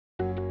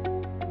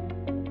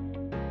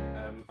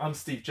I'm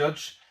Steve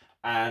Judge,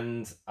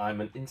 and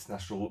I'm an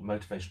international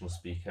motivational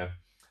speaker.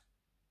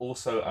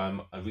 Also,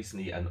 I'm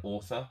recently an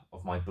author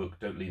of my book,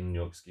 Don't Lean on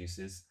Your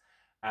Excuses,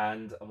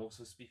 and I'm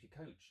also a speaker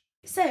coach.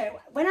 So,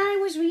 when I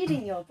was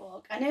reading your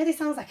book, I know this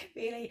sounds like a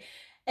really.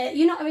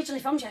 You're not originally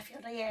from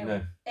Sheffield, are you?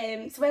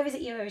 No. So, where is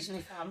it you're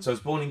originally from? So I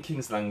was born in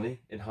Kings Langley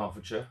in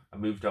Hertfordshire. I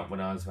moved up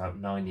when I was about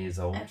 9 years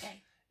old.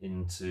 Okay. We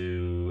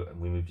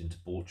moved into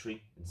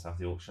Bawtry in South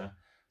Yorkshire.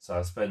 So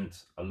I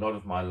spent a lot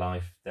of my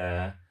life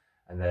there.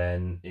 And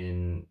then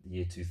in the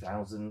year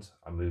 2000,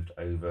 I moved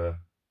over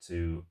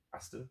to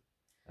Aston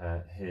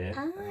here.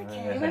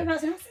 Okay.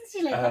 Whereabouts in Aston do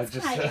you live?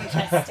 That's quite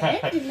interesting.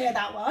 I didn't know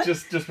that one.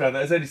 Just around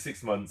there. It's only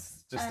 6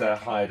 months.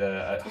 Hired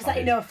a. Was that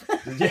enough?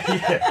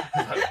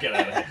 yeah. Get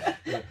out of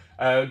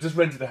here. Just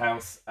rented a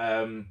house.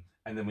 And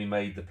then we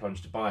made the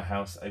plunge to buy a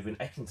house over in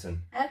Eckington.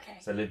 Okay.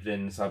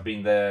 So I've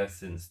been there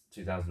since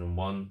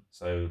 2001,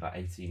 so about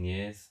 18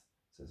 years.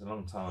 So it's a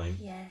long time.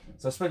 Yeah.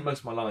 So I spent most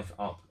of my life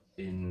up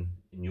in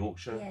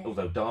Yorkshire, Yeah.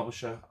 although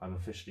Derbyshire I'm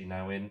officially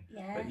now in.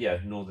 Yeah. But yeah,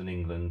 Northern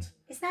England.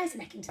 It's nice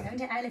in Eckington,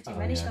 isn't it? I lived in Oh,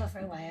 Renishaw yeah. for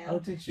a while. Oh,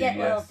 did you? Yeah,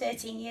 well,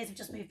 Yes. 13 years. I've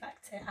just moved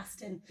back to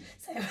Aston.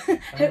 So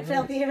hopefully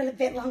I'll be here a little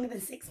bit longer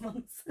than 6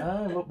 months.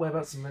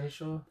 Whereabouts in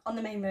Renishaw? On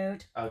the main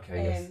road.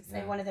 Okay, yes.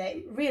 So one of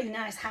the really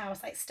nice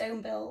house, like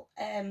stone built.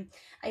 I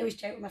always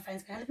joke with my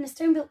friends, I live in a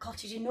stone built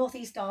cottage in North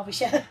East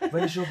Derbyshire.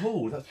 Renishaw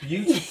Hall, that's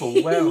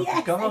beautiful. Wow,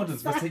 Yes, the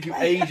gardens must take you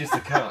exactly. ages to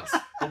cut.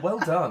 But well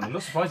done. I'm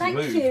not surprised you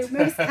moved. Thank you,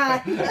 most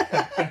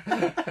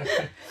kind.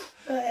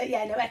 But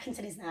yeah, no,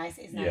 Eckington is nice.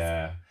 It's nice.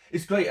 Yeah,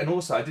 it's great. And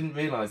also, I didn't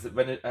realise that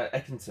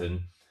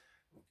Eckington,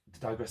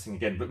 digressing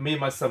again, but me and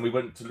my son, we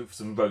went to look for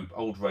some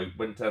old rope,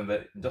 went down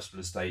the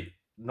industrial estate,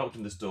 knocked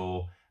on this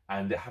door,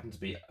 and it happened to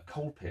be a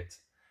coal pit.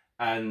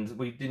 And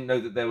we didn't know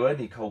that there were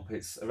any coal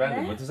pits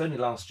around No. it. It was only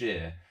last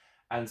year.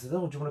 And said,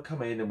 oh, do you want to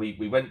come in? And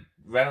we went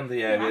round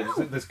the area.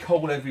 Wow. There's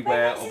coal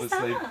everywhere, Whereabouts is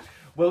obviously. that?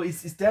 Well,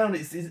 it's down.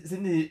 It's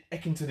in the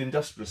Eckington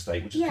Industrial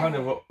Estate, which is Yeah. kind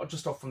of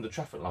just off from the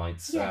traffic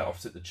lights, Yeah.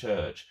 opposite the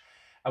church.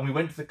 And we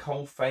went to the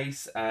coal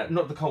face,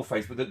 not the coal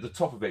face, but the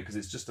top of it, because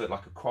it's just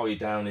like a quarry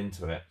down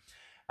into it.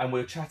 And we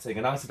were chatting,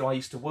 and I said, I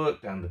used to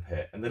work down the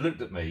pit. And they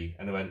looked at me,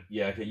 and they went,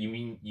 yeah, okay, you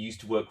mean you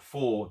used to work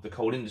for the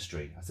coal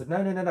industry? I said,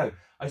 no.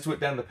 I used to work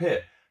down the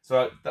pit.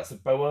 So that's a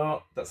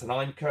Boart, that's an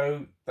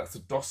Imco, that's a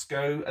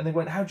Dosco. And they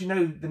went, how do you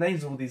know the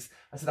names of all these?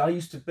 I said, I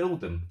used to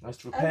build them. I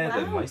used to repair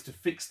them. wow. I used to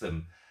fix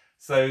them.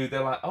 So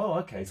they're like, oh,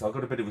 okay. So I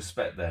got a bit of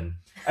respect then.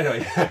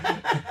 Anyway,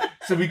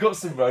 so we got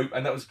some rope,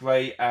 and that was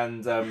great.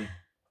 And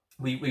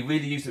we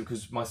really used it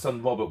because my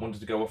son Robert wanted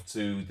to go off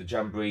to the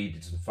Jamboree,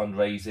 did some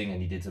fundraising,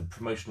 and he did a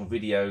promotional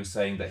video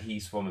saying that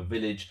he's from a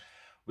village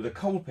with a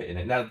coal pit in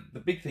it. Now, the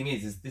big thing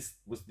is this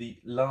was the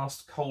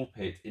last coal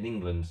pit in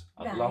England,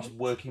 the last Right.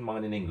 working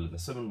mine in England, the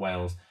Southern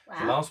Wales. Wow.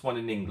 The last one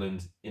in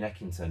England, in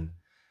Eckington.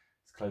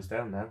 It's closed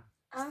down now.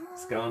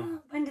 It's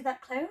gone. When did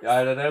that close?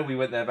 I don't know. We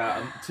went there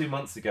about 2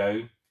 months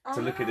ago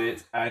to look at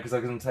it because I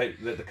was going to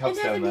take the I cubs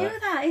never down knew there.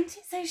 that. Isn't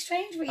it so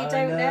strange what you I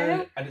don't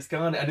know? And it's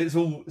gone, and it's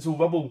all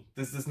rubble.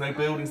 There's no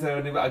buildings there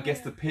anymore. I guess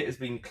the pit has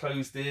been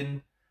closed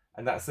in,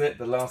 and that's it.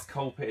 The last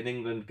coal pit in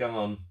England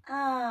gone.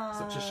 Oh,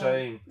 Such a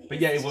shame. But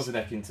yeah, it was in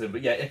Eckington.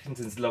 But yeah,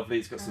 Eckington's lovely.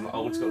 It's got some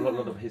old. It's got a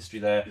lot of history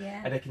there.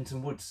 Yeah. And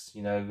Eckington Woods,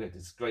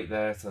 it's great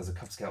there. So as a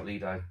Cub Scout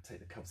leader, I take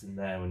the cubs in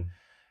there and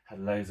had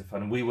loads of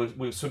fun. And we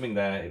were swimming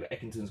there.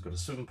 Eckington's got a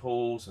swimming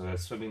pool, so we're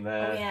swimming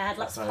there. Oh yeah, I had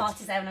lots of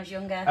parties there when I was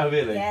younger. Oh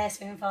really? Yeah,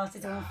 swimming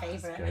parties are my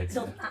favourite. great, With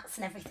all the yeah. mats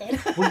and everything.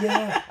 Well,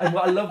 yeah, and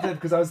what I love them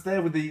because I was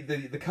there with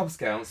the Cub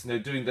Scouts,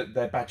 doing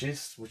their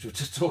badges, which we were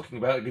just talking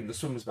about, again, the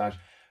swimmer's badge.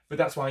 But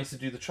that's why I used to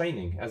do the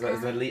training as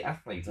an elite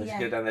athlete. I used to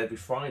go down there every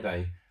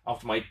Friday.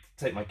 After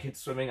take my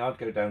kids swimming, I'd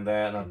go down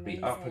there and I'd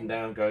be up and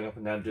down, going up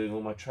and down, doing all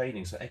my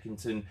training. So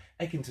Eckington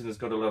has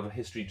got a lot of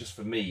history just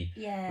for me.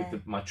 Yeah.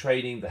 With my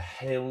training, the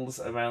hills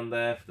around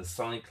there for the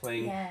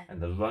cycling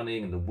and the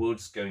running and the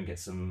woods, go and get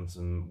some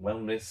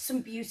wellness.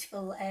 Some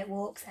beautiful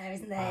walks there,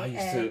 isn't there? I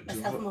used to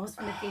myself and my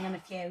husband have been on a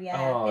few.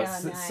 Yeah. Oh, they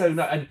it's are nice. so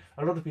nice. And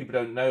a lot of people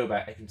don't know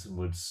about Eckington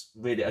Woods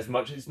really as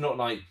much. It's not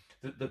like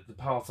the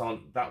paths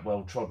aren't that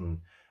well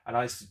trodden. And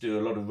I used to do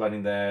a lot of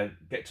running there,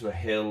 get to a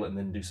hill and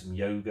then do some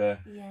yoga,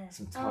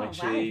 some Tai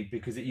Chi,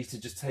 because it used to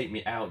just take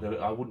me out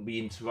there. I wouldn't be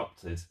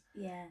interrupted.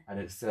 Yeah. And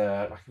it's like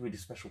a really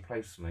special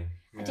place for me.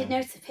 I did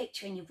notice a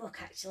picture in your book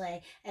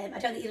actually. I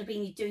don't think you'll have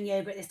been doing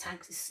yoga at this time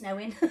because it's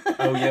snowing.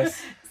 Oh, yes.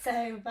 But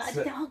I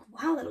did think, oh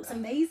wow, that looks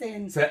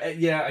amazing. So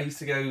yeah, I used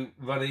to go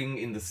running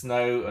in the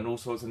snow and all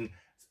sorts, and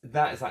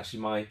that is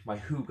actually my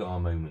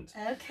hygge moment.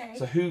 Okay.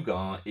 So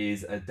hygge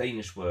is a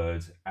Danish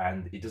word,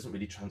 and it doesn't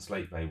really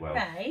translate very well.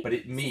 Right. But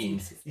it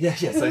means yeah.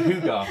 So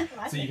hygge.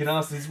 Right. So you can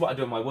ask. This is what I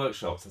do in my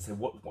workshops. I say,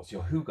 what's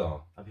your hygge?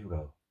 I'm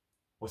hygge.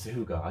 What's a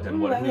hygge? I don't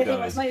know what a hygge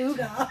What's is. my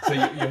hygge? So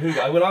your hygge.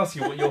 I will ask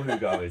you what your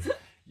hygge is.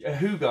 A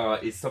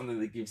hygge is something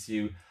that gives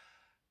you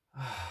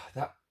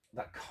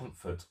that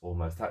comfort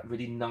almost, that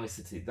really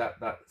nicety,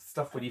 that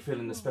stuff when you feel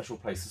in a special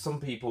place. So some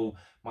people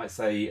might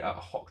say a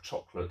hot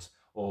chocolate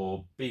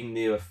or being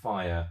near a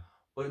fire,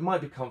 or it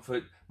might be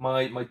comfort.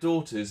 My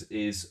daughter's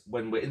is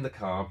when we're in the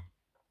car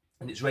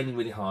and it's raining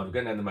really hard. We're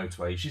going down the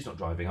motorway. She's not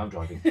driving, I'm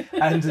driving.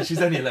 And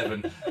she's only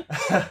 11.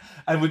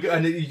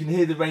 And you can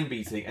hear the rain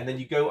beating, and then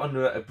you go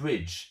under a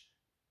bridge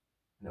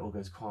and it all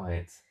goes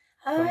quiet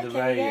from the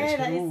rain.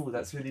 Yeah,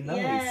 that's really nice.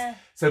 Yeah.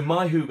 So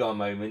my Hoogar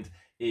moment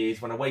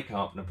is when I wake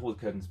up and I pull the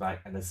curtains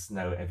back and there's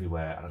snow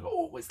everywhere. And I go,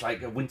 oh, it's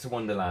like a winter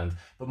wonderland.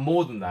 But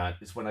more than that,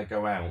 it's when I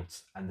go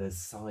out and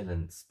there's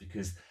silence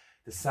because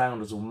the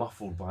sound is all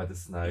muffled by the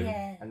snow.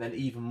 Yeah. And then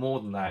even more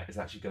than that is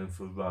actually going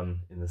for a run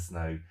in the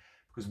snow.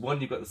 Because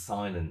one, you've got the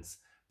silence,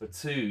 but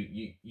two,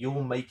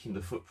 you're making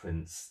the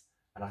footprints.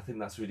 And I think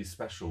that's really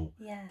special.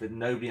 Yeah. That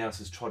nobody else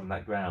has trodden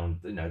that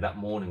ground, that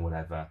morning,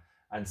 whatever.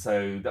 And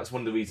so that's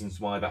one of the reasons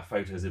why that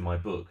photo is in my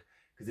book,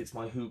 because it's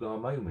my Hoogar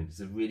moment. It's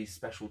a really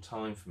special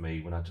time for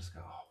me when I just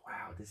go, oh,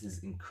 wow, this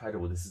is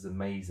incredible. This is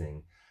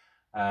amazing.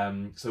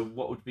 So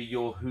what would be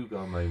your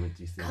Hoogar moment,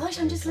 do you think? Gosh,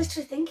 I'm just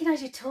literally thinking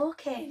as you're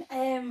talking.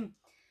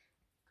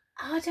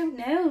 I don't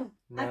know.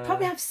 No. I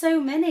probably have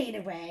so many in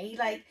a way.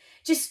 Like,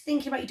 just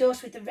thinking about your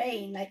daughter with the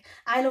rain. Like,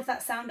 I love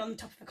that sound on the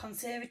top of a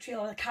conservatory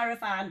or a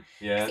caravan.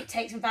 Yeah. It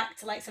takes me back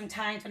to like some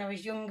times when I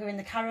was younger in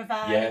the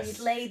caravan. Yes. And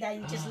you'd lay there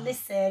and you just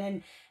listen.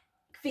 And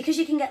because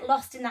you can get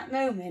lost in that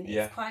moment,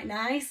 it's quite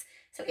nice.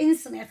 So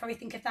instantly I probably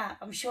think of that.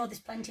 I'm sure there's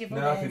plenty of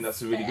others. No, I think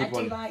that's a really good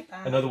one. I do like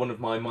that. Another one of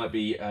mine might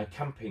be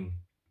camping,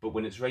 but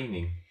when it's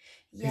raining.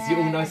 Because Yeah.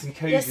 you're all nice and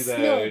cozy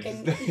there. Snug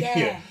and,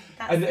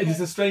 And it's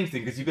a strange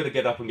thing because you've got to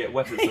get up and get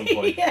wet at some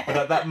point. Yeah. But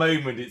at that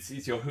moment,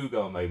 it's your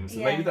Hoogar moment. So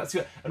maybe that's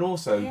your... And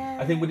also,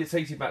 I think when it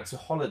takes you back to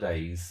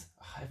holidays,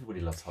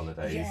 everybody loves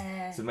holidays.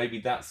 Yeah. So maybe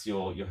that's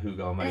your Hoogar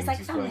moment And it's like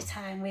as family well.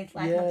 time with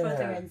like my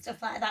brother and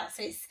stuff like that.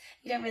 So it's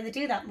you don't really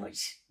do that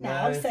much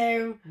now. No.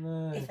 So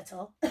No. if at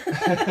all.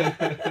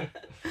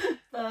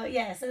 But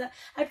yeah, so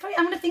I'm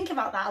going to think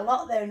about that a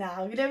lot though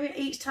now.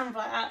 Each time I'm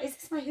like, is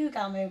this my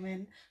Hoogar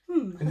moment?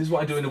 And this is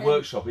what I do in a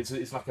workshop.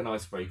 It's like an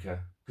icebreaker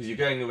because you're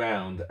going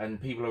around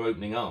and people are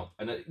opening up.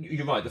 And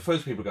you're right. The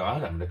first people go, I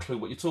don't have a clue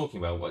what you're talking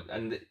about.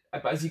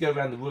 But as you go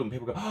around the room,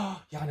 people go,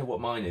 oh, yeah, I know what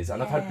mine is.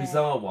 And I've had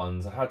bizarre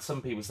ones. I've had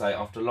some people say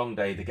after a long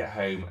day, they get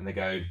home and they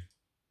go,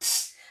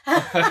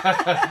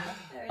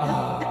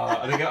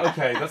 and they go,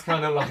 okay, that's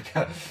kind of like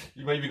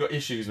you maybe got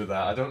issues with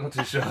that. I'm not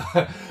too sure,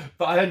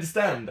 but I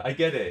understand. I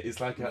get it. It's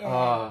like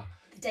the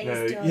day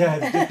is done.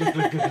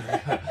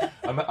 Yeah,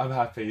 I'm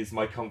happy. It's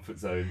my comfort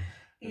zone.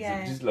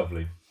 It's just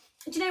lovely.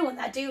 Do you know what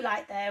I do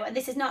like though? And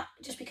this is not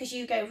just because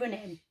you go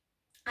running.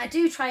 I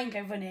do try and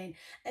go running.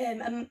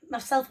 And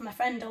myself and my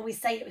friend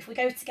always say that if we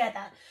go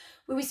together,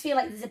 we always feel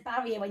like there's a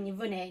barrier when you're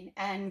running,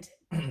 and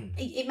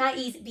it might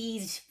be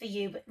easy for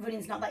you, but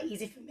running's not that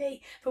easy for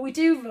me. But we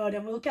do run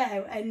and we'll go,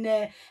 and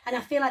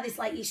I feel like there's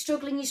like you're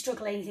struggling, you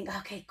think,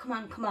 okay, come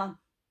on.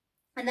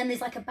 And then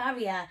there's like a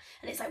barrier,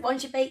 and it's like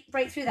once you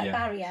break through that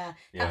barrier,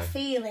 that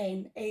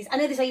feeling is, I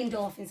know there's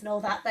endorphins and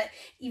all that, but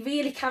you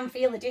really can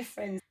feel the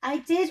difference. I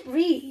did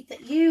read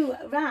that you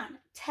ran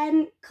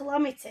 10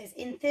 kilometres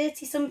in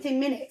 30 something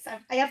minutes.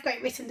 I have got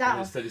it written down. It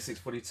was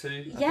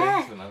 36:42.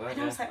 Yeah. Something like that,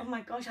 and I was like, oh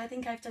my gosh, I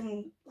think I've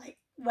done like,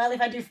 well,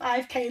 if I do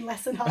 5k in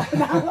less than half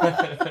an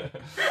hour.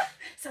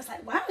 So I was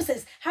like,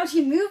 wowzers, how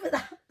do you move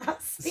at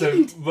that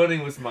speed? So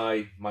running was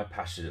my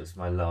passion. It was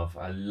my love.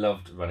 I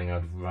loved running.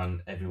 I'd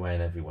run everywhere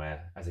and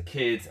everywhere. As a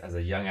kid, as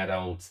a young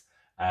adult,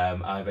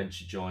 I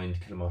eventually joined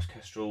Killamarsh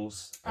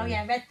Kestrels. Oh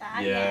yeah, I read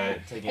that. Yeah.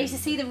 I used to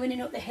see them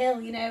running up the hill,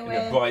 in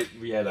a bright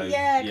yellow.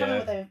 Yeah, I can't remember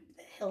what the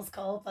hill's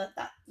called, but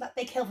that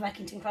big hill from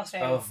Eckington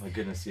Crossroads. Oh my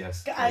goodness,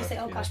 yes. I say,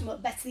 oh gosh, I'm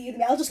better than you than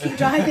me. I'll just keep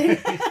driving.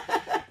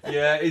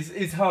 Yeah,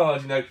 it's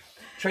hard,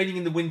 Training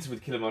in the winter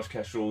with Killamarsh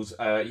Kestrels,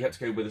 you had to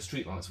go where the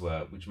streetlights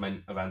were, which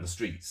meant around the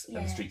streets,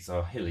 and the streets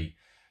are hilly.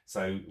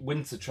 So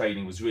winter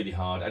training was really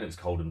hard, and it was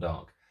cold and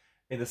dark.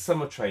 In the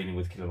summer training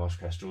with Killamarsh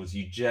Kestrels,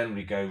 you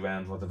generally go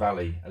around Rother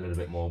Valley a little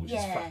bit more, which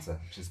is flatter,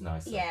 which is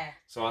nicer. Yeah.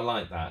 So I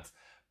like that.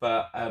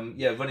 But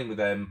running with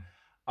them,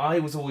 I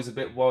was always a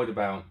bit worried,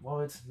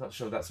 not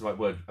sure if that's the right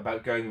word,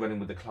 about going running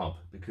with the club,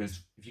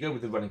 because if you go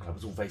with the running club,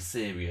 it's all very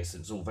serious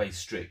and it's all very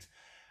strict.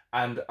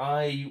 And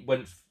I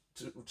went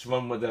to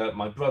run with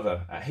my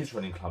brother at his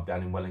running club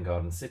down in Welwyn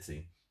Garden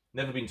City.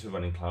 Never been to a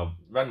running club,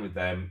 ran with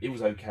them. It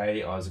was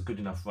okay. I was a good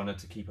enough runner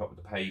to keep up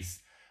with the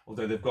pace,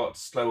 although they've got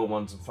slower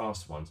ones and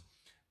faster ones.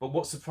 But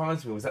what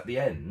surprised me was at the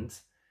end,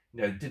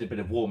 did a bit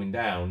of warming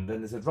down.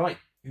 Then they said, right,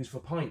 who's for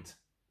a pint?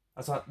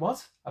 I was like,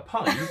 what? A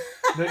pint?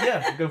 No,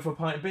 yeah, we're going for a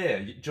pint of beer.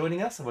 You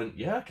joining us? I went,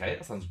 yeah, okay,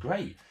 that sounds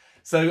great.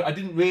 So I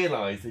didn't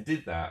realise they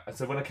did that. And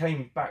so when I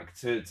came back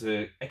to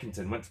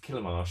Eckington, went to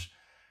Killamarsh,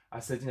 I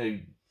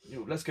said,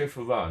 let's go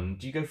for a run.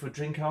 Do you go for a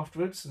drink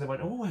afterwards? And they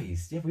went,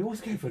 always. Yeah, we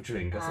always go for a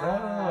drink. I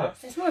said,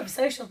 So it's more of a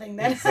social thing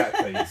then.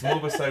 Exactly. It's more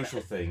of a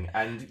social thing.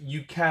 And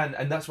you can,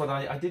 and that's what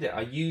I did it.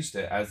 I used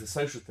it as a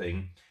social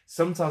thing.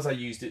 Sometimes I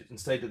used it and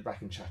stayed at the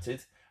back and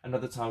chatted. And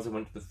other times I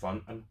went to the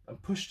front and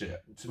pushed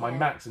it to my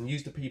max and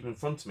used the people in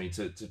front of me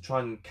to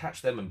try and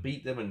catch them and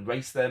beat them and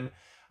race them.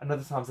 And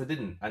other times I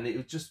didn't. And it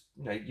was just,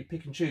 you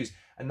pick and choose.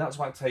 And that's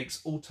why it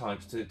takes all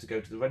types to go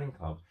to the running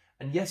club.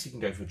 And yes, you can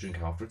go for a drink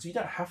afterwards. You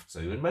don't have to.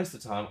 And most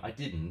of the time, I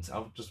didn't.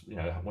 I just,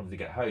 I wanted to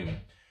get home.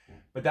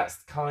 but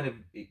that's kind of,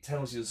 it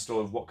tells you the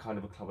story of what kind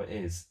of a club it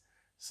is.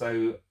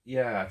 So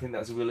yeah, I think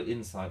that's a real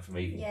insight for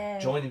me. Yeah.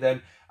 Joining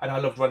them, and I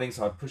love running,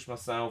 so I pushed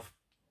myself.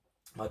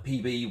 My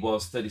PB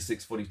was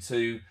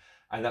 36:42,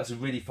 and that's a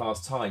really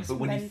fast time. But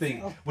when you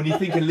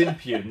think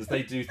Olympians,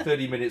 they do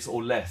 30 minutes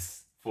or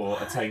less for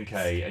a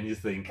 10k, and you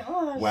think,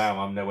 wow,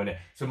 I'm nowhere near.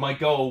 So my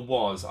goal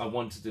was I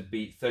wanted to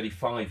beat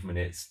 35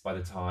 minutes by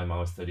the time I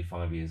was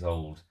 35 years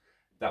old.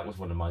 That was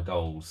one of my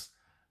goals.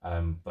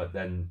 But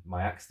then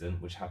my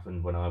accident, which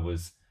happened when I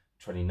was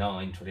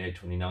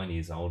 29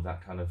 years old,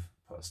 that kind of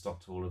put a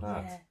stop to all of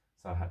that. Yeah.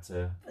 So I had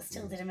to. But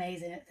still did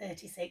amazing at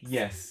 36.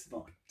 Yes.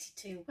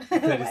 42.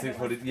 36,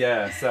 40,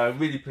 yeah. So I'm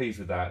really pleased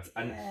with that.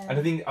 And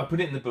I think I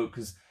put it in the book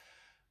because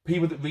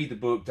people that read the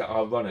book that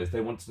are runners, they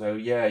want to know,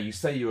 yeah, you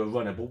say you're a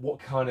runner, but what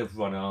kind of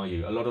runner are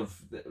you? A lot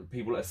of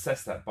people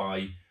assess that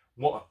by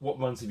what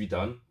runs have you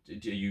done?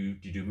 Do you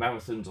do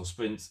marathons or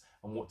sprints?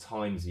 And what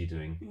times are you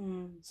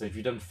doing? So if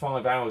you've done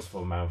 5 hours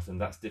for a marathon,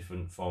 that's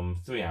different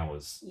from 3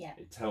 hours. Yeah.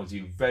 It tells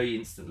you very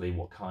instantly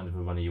what kind of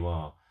a runner you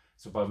are.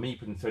 So by me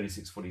putting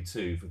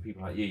 36:42, for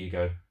people like you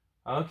go,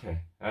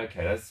 okay,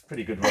 that's a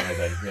pretty good runner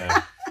then,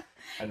 yeah.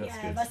 And that's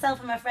good. Myself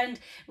and my friend,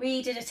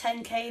 we did a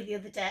 10k the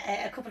other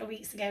day, a couple of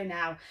weeks ago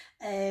now,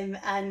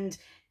 and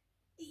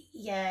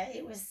yeah,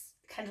 it was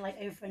kind of like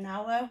over an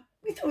hour.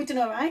 We thought we'd done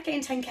all right,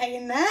 getting 10k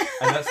in there.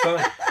 And that's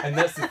fine. And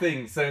that's the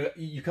thing. So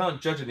you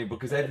can't judge anyone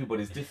because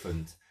everybody's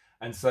different.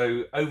 And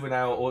so over an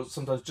hour, or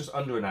sometimes just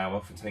under an hour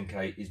for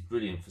 10k is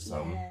brilliant for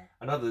some,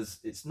 and others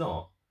it's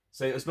not.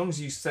 So as long as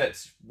you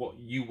set what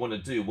you want to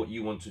do, what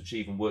you want to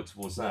achieve, and work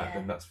towards that,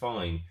 then that's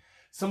fine.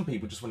 Some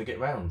people just want to get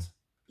round.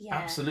 Yeah.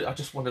 Absolutely. I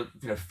just want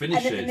to,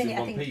 finish it in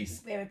one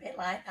piece. We're a bit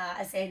like that,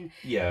 as in,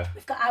 yeah,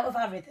 we've got out of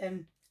our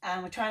rhythm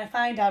and we're trying to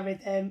find our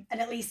rhythm, and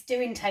at least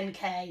doing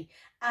 10k.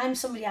 I'm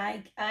somebody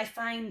I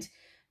find,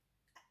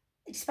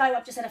 despite what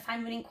I've just said, I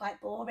find running quite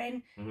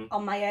boring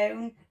on my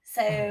own.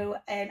 So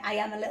I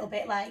am a little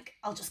bit like,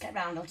 I'll just get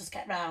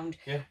round.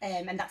 Yeah.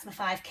 And that's my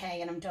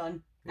 5k and I'm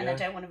done. And I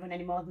don't want to run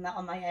any more than that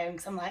on my own,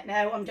 because I'm like,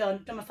 no, I'm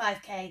done my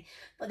 5k.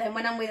 But then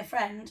when I'm with a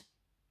friend,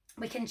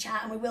 we can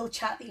chat, and we will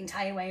chat the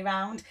entire way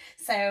around.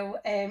 So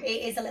it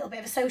is a little bit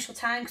of a social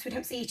time because we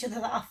don't see each other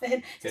that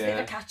often. It's a bit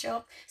of a catch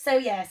up. So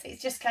yes,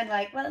 it's just kind of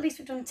like, well, at least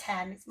we've done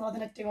 10. It's more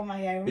than I do on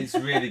my own. It's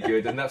really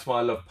good, and that's why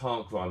I love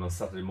park run on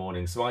Saturday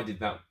morning. So I did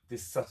that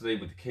this Saturday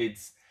with the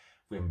kids.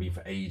 We haven't been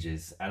for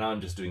ages, and I'm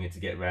just doing it to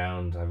get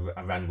round.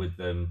 I ran with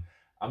them.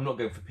 I'm not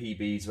going for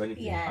PBs or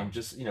anything. Yeah. I'm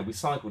just, we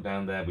cycle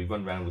down there, we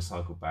run around, we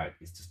cycle back.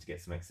 It's just to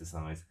get some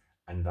exercise,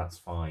 and that's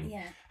fine.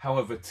 Yeah.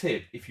 However,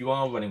 tip, if you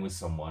are running with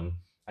someone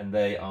and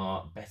they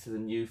are better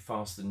than you,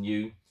 faster than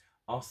you,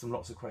 ask them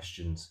lots of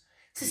questions.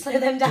 To slow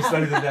them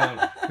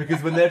down.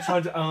 Because when they're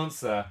trying to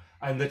answer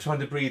and they're trying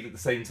to breathe at the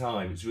same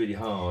time, it's really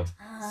hard.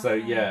 So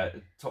yeah,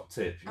 top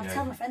tip. I'll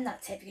tell my friend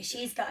that tip, because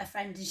she's got a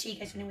friend and she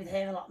goes running with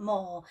her a lot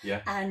more.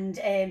 Yeah. And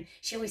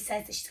she always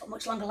says that she's got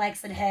much longer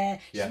legs than her.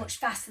 She's much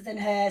faster than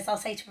her. So I'll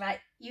say to her, right,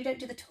 you don't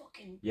do the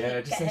talking. Yeah,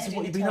 just say, so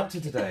what have you been up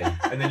to today?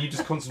 And then you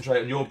just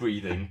concentrate on your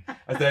breathing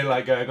as they're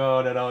like going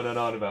on and on and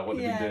on about what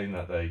they've been doing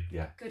that day.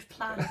 Yeah. Good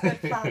plan,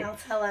 I'll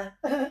tell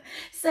her.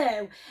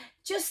 So,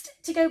 just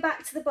to go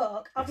back to the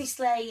book,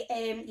 obviously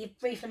you've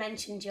briefly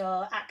mentioned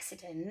your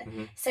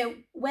accident. So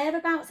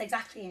whereabouts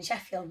exactly in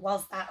Sheffield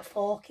was that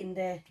fork in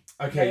the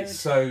road?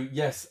 So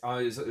yes,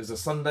 it was a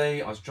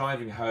Sunday. I was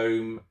driving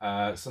home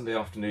Sunday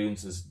afternoon,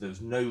 so there was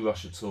no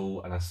rush at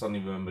all, and I suddenly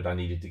remembered I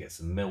needed to get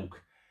some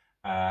milk,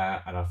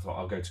 and I thought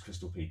I'll go to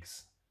Crystal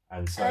Peaks.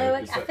 And so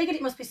I figured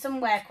it must be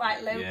somewhere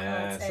quite local.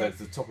 Yeah, so it's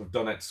the top of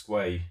Donetsk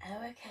Way. Oh,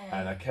 okay.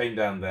 And I came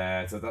down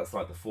there, so that's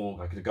like the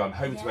fork. I could have gone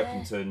home to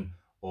Eppington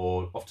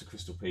or off to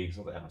Crystal Peaks.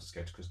 I thought, I'll just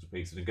go to Crystal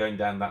Peaks. And going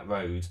down that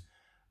road,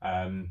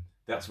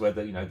 that's where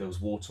there was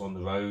water on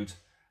the road,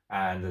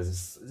 and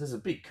there's a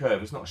big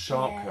curve. It's not a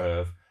sharp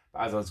curve,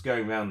 but as I was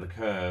going around the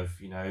curve,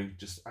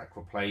 just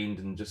aquaplaned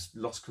and just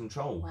lost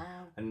control.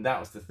 Wow. And that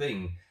was the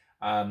thing.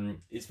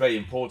 It's very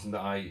important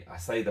that I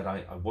say that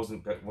I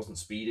wasn't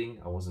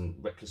speeding. I wasn't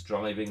reckless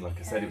driving. Like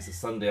I said, it was a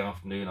Sunday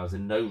afternoon. I was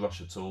in no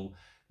rush at all.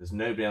 There's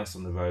nobody else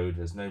on the road.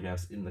 There's nobody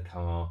else in the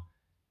car.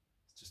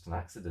 It's just an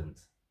accident.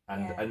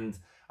 And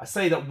I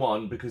say that,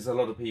 one, because a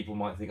lot of people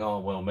might think, oh,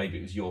 well, maybe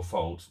it was your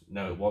fault.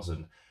 No, it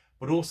wasn't.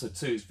 But also,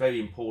 two, it's very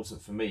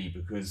important for me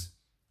because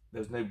there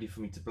was nobody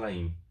for me to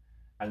blame.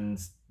 And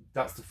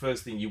that's the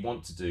first thing you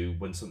want to do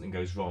when something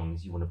goes wrong,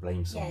 is you want to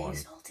blame someone. Yeah,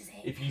 whose fault is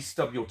it? If you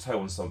stub your toe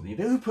on something, you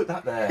think, who put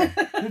that there?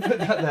 Who put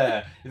that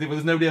there? You think, well,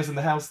 there's nobody else in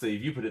the house,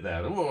 Steve. You put it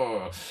there.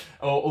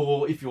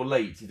 Or if you're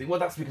late, you think, well,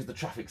 that's because the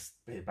traffic's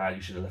a bit bad.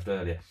 You should have left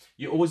earlier.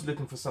 You're always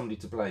looking for somebody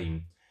to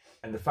blame.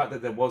 And the fact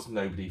that there was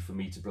nobody for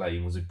me to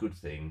blame was a good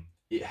thing.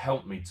 It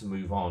helped me to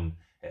move on.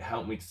 It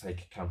helped me to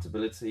take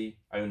accountability,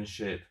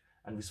 ownership,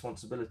 and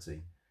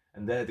responsibility.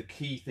 And they're the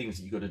key things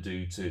that you've got to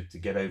do to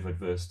get over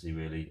adversity,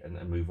 really,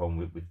 and move on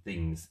with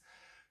things.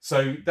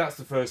 So that's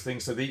the first thing.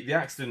 So the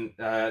accident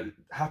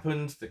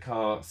happened, the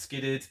car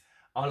skidded,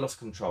 I lost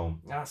control.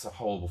 That's a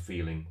horrible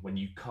feeling when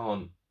you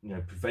can't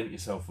prevent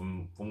yourself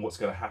from what's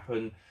going to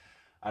happen.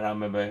 And I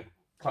remember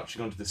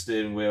clutching onto the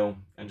steering wheel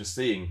and just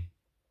seeing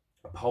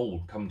a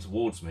pole come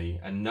towards me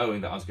and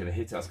knowing that I was going to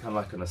hit it. I was kind of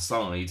like on a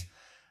side,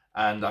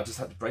 and I just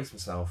had to brace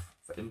myself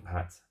for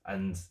impact.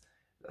 And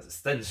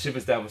then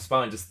shivers down my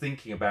spine just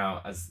thinking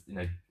about, as you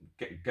know,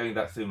 going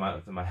that through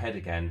my head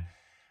again.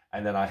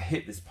 And then I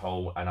hit this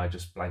pole and I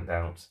just blanked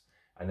out.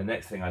 And the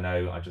next thing I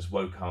know, I just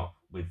woke up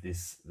with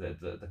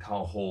the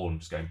car horn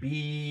just going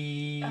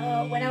beep.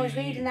 Oh, when I was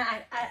reading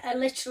that, I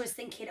literally was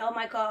thinking, oh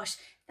my gosh,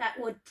 that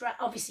would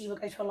obviously you were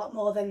going through a lot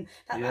more than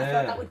that. I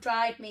thought that would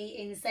drive me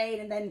insane.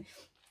 And then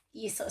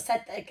you sort of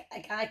said that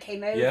a guy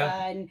came over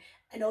and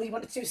all you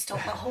wanted to do was stop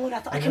that horn. I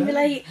thought, I can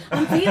relate.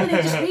 I'm feeling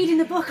it just reading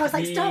the book. I was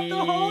like, stop the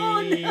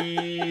horn.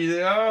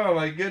 Oh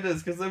my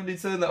goodness, because somebody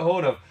turned that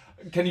horn off.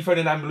 Can you phone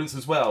an ambulance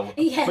as well?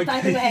 Yeah,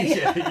 by the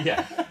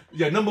way.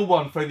 Yeah, number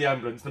one, phone the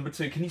ambulance. Number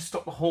two, can you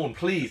stop the horn,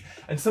 please?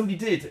 And somebody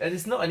did. And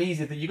it's not an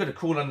easy thing. You've got to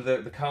crawl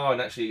under the car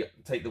and actually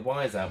take the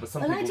wires out. But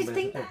some people... I did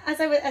think that, as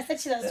I said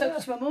to you, I was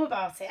talking to my mum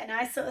about it, and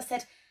I sort of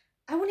said,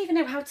 I wouldn't even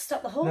know how to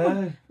stop the horn.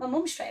 No. My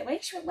mum straight away,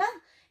 she went, well,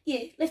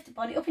 you lift the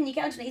bonnet up and you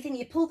get underneath and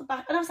you pull the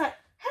back. And I was like,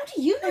 how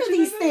do you know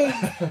these things?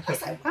 I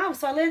was like, wow,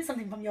 so I learned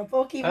something from your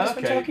book, even just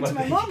from talking to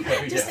my mum.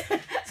 Just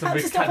some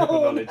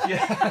mechanical knowledge.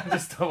 Yeah,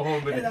 just stop a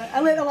horn. I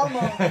learned a lot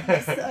more.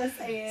 Just sort of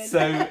saying.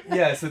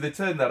 So they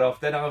turned that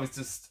off. Then I was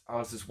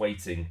just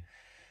waiting.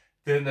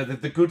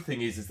 The good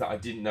thing is that I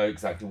didn't know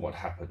exactly what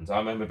happened. I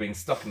remember being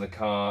stuck in the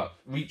car,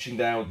 reaching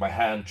down with my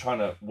hand, trying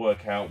to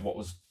work out what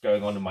was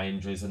going on in my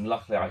injuries, and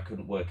luckily I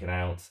couldn't work it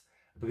out,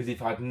 because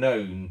if I'd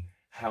known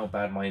how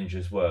bad my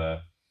injuries were,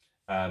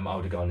 I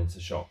would have gone into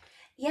shock.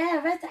 Yeah,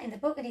 I read that in the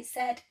book, and it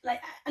said, like,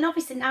 and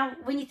obviously now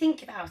when you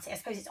think about it, I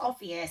suppose it's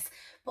obvious,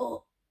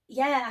 but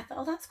yeah, I thought,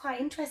 oh, that's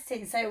quite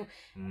interesting. So,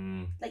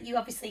 like, you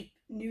obviously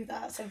knew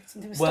that, so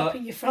something was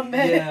stopping you from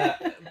it. Yeah,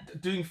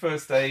 doing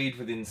first aid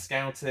within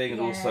scouting,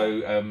 and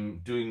also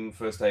doing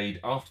first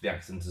aid after the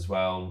accident as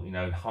well. You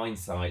know, in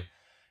hindsight,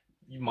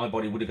 my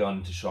body would have gone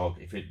into shock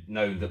if it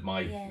known that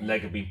my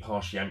leg had been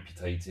partially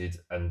amputated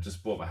and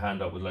just brought my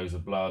hand up with loads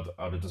of blood.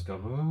 I'd have just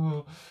gone,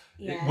 oh.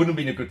 It wouldn't have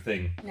been a good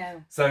thing.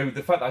 No. So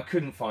the fact that I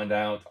couldn't find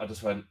out, I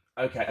just went,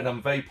 okay. And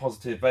I'm very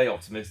positive, very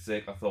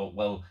optimistic. I thought,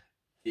 well,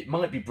 it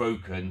might be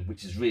broken,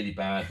 which is really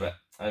bad, but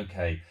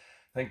okay.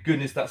 Thank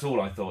goodness that's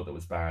all I thought that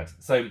was bad.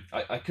 So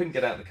I couldn't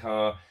get out of the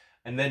car.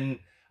 And then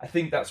I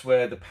think that's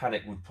where the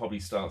panic would probably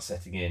start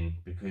setting in,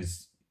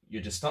 because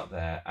you're just stuck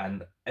there,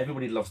 and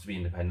everybody loves to be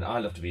independent. I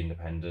love to be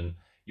independent.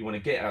 You want to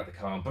get out of the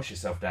car and brush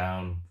yourself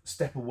down,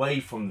 step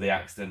away from the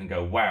accident and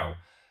go, wow,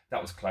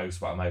 that was close,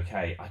 but I'm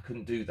okay. I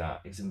couldn't do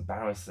that. It was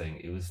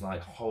embarrassing. It was like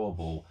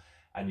horrible,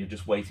 and you're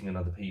just waiting on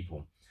other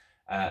people.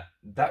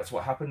 That's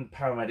what happened.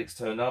 Paramedics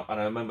turned up,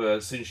 and I remember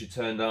as soon as she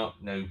turned up,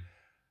 you know,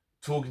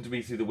 talking to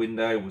me through the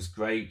window was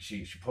great.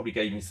 She probably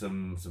gave me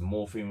some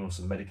morphine or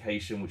some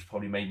medication, which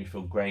probably made me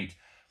feel great.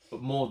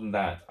 But more than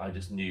that, I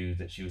just knew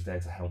that she was there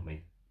to help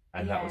me.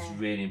 And that was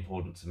really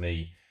important to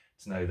me,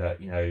 to know that,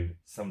 you know,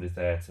 somebody's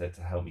there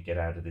to help me get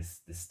out of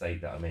this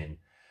state that I'm in.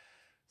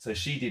 So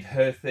she did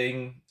her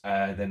thing.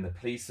 Then the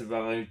police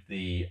arrived,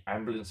 the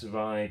ambulance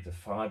arrived, the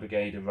fire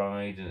brigade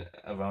arrived.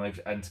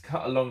 And to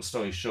cut a long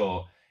story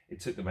short, it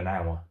took them an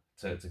hour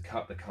to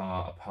cut the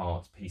car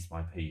apart piece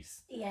by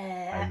piece.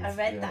 Yeah, I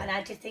read that, and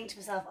I did think to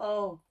myself,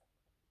 oh,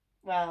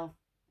 well,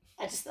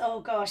 oh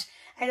gosh,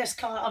 I just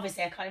can't,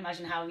 obviously I can't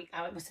imagine how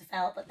it must have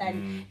felt, but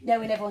then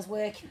knowing everyone's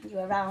working you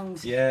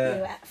around you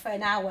know, for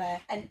an hour,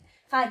 and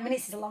 5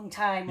 minutes is a long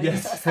time when you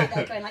sort of sat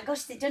there going like, gosh,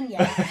 is it done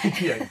yet?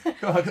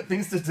 God, I've got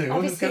things to do.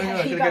 What's going on?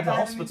 I'm going to go to the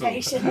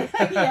hospital.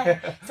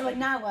 So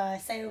an hour,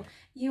 so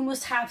you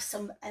must have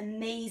some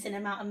amazing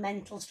amount of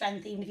mental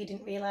strength, even if you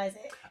didn't realise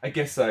it. I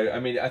guess so. I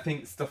mean, I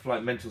think stuff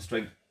like mental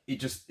strength, it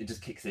just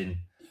kicks in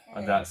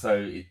like that.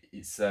 So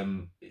it's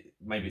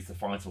maybe it's the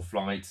fight or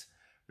flight.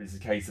 It's a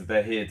case of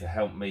they're here to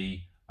help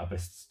me. I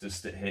best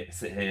just sit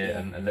here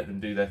and let them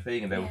do their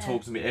thing, and they will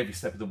talk to me every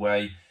step of the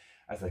way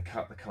as they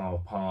cut the car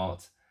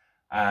apart,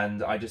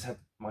 and I just had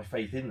my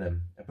faith in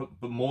them.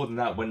 But more than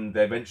that, when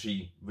they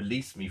eventually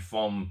released me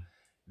from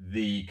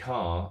the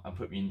car and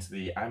put me into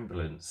the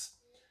ambulance,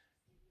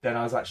 then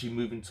I was actually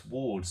moving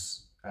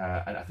towards,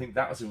 and I think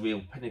that was a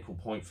real pinnacle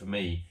point for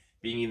me,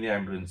 being in the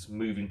ambulance,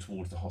 moving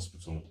towards the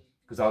hospital,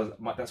 because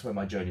that's where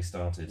my journey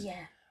started.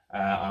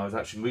 I was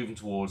actually moving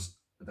towards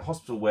the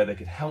hospital where they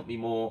could help me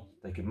more,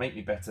 they could make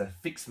me better,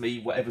 fix me,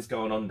 whatever's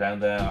going on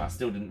down there. I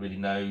still didn't really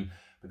know,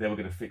 but they were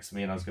going to fix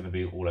me and I was going to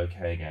be all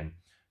okay again.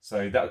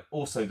 So that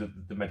also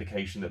the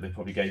medication that they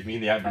probably gave me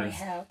in the ambulance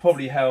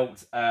probably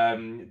helped. I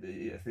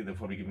think they'll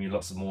probably give me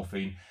lots of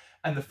morphine.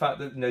 And the fact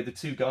that, you know, the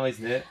two guys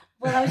in it,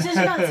 Well, I was just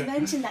about to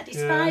mention that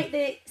despite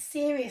the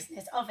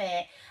seriousness of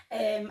it,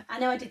 I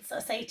know I did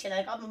sort of say to you,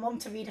 I got my mum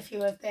to read a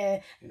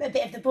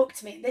bit of the book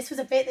to me. This was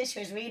a bit that she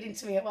was reading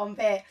to me at one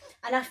bit,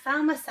 and I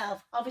found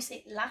myself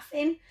obviously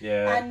laughing,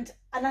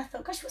 and I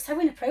thought, gosh, what's so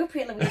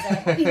inappropriate, Louisa?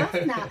 What are you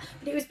laughing at?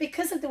 But it was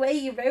because of the way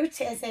you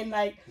wrote it, as in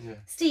like,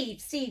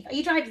 Steve, are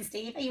you driving,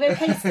 Steve? Are you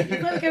okay, Steve?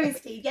 Where are we going,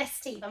 Steve? Yes,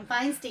 Steve, I'm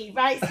fine, Steve.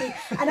 Right, Steve.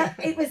 And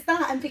it was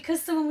that, and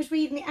because someone was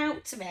reading it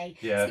out to me,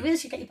 so you really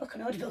should get your book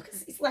on Audible,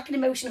 because it's like an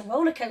emotional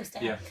roller coaster.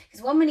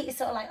 Because one minute you're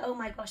sort of like, oh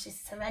my gosh,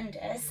 this is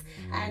horrendous,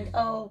 and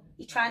oh,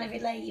 you're trying to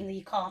relate, even though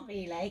you can't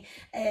really,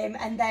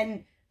 and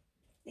then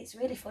it's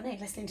really funny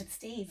listening to the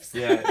Steves.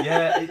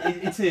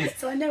 It is.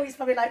 So I know it's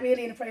probably like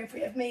really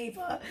inappropriate of me,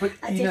 but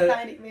I did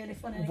find it really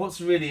funny. What's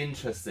really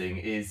interesting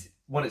is,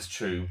 one, it's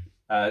true.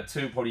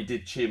 Two, probably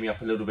did cheer me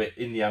up a little bit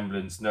in the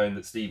ambulance, knowing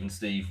that Steve and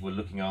Steve were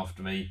looking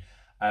after me.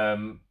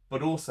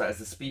 But also as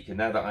a speaker,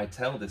 now that I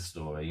tell this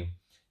story,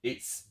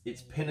 it's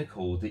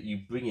pinnacle that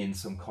you bring in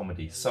some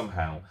comedy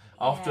somehow.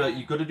 After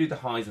you've got to do the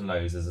highs and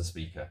lows as a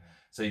speaker.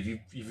 So if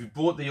you've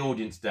brought the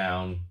audience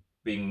down,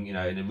 being in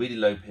a really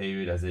low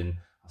period, as in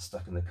I was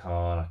stuck in the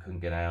car and I couldn't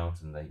get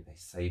out, and they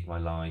saved my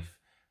life.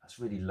 That's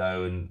really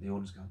low, and the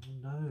audience going, oh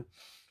no,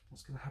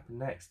 what's going to happen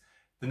next?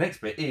 The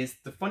next bit is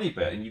the funny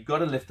bit, and you've got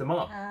to lift them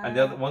up. And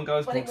the other one guy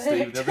was called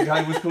Steve, the other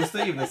guy was called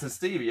Steve, and they said,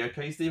 Steve, are you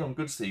okay, Steve? I'm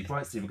good, Steve.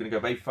 Right, Steve, we're going to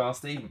go very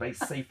fast, Steve, and very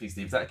safely,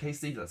 Steve. Is that okay,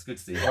 Steve? That's good,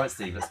 Steve. Right,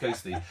 Steve, let's go,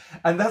 Steve.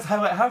 And that's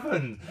how it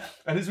happened.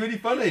 And it's really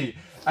funny.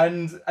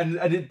 And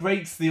it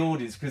breaks the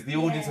audience, because the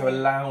audience are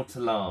allowed to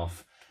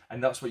laugh.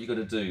 And that's what you've got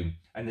to do.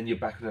 And then you're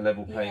back on a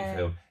level playing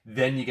field.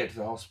 Then you get to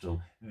the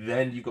hospital.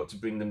 Then you've got to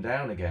bring them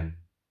down again.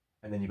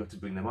 And then you've got to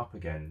bring them up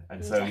again.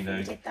 And so,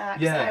 did that.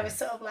 Yeah. I was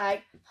sort of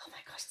like, oh my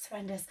gosh, it's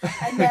horrendous.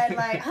 And then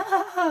like,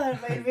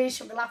 it really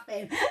should be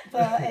laughing.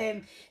 But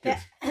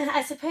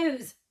I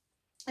suppose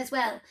as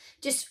well,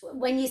 just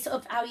when you sort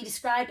of, how you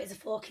describe it as a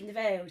fork in the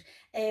road,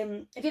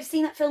 have you ever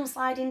seen that film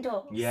Sliding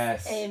Doors?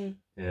 Yes.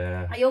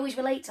 I always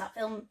relate to that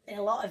film in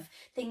a lot of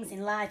things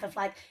in life, of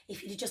like,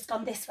 if you'd just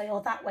gone this way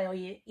or that way, or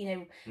you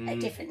know, at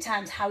different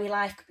times, how your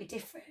life could be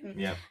different.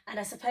 Yeah. And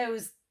I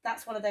suppose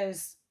that's one of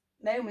those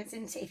moments,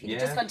 isn't it? If you'd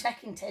just gone to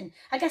Eckington,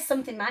 I guess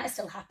something might have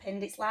still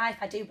happened. It's life.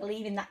 I do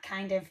believe in that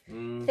kind of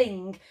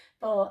thing,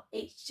 but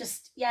it's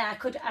just, I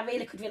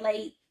really could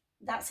relate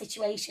that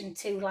situation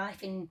to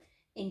life in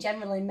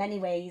general, in many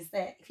ways,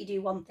 that if you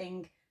do one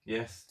thing,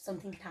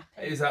 something can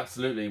happen.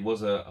 It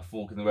was a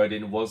fork in the road.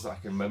 I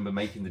can remember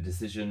making the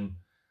decision,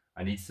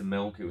 I need some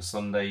milk. It was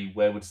Sunday,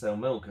 where would sell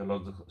milk? A lot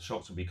of the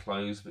shops would be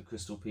closed, but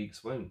Crystal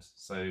Peaks won't,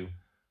 so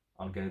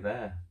I'll go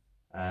there.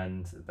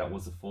 And that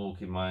was a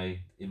fork in my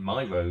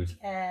road,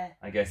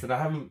 I guess. And I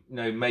haven't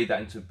made that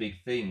into a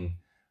big thing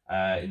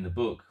in the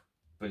book,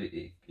 but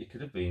it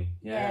could have been.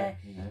 Yeah.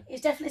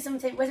 It's definitely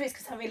something, whether it's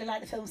because I really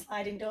like the film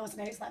Sliding Doors, I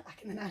know it's like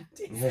back in the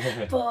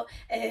 90s, but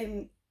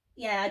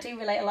I do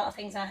relate a lot of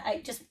things.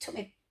 It just took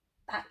me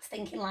back to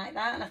thinking like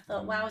that, and I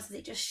thought, wow,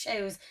 it just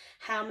shows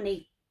how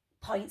many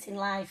points in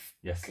life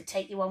could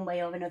take you one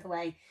way or another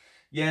way.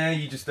 Yeah,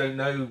 you just don't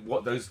know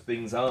what those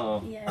things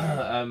are.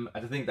 And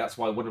I think that's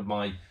why one of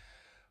my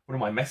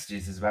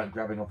messages is about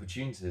grabbing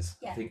opportunities.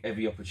 I think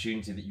every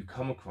opportunity that you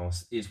come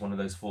across is one of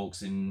those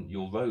forks in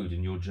your road,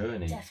 in your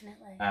journey.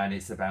 Definitely. And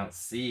it's about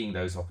seeing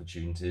those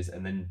opportunities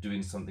and then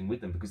doing something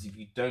with them. Because if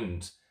you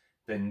don't,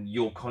 then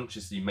you're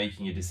consciously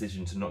making a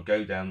decision to not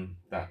go down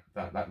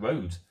that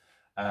road.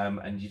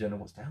 And you don't know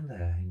what's down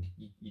there. And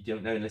you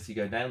don't know unless you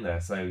go down there.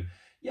 So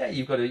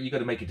you've got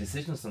to make a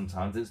decision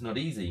sometimes. It's not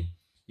easy.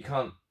 You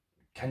can't.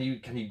 Can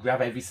you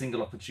grab every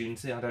single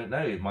opportunity? I don't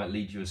know. It might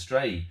lead you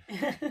astray.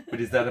 But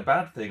is that a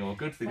bad thing or a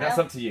good thing? Well, that's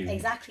up to you.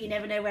 Exactly. You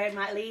never know where it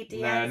might lead, do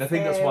you? No, and I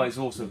think that's why it's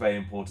also very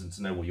important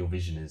to know what your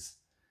vision is.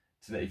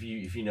 So that if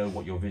you know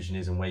what your vision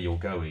is and where you're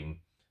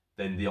going,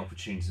 then the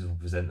opportunities will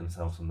present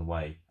themselves on the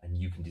way, and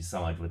you can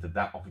decide whether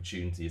that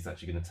opportunity is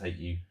actually going to take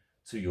you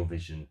to your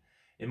vision.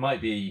 It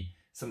might be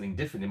something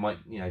different. It might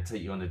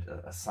take you on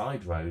a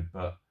side road,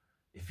 but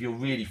if you're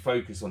really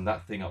focused on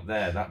that thing up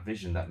there, that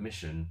vision, that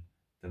mission,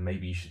 then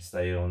maybe you should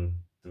stay on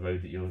the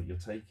road that you're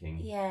taking.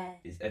 Yeah.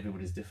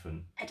 Everybody's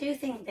different. I do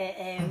think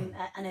that,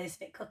 I know it's a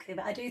bit cuckoo,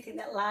 but I do think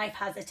that life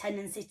has a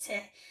tendency to,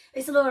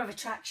 it's a law of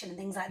attraction and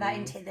things like that,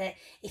 isn't it? That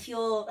if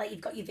you're, like,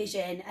 you've got your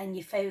vision and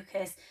your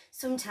focus,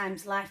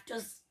 sometimes life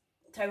does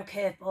throw a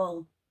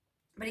curveball,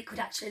 but it could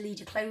actually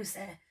lead you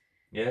closer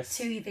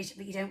to your vision,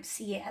 but you don't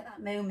see it at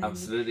that moment.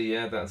 Absolutely,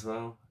 that as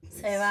well.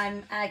 So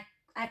I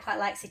quite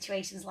like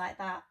situations like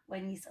that,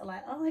 when you're sort of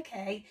like, oh,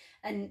 okay.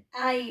 And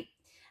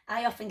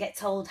I often get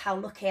told how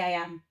lucky I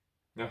am.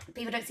 Yeah.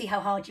 People don't see how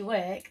hard you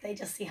work, they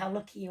just see how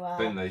lucky you are.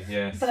 Don't they?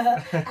 Yes.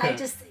 But I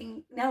just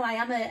think, no, I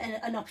am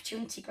an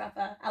opportunity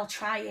grabber. I'll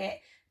try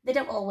it. They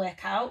don't all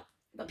work out,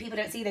 but people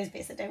don't see those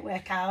bits that don't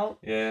work out.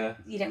 Yeah.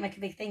 You don't make a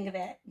big thing of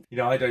it.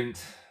 I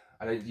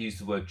don't use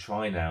the word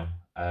try now,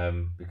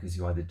 because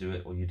you either do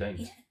it or you don't.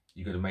 Yeah.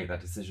 You got to make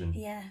that decision.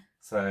 Yeah.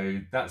 So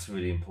that's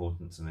really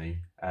important to me,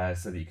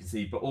 so that you can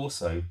see. But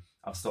also,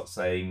 I've stopped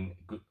saying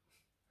good.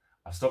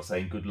 I've stopped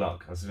saying good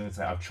luck. I was going to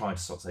say I've tried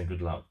to stop saying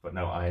good luck, but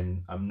no,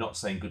 I'm not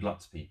saying good luck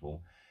to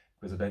people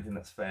because I don't think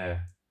that's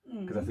fair.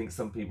 Because I think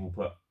some people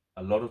put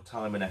a lot of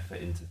time and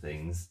effort into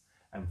things,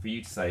 and for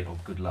you to say, "Oh,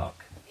 good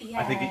luck,"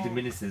 I think it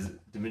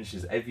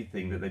diminishes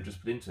everything that they've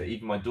just put into it.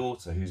 Even my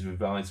daughter, who's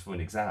revised for an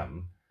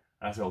exam,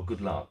 and I say, "Oh,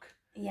 good luck."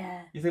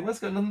 Yeah. You think, what's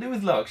got nothing to do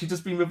with luck? She's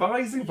just been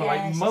revising for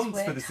like she's months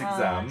for worked this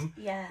hard. exam.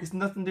 Yeah. It's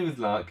nothing to do with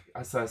luck.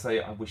 So I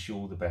say, I wish you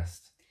all the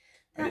best.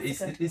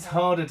 That's It's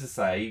harder to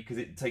say because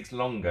it takes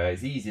longer.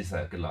 It's easier to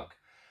say good luck,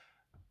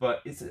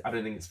 but I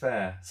don't think it's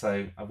fair.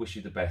 So I wish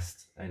you the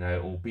best,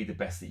 or be the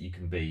best that you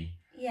can be.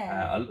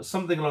 Yeah.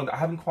 Something along that. I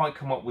haven't quite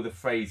come up with a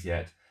phrase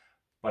yet,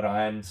 but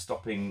I am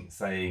stopping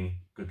saying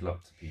good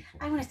luck to people.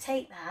 I want to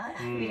take that,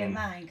 if you don't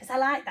mind, because I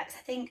like that. Because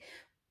I think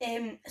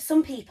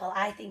some people,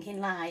 I think in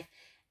life,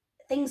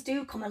 things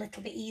do come a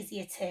little bit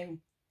easier too.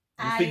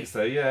 You think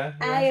so, yeah.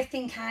 I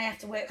think I have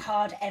to work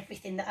hard at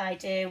everything that I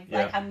do.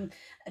 Yeah. Like I'm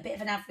a bit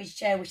of an average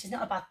Joe, which is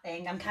not a bad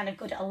thing. I'm kind of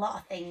good at a lot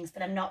of things,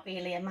 but I'm not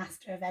really a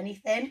master of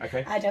anything.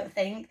 Okay. I don't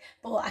think.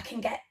 But I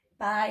can get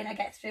by and I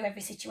get through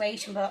every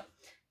situation, but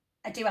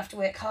I do have to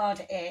work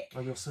hard at it.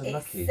 Oh, you're so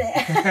lucky.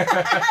 Yeah,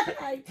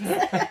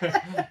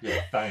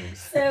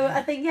 thanks. So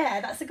I think,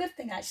 that's a good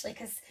thing actually,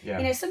 because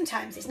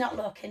sometimes it's not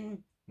luck,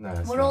 and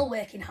we're all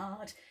working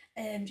hard.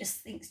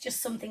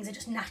 Just some things are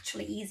just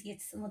naturally easier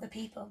to some other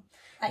people.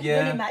 Like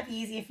running might be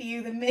easier for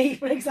you than me,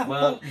 for example.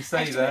 Well, you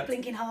say that.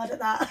 Blinking hard at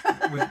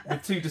that.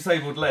 with 2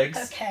 disabled legs.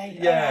 Okay.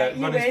 Yeah,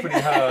 running's pretty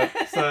hard.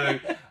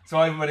 So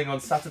I'm running on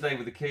Saturday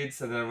with the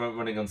kids, and then I'm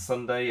running on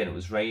Sunday, and it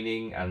was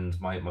raining, and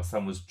my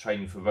son was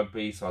training for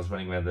rugby, so I was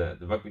running around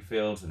the rugby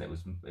fields, and it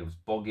was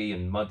boggy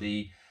and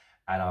muddy,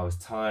 and I was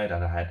tired,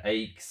 and I had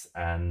aches,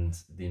 and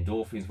the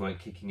endorphins weren't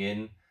kicking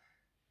in.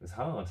 It was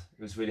hard.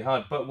 It was really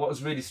hard. But what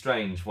was really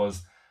strange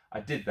was I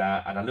did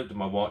that, and I looked at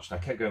my watch, and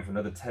I kept going for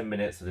another 10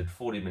 minutes. I did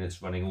 40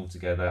 minutes running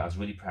altogether. I was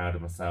really proud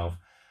of myself.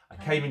 I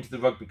came into the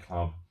rugby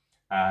club,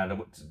 and I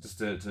went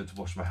to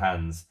wash my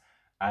hands,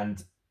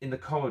 and in the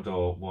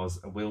corridor was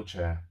a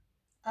wheelchair.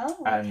 Oh,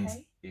 okay. And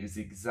it was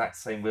the exact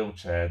same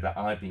wheelchair that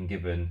I'd been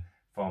given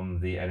from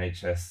the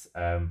NHS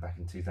back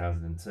in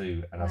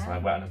 2002. And I was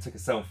like, wow, and I took a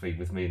selfie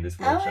with me in this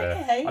wheelchair.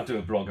 Oh, okay. I'd do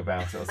a blog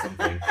about it or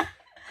something.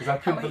 Because I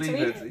couldn't believe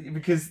it.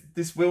 Because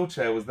this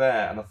wheelchair was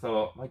there, and I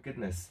thought, my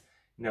goodness,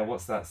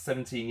 what's that?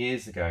 17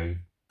 years ago,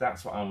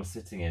 that's what I was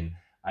sitting in.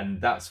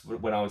 And that's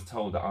when I was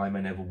told that I may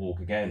never walk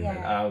again. Yeah.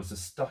 And I was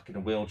just stuck in a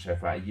wheelchair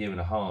for about a year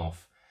and a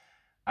half.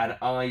 And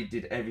I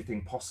did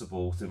everything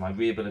possible through my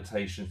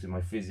rehabilitation, through my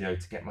physio,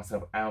 to get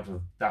myself out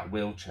of that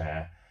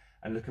wheelchair.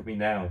 And look at me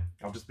now.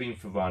 I've just been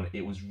for a run.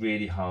 It was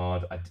really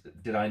hard.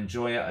 Did I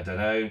enjoy it? I don't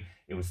know.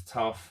 It was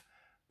tough.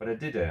 But I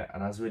did it.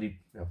 And I was really,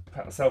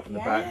 pat myself on the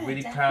back,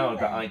 really proud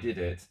that I did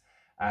it.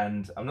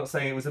 And I'm not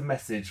saying it was a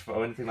message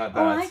or anything like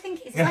that. Oh, I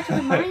think it's like a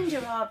reminder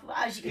of,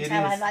 as you can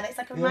tell, I like it. It's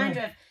like a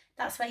reminder of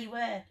that's where you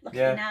were. Look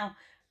at you now.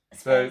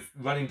 So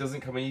running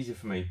doesn't come easy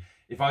for me.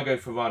 If I go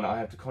for a run, I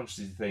have to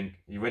consciously think,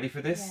 are you ready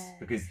for this? Yeah.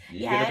 Because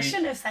I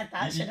shouldn't have said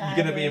that, should I?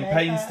 You're going to be in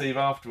pain, Steve,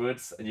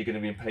 afterwards, and you're going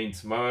to be in pain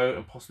tomorrow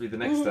and possibly the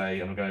next day.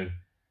 And I'll go,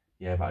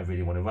 yeah, but I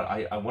really want to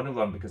run. I want to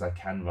run because I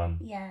can run.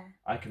 Yeah.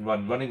 I can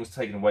run. Running was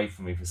taken away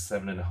from me for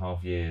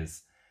 7.5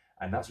 years.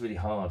 And that's really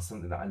hard.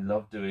 Something that I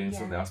love doing,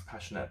 something I was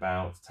passionate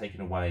about,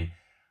 taken away.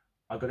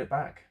 I got it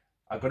back.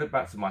 I got it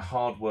back through my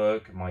hard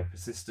work and my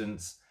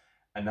persistence.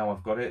 And now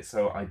I've got it,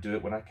 so I do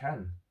it when I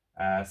can.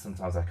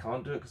 Sometimes I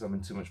can't do it because I'm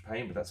in too much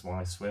pain, but that's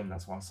why I swim,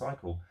 that's why I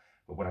cycle.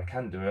 But when I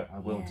can do it, I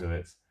will do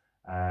it.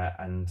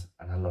 And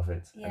I love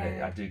it. Yeah.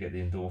 And I do get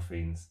the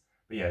endorphins.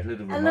 But yeah, a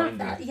little reminder. I love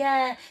that,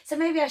 yeah. So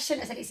maybe I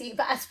shouldn't have said it to you,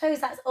 but I suppose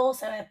that's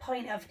also a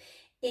point of,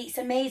 it's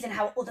amazing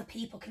how other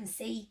people can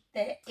see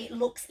that it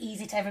looks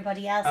easy to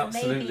everybody else.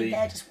 Absolutely. And maybe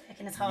they're just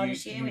working as hard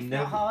as you, if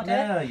never, not harder.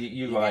 Yeah,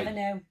 you're right. Never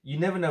know. You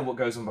never know what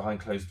goes on behind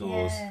closed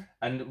doors. Yeah.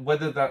 And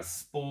whether that's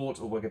sport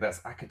or whether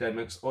that's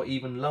academics or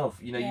even love.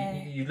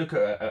 You look at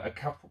a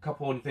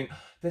couple and you think,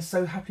 they're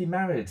so happy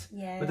married.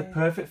 Yeah. With the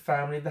perfect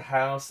family, the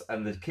house,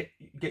 and the kid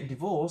getting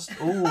divorced.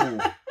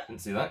 Oh,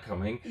 didn't see that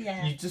coming.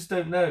 Yeah. You just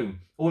don't know.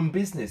 Or in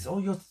business. Oh,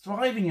 you're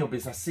thriving in your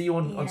business. I see you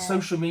on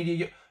social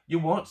media. You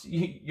what?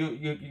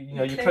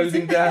 You're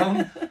closing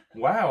down.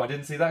 Wow, I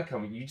didn't see that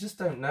coming. You just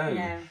don't know.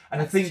 No,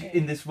 and I think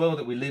in this world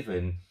that we live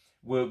in,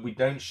 where we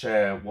don't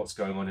share what's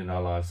going on in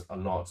our lives a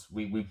lot.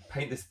 We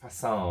paint this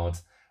facade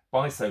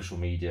by social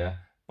media,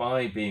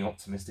 by being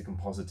optimistic and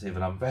positive,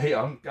 and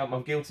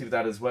I'm guilty of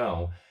that as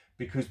well,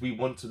 because we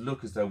want to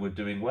look as though we're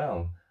doing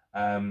well.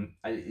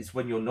 It's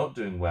when you're not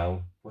doing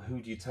well,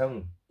 who do you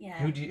tell? Yeah.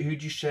 Who do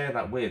you share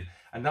that with?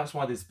 And that's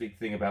why this big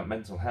thing about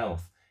mental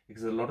health.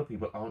 Because a lot of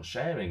people aren't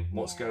sharing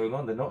what's going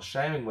on. They're not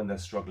sharing when they're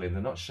struggling.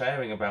 They're not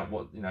sharing about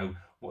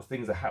what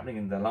things are happening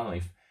in their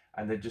life,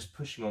 and they're just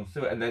pushing on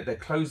through it. And they're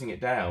closing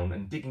it down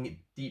and digging it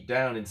deep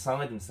down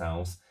inside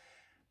themselves,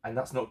 and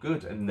that's not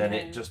good. And then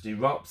it just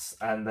erupts,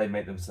 and they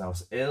make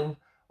themselves ill,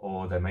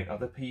 or they make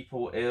other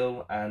people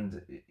ill. And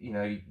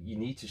you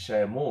need to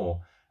share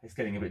more. It's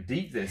getting a bit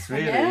deep, this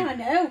really. I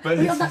know. But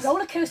we're on that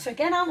roller coaster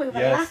again, aren't we?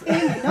 We're laughing.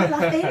 We're not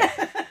laughing.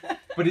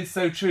 But it's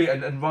so true.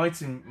 And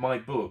writing my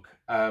book,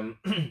 I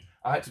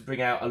had to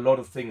bring out a lot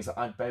of things that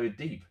I'd buried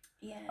deep.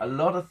 Yeah. A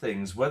lot of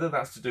things, whether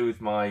that's to do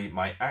with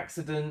my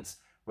accident,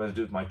 whether to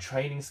do with my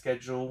training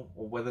schedule,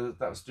 or whether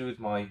that was to do with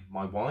my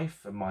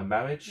wife and my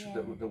marriage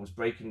that was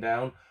breaking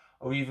down,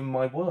 or even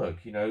my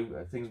work.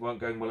 Things weren't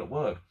going well at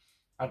work.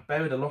 I'd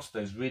buried a lot of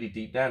those really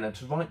deep down. And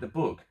to write the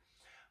book,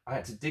 I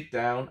had to dig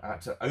down, I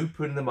had to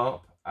open them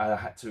up, I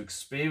had to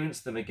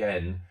experience them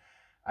again.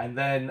 And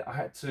then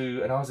I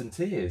was in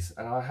tears,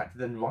 and I had to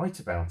then write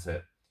about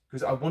it,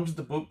 because I wanted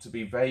the book to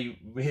be very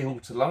real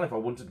to life. I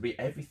wanted it to be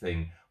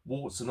everything,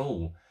 warts and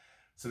all.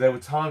 So there were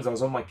times I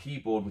was on my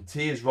keyboard with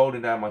tears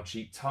rolling down my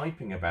cheek,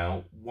 typing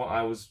about what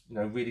I was,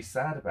 really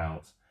sad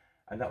about.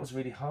 And that was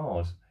really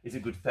hard. Is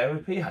it good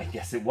therapy? I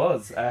guess it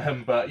was.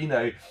 But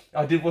I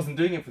wasn't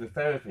doing it for the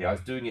therapy. I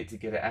was doing it to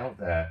get it out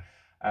there,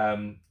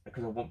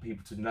 because I want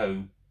people to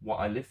know what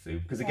I lived through.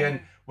 Because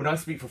again, when I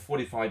speak for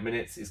 45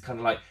 minutes, it's kind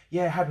of like, I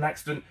had an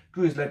accident,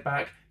 grew his leg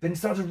back, then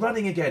started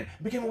running again,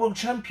 became a world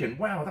champion.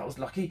 Wow, that was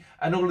lucky.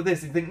 And all of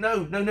this, and you think,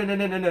 no.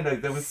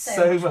 There was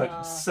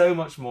so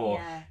much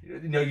more.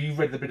 Yeah. You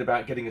read the bit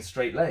about getting a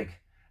straight leg.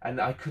 And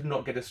I could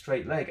not get a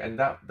straight leg, and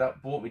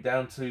that brought me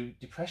down to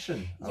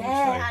depression.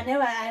 I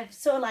know. I've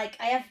sort of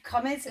I have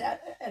comments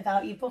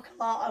about your book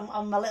a lot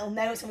on my little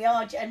notes, and we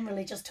are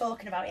generally just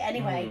talking about it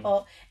anyway.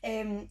 But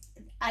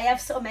I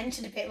have sort of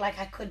mentioned a bit,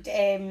 I could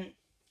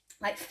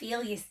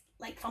feel you,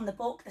 from the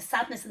book, the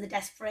sadness and the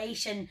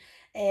desperation,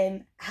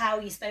 how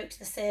you spoke to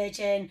the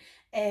surgeon,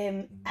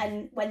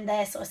 and when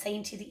they're sort of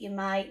saying to you that you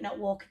might not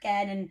walk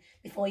again, and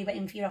before you went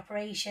in for your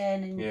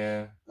operation,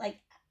 and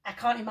I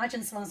can't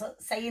imagine someone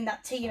saying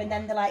that to you, and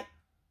then they're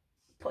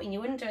putting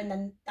you under, and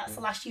then that's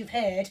the last you've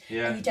heard,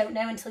 and you don't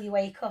know until you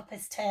wake up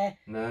as to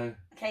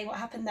okay, what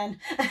happened then?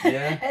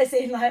 As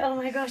in oh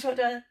my gosh,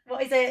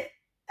 what is it?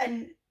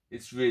 And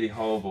it's really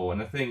horrible.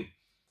 And I think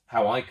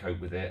how I cope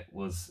with it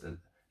was a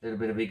little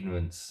bit of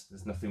ignorance.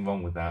 There's nothing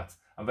wrong with that.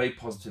 I'm very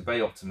positive,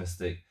 very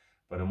optimistic,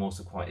 but I'm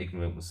also quite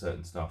ignorant with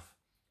certain stuff,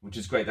 which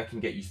is great. That can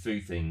get you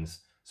through things.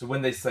 So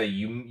when they say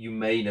you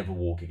may never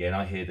walk again,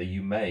 I hear that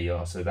you may,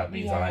 so that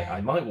means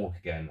I might walk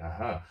again.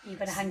 You're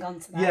going to hang on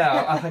to that.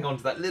 Yeah, I'll hang on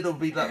to that little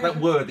bit, that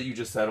word that you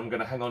just said. I'm going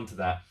to hang on to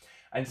that.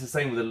 And it's the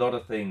same with a lot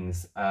of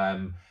things.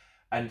 And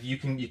you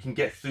can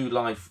get through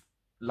life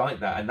like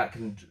that, and that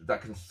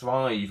can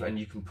thrive, and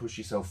you can push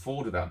yourself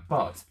forward with that.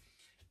 But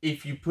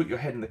if you put your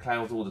head in the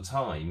clouds all the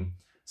time,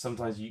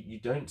 sometimes you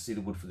don't see the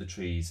wood for the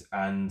trees.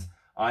 And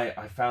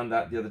I found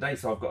that the other day.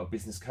 So I've got a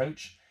business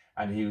coach,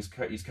 and he's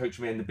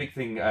coaching me, and the big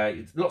thing,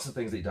 lots of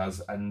things that he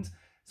does, and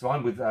so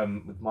I'm with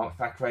Mark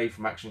Thackeray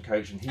from Action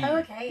Coach, and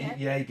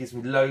he gives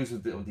me loads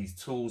of these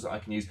tools that I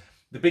can use.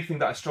 The big thing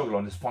that I struggle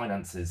on is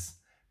finances,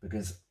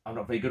 because I'm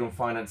not very good on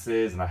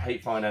finances, and I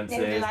hate finances.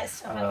 Nobody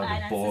likes to talk about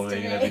finances,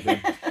 boring and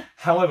everything.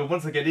 However,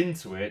 once I get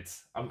into it,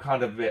 I'm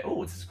kind of a bit,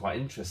 this is quite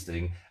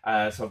interesting.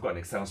 So I've got an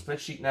Excel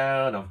spreadsheet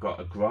now, and I've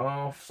got a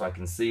graph, so I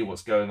can see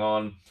what's going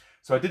on.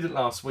 So I did it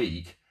last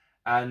week,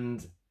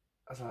 and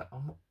I was like,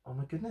 oh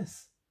my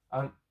goodness.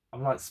 I'm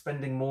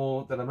spending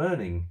more than I'm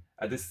earning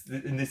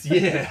in this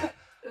year.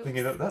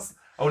 Thinking let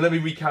me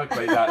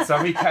recalculate that. So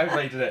I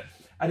recalculated it,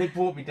 and it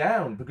brought me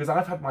down, because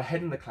I've had my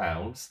head in the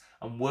clouds.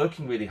 I'm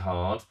working really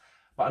hard,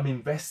 but I'm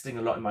investing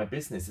a lot in my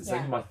business. It's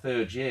only my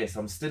 3rd year,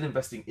 so I'm still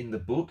investing in the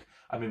book.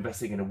 I'm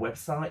investing in a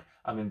website.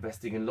 I'm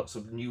investing in lots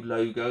of new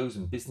logos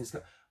and business.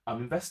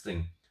 I'm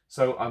investing.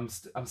 So I'm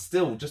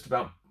still just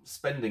about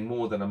spending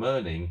more than I'm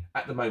earning.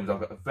 At the moment, I've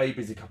got a very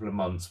busy couple of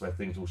months where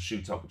things will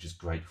shoot up, which is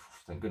great.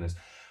 Thank goodness.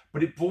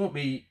 But it brought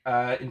me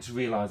into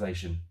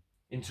realization,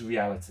 into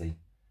reality,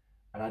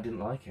 and I didn't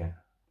like it.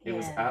 It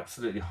was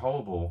absolutely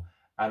horrible.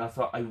 And I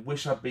thought, I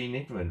wish I'd been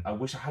ignorant. I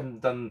wish I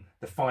hadn't done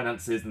the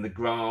finances and the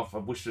graph. I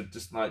wish I'd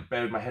just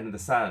buried my head in the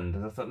sand.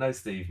 And I thought, no,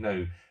 Steve,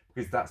 no,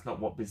 because that's not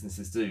what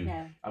businesses do.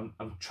 No.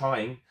 I'm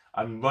trying.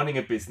 I'm running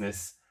a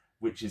business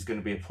which is going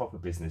to be a proper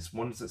business,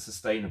 one that's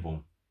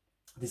sustainable.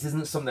 This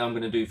isn't something I'm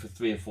going to do for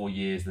 3 or 4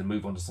 years, then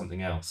move on to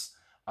something else.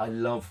 I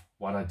love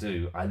what I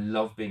do. I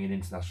love being an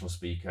international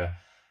speaker.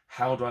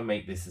 How do I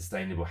make this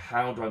sustainable?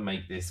 How do I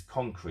make this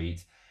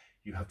concrete?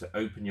 You have to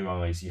open your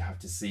eyes. You have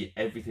to see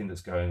everything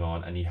that's going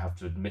on, and you have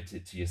to admit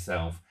it to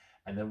yourself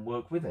and then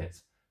work with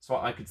it. So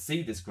I could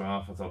see this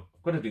graph. I thought,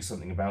 I've got to do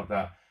something about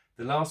that.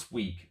 The last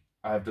week,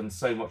 I've done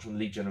so much on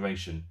lead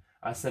generation.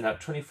 I sent out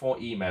 24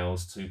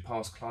 emails to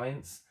past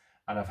clients,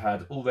 and I've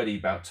had already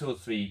about 2 or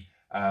 3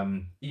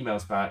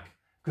 emails back,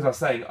 because I was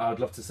saying, I'd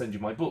love to send you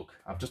my book.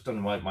 I've just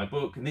done my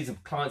book, and these are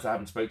clients I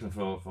haven't spoken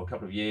for a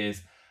couple of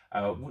years.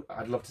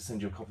 I'd love to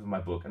send you a copy of my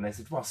book. And they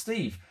said, well,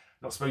 Steve,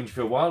 not spoken to you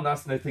for a while,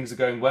 nice to know things are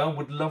going well,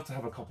 would love to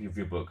have a copy of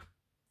your book.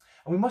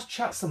 And we must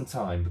chat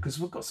sometime, because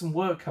we've got some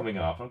work coming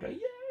up. And I'm going,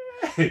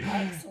 yay!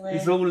 Excellent.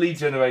 It's all lead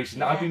generation.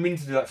 Yeah. I've been meaning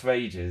to do that for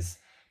ages.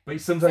 But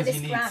sometimes so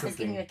you need this graph something. is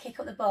giving you a kick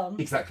up the bum.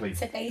 Exactly.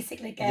 To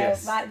basically go,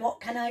 Yes. right, what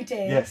can I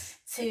do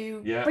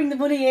to Yeah. bring the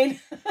money in?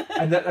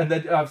 and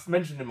that I've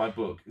mentioned in my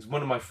book, is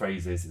one of my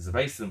phrases. It's a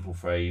very simple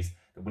phrase,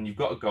 that when you've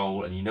got a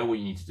goal and you know what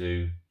you need to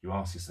do, you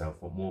ask yourself,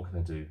 what more can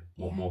I do?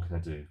 What more can I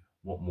do?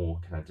 What more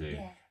can I do?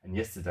 Yeah. And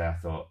yesterday I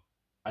thought,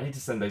 I need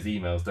to send those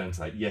emails, don't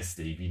I? Yes,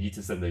 Steve, you need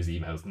to send those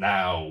emails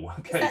now.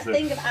 It's that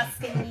thing of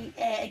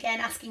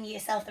asking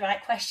yourself the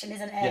right question,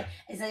 isn't it? Yeah.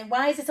 Is it,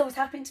 why is this always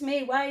happening to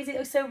me? Why is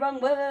it so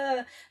wrong?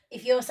 Whoa.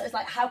 If you're sort of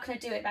like, how can I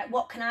do it? Like,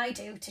 what can I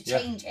do to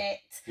change it?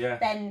 Yeah.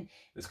 Then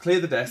let's clear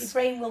the your desk.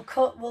 brain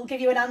will give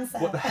you an answer.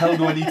 What the hell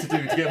do I need to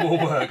do to get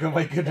more work? Oh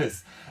my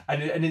goodness.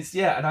 And it's,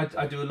 and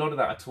I do a lot of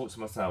that. I talk to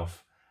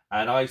myself.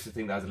 And I used to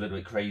think that was a little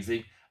bit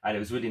crazy. And it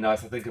was really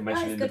nice. I think I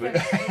mentioned in the book.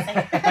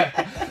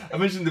 I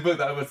mentioned in the book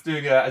that I was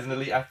doing as an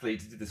elite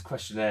athlete, did this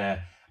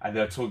questionnaire, and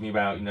they were talking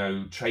about, you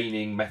know,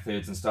 training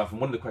methods and stuff.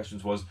 And one of the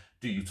questions was,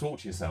 do you talk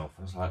to yourself?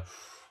 I was like,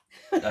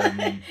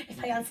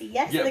 if I answer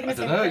yes, yeah, I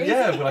don't know. crazy.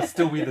 Yeah, will I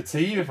still be the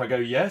team if I go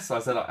yes? So I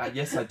said,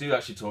 yes, I do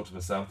actually talk to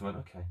myself. They went,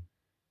 okay.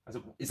 I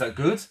said, is that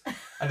good?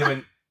 And they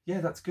went, yeah,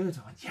 that's good.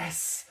 I went,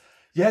 yes,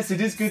 it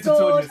is good to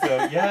talk to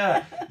yourself.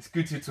 Yeah, it's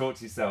good to talk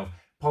to yourself.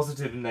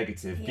 Positive and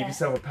negative. Give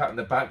yourself a pat on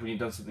the back when you've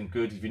done something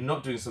good. If you're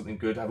not doing something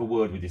good, have a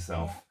word with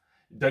yourself.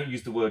 Don't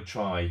use the word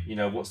try. You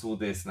know, what's all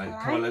this? Like,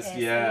 come on, let's,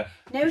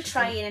 no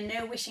trying and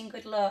no wishing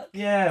good luck.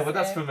 Yeah, well,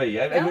 that's for me.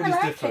 Everybody's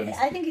different.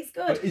 I think it's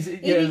good. Is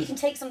it, you can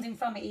take something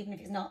from it, even if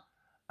it's not.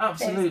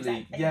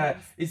 Absolutely, yeah.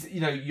 It's,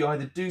 you know, you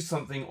either do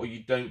something or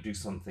you don't do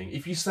something.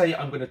 If you say,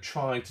 I'm going to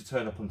try to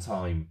turn up on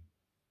time,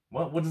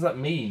 what does that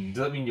mean?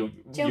 Does that mean you're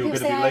going to be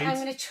late? I'm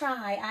going to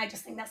try. I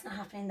just think that's not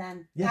happening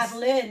then. Yes. I've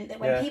learned that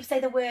when people say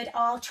the word,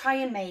 I'll try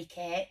and make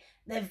it,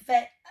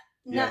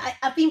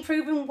 I've been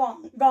proven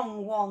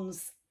wrong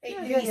once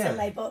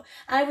recently, but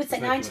I would say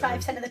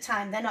 95% of the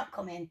time they're not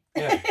coming.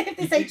 Yeah. If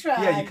they say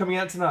try. Yeah, you're coming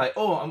out tonight.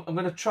 Oh, I'm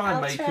going to try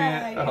and make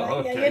it. Oh,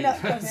 okay. You're not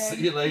coming.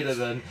 See you later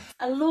then.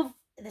 I love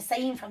the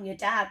saying from your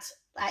dad,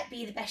 like,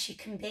 be the best you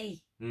can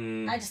be.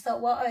 I just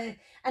thought,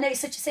 I know it's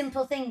such a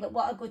simple thing, but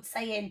what a good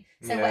saying.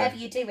 So whatever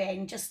you're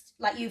doing, just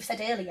like you've said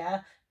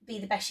earlier, be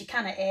the best you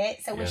can at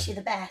it. So wish you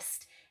the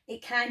best.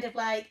 It kind of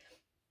like,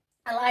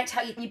 I liked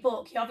how in your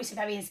book, you're obviously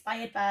very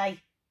inspired by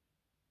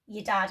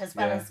your dad as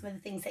well as with the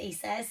things that he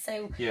says.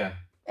 So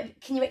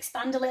can you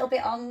expand a little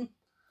bit on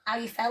how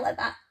you felt at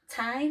that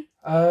time?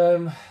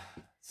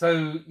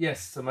 So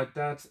my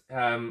dad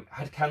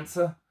had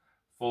cancer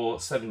for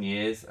 7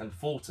 years and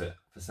fought it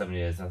for 7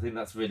 years. And I think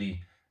that's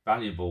really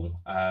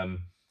valuable.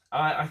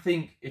 I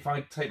think if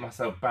I take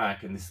myself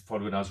back, and this is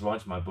probably when I was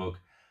writing my book,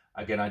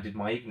 again, I did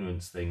my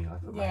ignorance thing.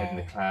 I put my head in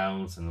the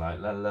clouds and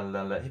like, la la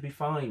la la, he'd be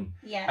fine.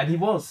 Yeah. And he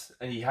was,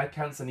 and he had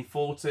cancer and he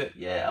fought it.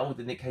 Yeah,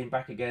 then it came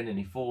back again and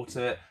he fought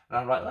it. And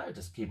I'm like, well,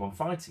 just keep on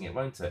fighting it,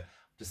 won't it?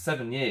 After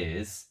 7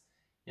 years,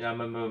 you know, I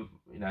remember,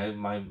 you know,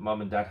 my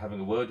mum and dad having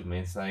a word with me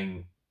and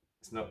saying,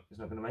 it's not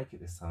going to make it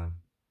this time.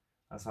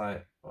 I was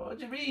like, what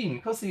do you mean?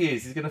 Of course he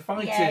is. He's going to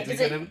fight it. He's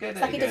going to get it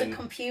like again. It doesn't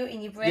compute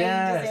in your brain,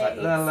 does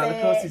it? Like,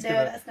 of course he's no,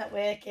 going to... that's not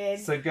working.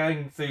 So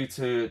going through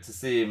to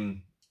see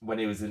him when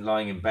he was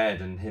lying in bed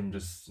and him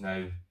just, you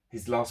know,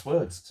 his last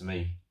words to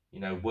me,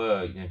 you know,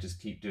 were, you know,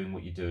 just keep doing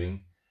what you're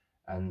doing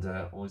and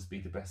always be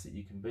the best that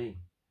you can be.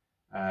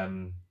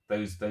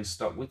 Those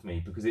stuck with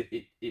me because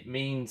it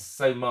means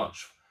so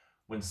much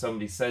when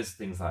somebody says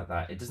things like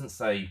that. It doesn't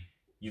say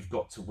you've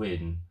got to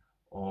win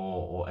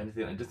or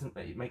anything.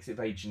 It makes it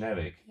very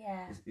generic.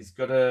 Yeah. It's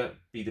got to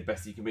be the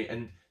best you can be.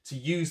 And to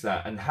use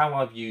that, and how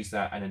I've used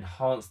that and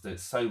enhanced it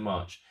so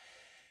much,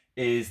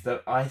 is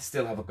that I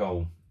still have a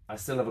goal.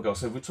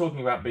 So if we're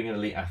talking about being an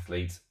elite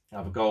athlete,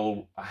 I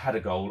had a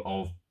goal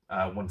of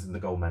wanting the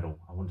gold medal.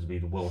 I wanted to be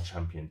the world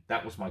champion.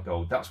 That was my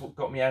goal. That's what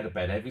got me out of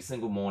bed every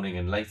single morning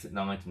and late at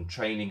night and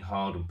training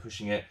hard and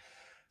pushing it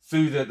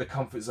through the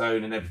comfort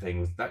zone and everything,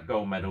 was that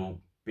gold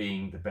medal,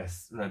 being the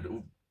best,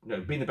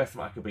 being the best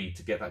that I could be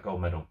to get that gold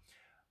medal.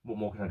 What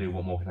more can I do?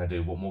 What more can I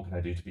do? What more can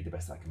I do to be the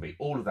best I can be?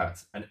 All of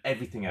that and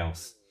everything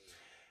else.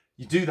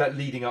 You do that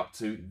leading up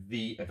to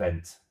the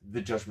event, the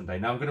judgment day.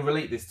 Now I'm going to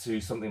relate this to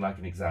something like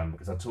an exam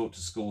because I talk to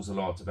schools a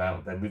lot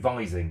about them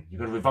revising. You've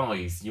got to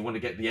revise. You want to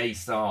get the A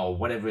star or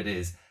whatever it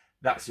is.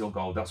 That's your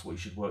goal. That's what you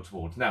should work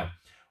towards. Now,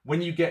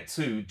 when you get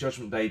to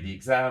judgment day, the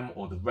exam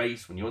or the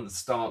race, when you're on the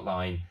start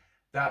line,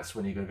 that's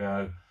when you're going to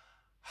go,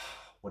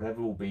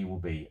 whatever will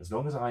be, as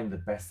long as I'm the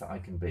best that I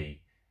can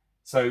be.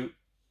 So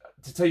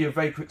to tell you a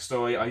very quick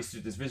story, I used to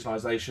do this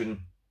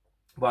visualization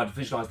where I'd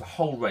visualize the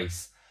whole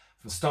race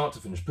from start to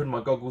finish, putting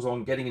my goggles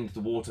on, getting into the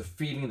water,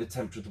 feeling the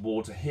temperature of the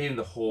water, hearing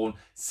the horn,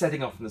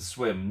 setting off in the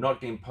swim,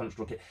 not getting punched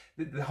or kicked.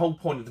 The whole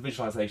point of the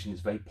visualization is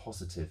very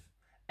positive.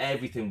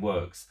 Everything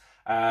works.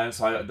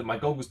 So my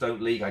goggles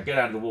don't leak. I get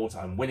out of the water,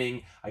 I'm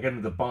winning. I get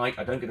on the bike,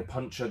 I don't get a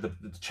puncture, the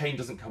chain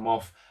doesn't come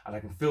off, and I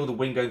can feel the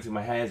wind going through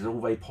my hair. It's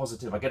all very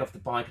positive. I get off the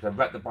bike and I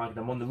wrap the bike and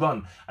I'm on the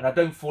run. And I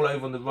don't fall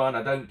over on the run.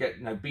 I don't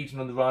get beaten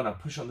on the run. I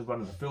push on the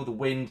run and I feel the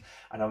wind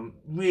and I'm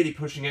really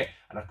pushing it.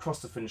 And I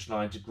cross the finish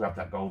line to grab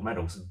that gold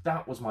medal. So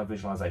that was my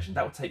visualization.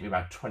 That would take me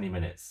about 20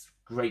 minutes.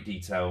 Great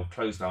detail,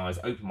 closed eyes,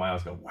 open my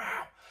eyes, go,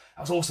 wow.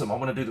 That was awesome. I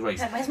want to do the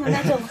race. Where's my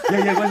medal?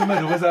 yeah, where's my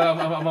medal?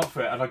 I'm up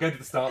for it. And I go to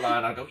the start line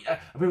and I go, yeah.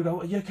 And people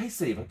go, are you okay,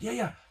 Steve? I go,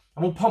 yeah.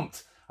 I'm all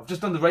pumped. I've just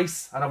done the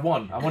race and I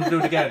won. I want to do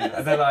it again.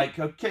 And they're like,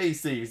 okay,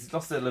 Steve, he's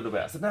lost it a little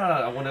bit. I said, no,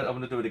 I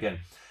want to do it again.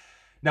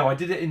 No, I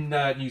did it in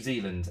New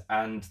Zealand,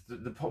 and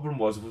the problem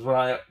was when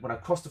I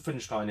crossed the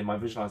finish line in my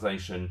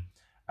visualization,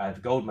 the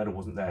gold medal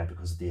wasn't there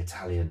because of the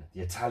Italian.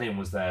 The Italian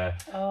was there,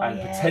 Oh, and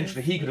yeah.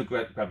 potentially he could have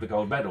grabbed the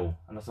gold medal.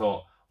 And I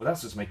thought, well,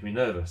 that's just making me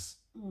nervous.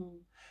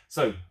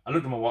 So I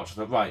looked at my watch. I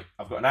thought, right,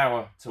 I've got an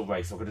hour till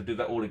race. I've got to do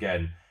that all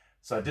again.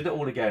 So I did it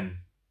all again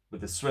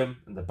with the swim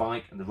and the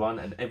bike and the run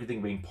and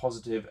everything being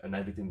positive and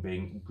everything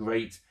being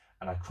great.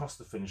 And I crossed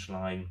the finish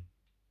line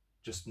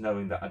just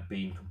knowing that I'd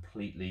been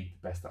completely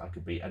the best that I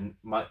could be. And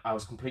I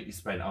was completely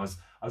spent. I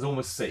was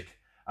almost sick.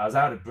 I was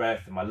out of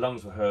breath and my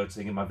lungs were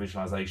hurting in my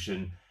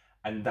visualization.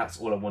 And that's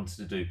all I wanted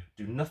to do.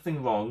 Do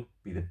nothing wrong,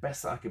 be the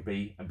best that I could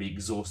be, and be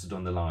exhausted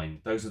on the line.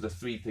 Those are the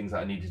 3 things that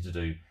I needed to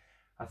do.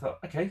 I thought,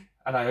 okay.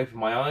 And I opened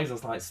my eyes, I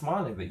was like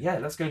smiling, that yeah,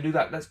 let's go and do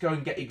that. Let's go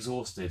and get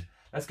exhausted.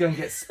 Let's go and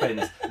get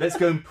spent. Let's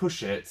go and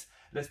push it.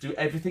 Let's do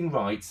everything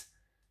right.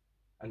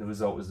 And the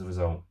result was the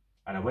result.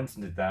 And I went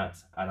and did that,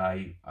 and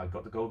I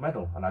got the gold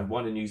medal, and I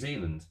won in New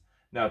Zealand.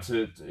 Now, if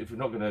we're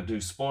not going to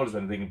do spoilers or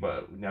anything,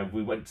 but when I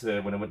went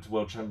to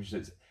World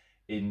Championships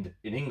in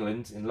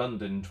England, in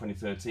London in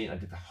 2013, I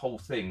did the whole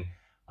thing.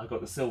 I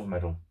got the silver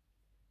medal.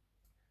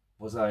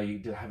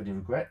 Did I have any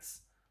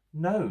regrets?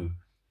 No,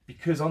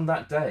 because on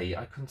that day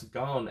I couldn't have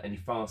gone any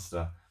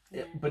faster.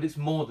 Yeah. But it's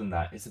more than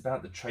that. It's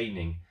about the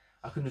training.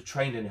 I couldn't have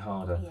trained any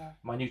harder. Yeah.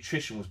 My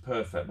nutrition was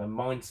perfect. My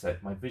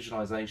mindset, my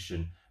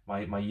visualization,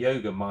 my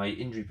yoga, my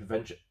injury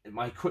prevention,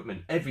 my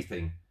equipment,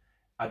 everything.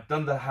 I'd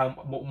done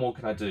what more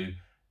can I do?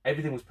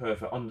 Everything was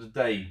perfect. On the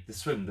day, the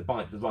swim, the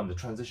bike, the run, the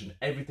transition,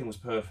 everything was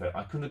perfect.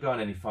 I couldn't have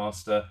gone any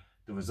faster.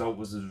 The result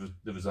was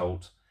the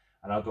result.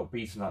 And I got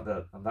beaten on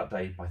that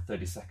day by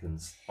 30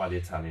 seconds by the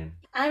Italian.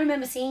 I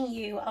remember seeing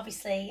you,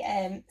 obviously,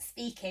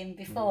 speaking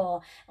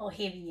before, or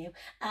hearing you.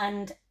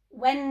 And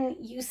when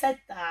you said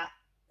that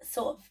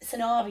sort of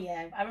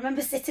scenario, I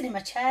remember sitting in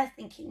my chair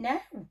thinking, no.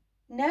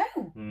 No.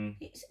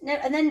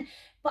 And then,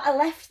 but I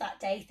left that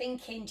day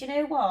thinking, do you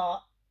know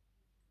what?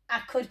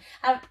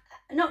 I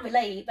not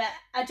relate, but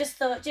I just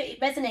thought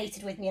it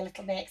resonated with me a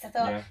little bit, because I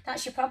thought,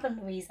 that's your problem,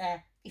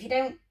 Louisa. If you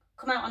don't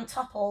come out on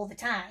top all the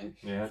time,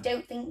 you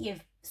don't think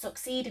you've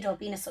succeeded or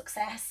been a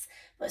success.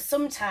 But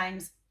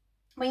sometimes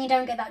when you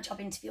don't get that job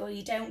interview, or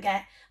you don't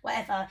get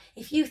whatever,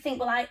 if you think,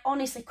 well, I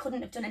honestly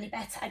couldn't have done any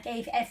better, I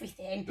gave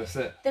everything, that's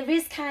it. There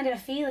is kind of a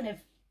feeling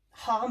of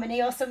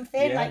harmony or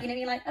something, like,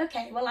 you're like,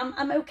 okay, well,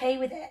 I'm okay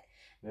with it.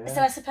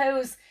 So I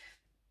suppose,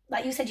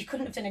 like you said, you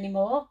couldn't have done any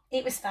more.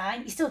 It was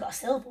fine. You still got a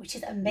silver, which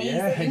is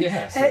amazing.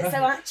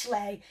 So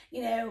actually,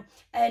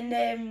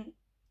 and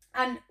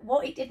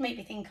what it did make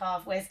me think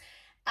of was,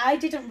 I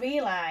didn't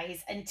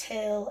realise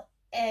until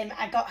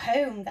I got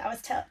home that I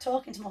was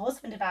talking to my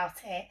husband about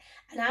it,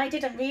 and I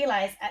didn't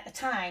realise at the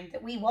time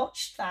that we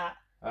watched that.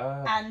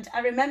 And I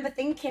remember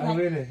thinking, like,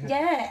 really?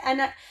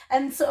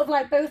 And sort of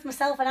like both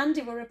myself and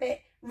Andy were a bit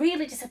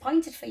really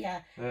disappointed for you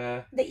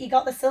that you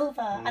got the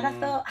silver. And I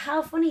thought,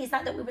 how funny is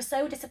that we were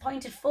so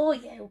disappointed for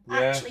you.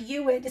 Actually,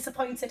 you weren't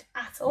disappointed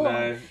at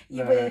all.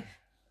 You were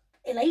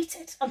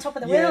elated, on top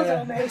of the world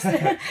almost.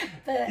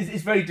 But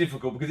it's very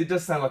difficult, because it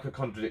does sound like a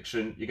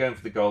contradiction. You're going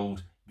for the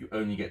gold, you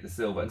only get the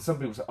silver, and some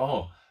people say,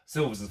 oh,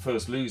 silver's the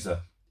first loser.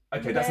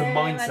 Okay, that's a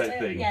mindset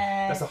thing.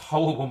 That's a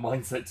horrible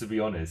mindset, to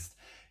be honest.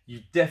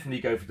 You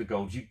definitely go for the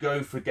gold. You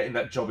go for getting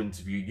that job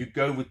interview. You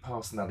go with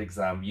passing that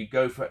exam. You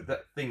go for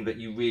that thing that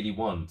you really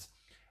want.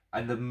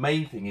 And the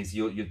main thing is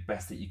you're the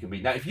best that you can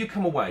be. Now, if you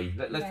come away,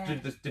 let's do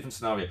this different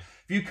scenario.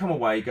 If you come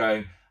away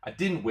going, I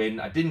didn't win,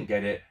 I didn't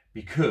get it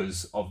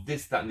because of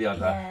this, that, and the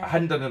other. I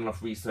hadn't done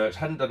enough research,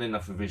 hadn't done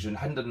enough revision,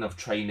 hadn't done enough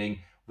training.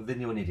 Well, then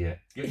you're an idiot.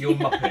 You're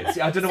Muppets.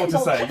 I don't know what to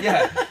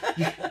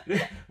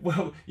say.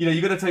 Well,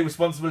 you've got to take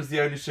responsibility,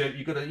 the ownership.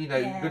 You've got to, you've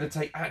got to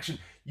take action.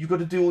 You've got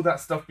to do all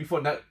that stuff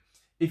before. Now,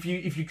 if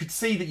you could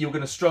see that you're going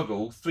to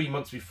struggle 3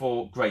 months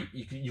before, great.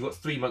 You've got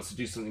 3 months to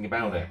do something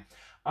about it.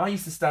 I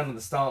used to stand on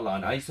the start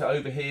line. I used to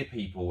overhear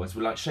people as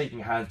we're like shaking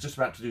hands, just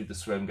about to do the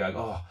swim, going,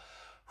 oh,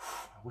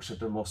 I wish I'd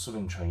done more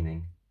swimming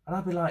training. And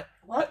I'd be like,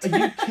 what? Are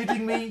you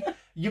kidding me?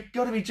 You've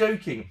got to be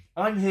joking.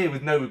 I'm here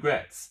with no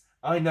regrets.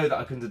 I know that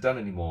I couldn't have done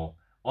any more.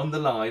 On the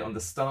line, on the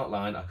start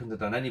line, I couldn't have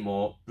done any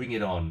more. Bring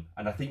it on.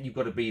 And I think you've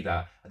got to be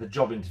that at the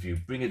job interview.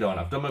 Bring it on.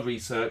 I've done my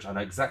research. I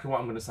know exactly what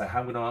I'm going to say,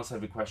 how I'm going to answer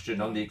every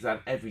question on the exam,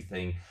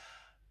 everything.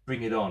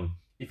 Bring it on.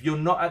 If you're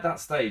not at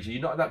that stage,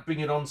 you're not at that bring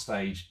it on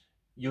stage,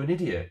 you're an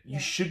idiot. You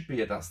should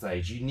be at that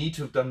stage. You need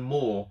to have done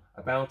more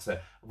about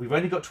it. We've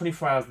only got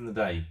 24 hours in the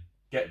day.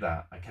 Get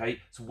that, okay?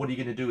 So what are you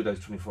going to do with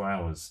those 24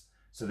 hours?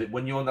 So that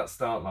when you're on that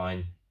start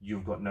line,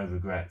 you've got no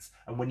regrets.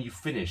 And when you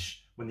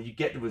finish, when you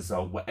get the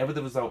result, whatever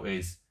the result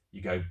is,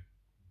 you go,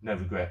 no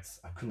regrets.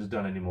 I couldn't have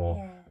done any more.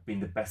 I've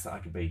been the best that I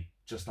could be,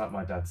 just like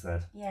my dad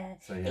said.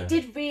 So, it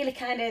did really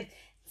kind of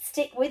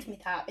stick with me,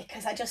 that,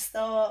 because I just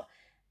thought,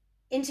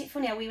 isn't it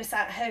funny how we were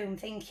sat at home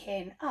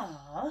thinking,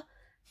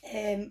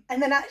 and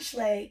then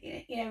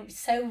actually,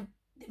 so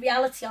the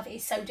reality of it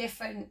is so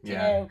different, you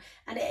know.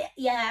 And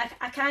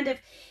I kind of,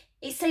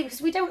 it's so,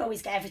 because we don't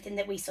always get everything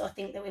that we sort of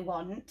think that we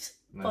want,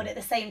 but at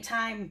the same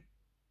time,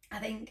 I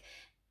think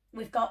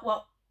we've got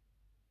what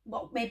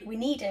maybe we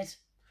needed.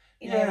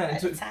 you know, and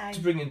at the time. to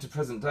bring it into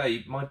present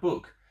day, my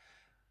book.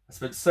 I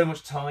spent so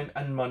much time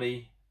and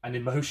money and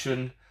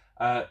emotion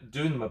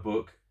doing my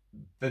book.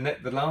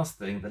 The last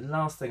thing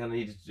I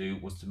needed to do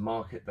was to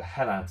market the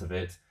hell out of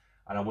it,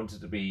 and I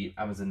wanted to be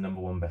Amazon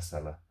 #1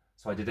 bestseller.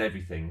 So I did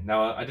everything.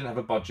 Now I didn't have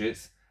a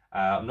budget.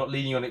 I'm not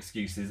leaning on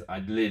excuses. I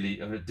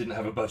didn't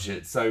have a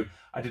budget, so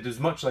I did as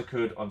much as I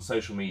could on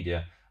social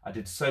media. I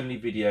did so many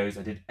videos.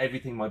 I did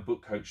everything my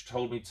book coach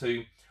told me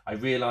to. I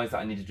realised that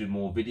I needed to do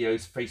more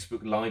videos,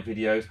 Facebook Live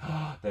videos.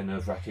 They're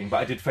nerve-wracking, but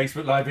I did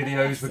Facebook Live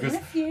videos because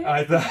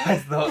I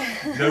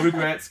thought, no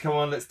regrets. Come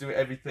on, let's do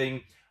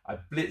everything. I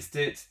blitzed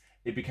it.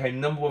 It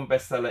became #1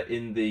 bestseller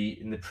in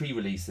the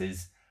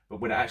pre-releases, but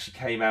when it actually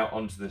came out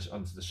onto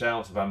the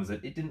shelves of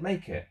Amazon, it didn't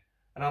make it.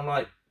 And I'm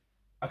like,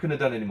 I couldn't have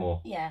done any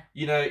more. Yeah.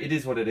 You know, it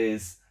is what it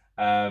is,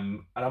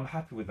 and I'm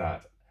happy with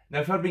that. Now,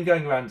 if I'd been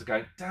going around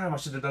going, damn, I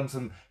should have done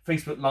some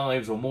Facebook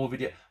Lives or more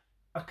video,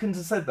 I couldn't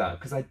have said that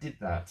because I did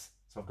that.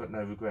 So I've got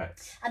no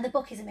regrets. And the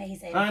book is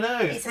amazing. I know,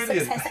 it's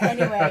brilliant. A success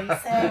anyway,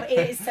 so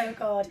it is so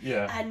good.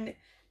 Yeah. And,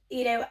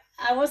 you know,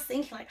 I was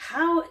thinking, like,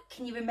 how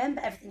can you remember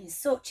everything in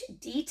such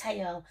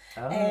detail?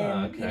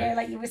 Okay. You know,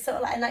 like you were sort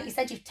of like, and like you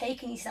said, you've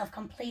taken yourself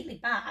completely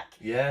back.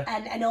 Yeah.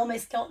 And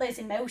almost got those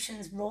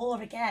emotions raw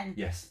again.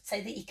 Yes. So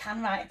that you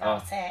can write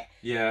about it.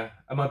 Yeah.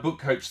 And my book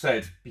coach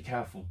said, be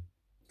careful.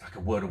 Like a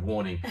word of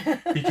warning.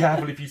 Be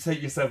careful if you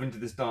take yourself into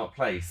this dark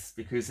place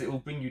because it will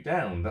bring you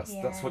down. That's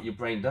what your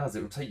brain does.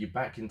 It will take you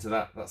back into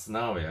that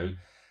scenario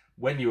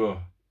when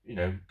you're, you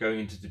know,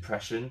 going into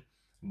depression,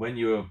 when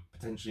you're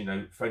potentially, you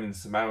know, phoning the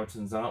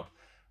Samaritans up,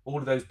 all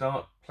of those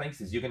dark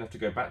places you're going to have to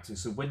go back to.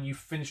 So when you've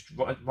finished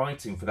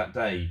writing for that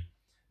day,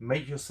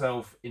 make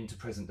yourself into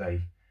present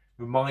day.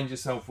 Remind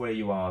yourself where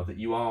you are, that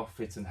you are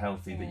fit and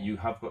healthy, that you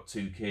have got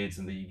 2 kids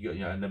and that you've got,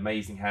 you know, an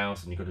amazing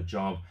house and you've got a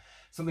job.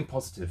 Something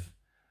positive.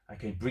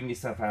 Okay, bring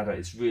yourself out of it.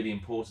 It's really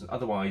important.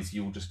 Otherwise,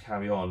 you'll just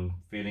carry on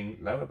feeling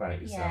low about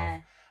yourself.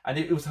 Yeah. And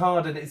it was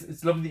hard, and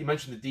it's lovely that you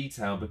mentioned the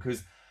detail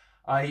because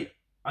I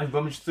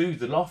rummaged through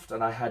the loft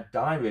and I had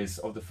diaries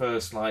of the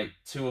first like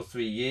 2 or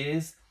 3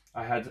 years.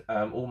 I had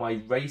all my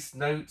race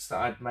notes that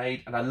I'd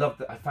made, and I loved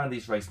that. I found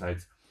these race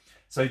notes.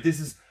 So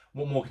this is,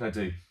 what more can I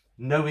do?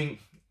 Knowing,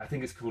 I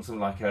think it's called something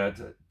like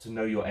to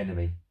know your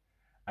enemy.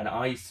 And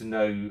I used to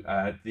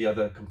know the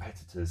other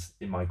competitors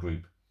in my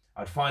group.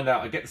 I'd find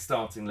out, I'd get the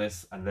starting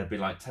list and there'd be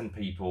like 10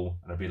 people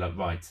and I'd be like,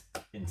 right,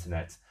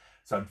 internet.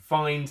 So I'd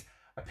find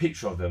a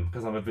picture of them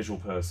because I'm a visual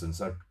person.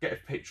 So I'd get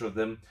a picture of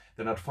them,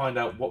 then I'd find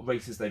out what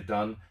races they've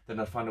done, then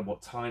I'd find out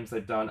what times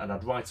they've done, and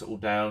I'd write it all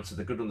down. So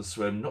they're good on the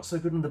swim, not so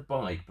good on the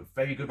bike, but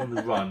very good on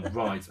the run.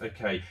 Right,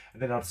 okay.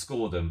 And then I'd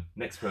score them.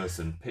 Next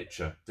person,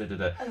 picture,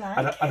 da-da-da.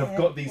 And I've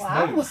got these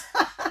notes.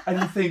 And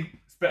you think,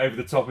 bit over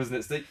the top, isn't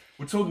it, Steve?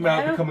 We're talking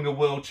about becoming a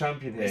world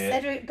champion here. We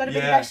said we've got to be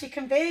the best you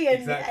can be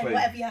and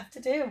whatever you have to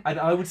do. And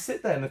I would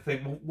sit there and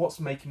think, well, what's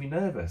making me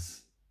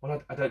nervous?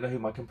 Well, I don't know who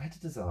my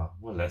competitors are.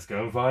 Well, let's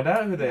go and find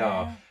out who they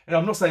are. And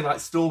I'm not saying like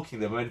stalking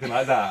them or anything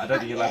like that. I don't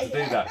think you're allowed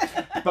to do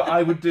that. But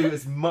I would do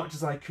as much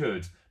as I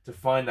could to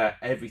find out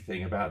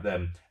everything about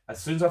them.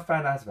 As soon as I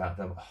found out about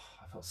them,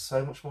 I felt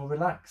so much more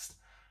relaxed.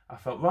 I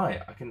felt,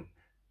 right, I can...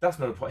 That's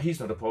not a problem.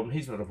 He's not a problem.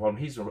 He's not a problem.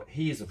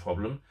 He is a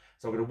problem.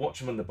 So I'm going to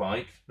watch him on the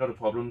bike. Not a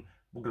problem.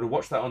 We're going to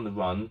watch that on the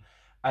run.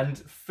 And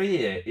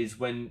fear is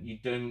when you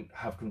don't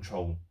have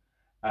control.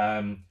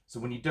 So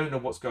when you don't know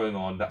what's going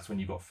on, that's when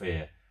you've got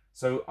fear.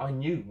 So I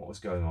knew what was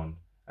going on.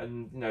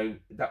 And, you know,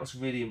 that was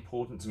really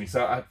important to me.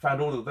 So I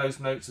found all of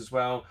those notes as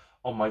well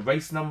on my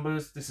race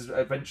numbers. This is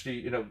eventually,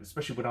 you know,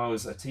 especially when I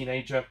was a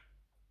teenager,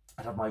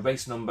 I'd have my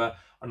race number.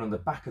 And on the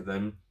back of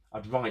them,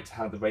 I'd write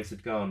how the race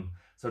had gone.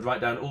 So I'd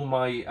write down all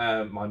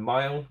my my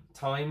mile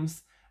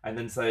times and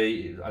then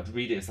say, I'd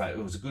read it, it's like,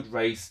 it was a good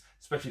race,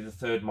 especially the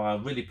 3rd mile,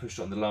 really pushed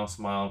it on the last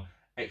mile,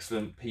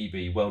 excellent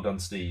PB, well done,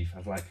 Steve. I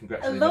was like,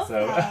 congratulating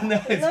myself. No,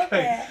 it's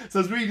great. So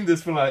I was reading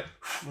this from like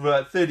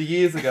 30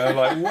 years ago, I'm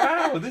like,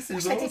 wow, this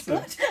is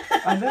awesome.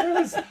 I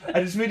know, and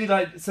it's really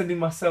like sending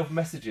myself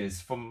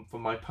messages from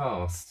my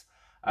past.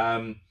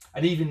 And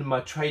even in my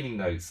training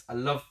notes, I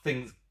love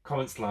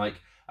comments like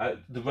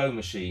the row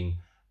machine.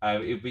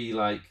 It would be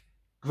like,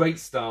 great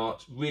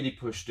start, really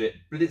pushed it,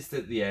 blitzed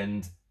at the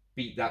end,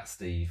 beat that,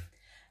 Steve.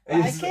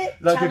 Like it,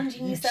 like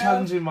challenging yourself.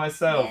 Challenging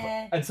myself.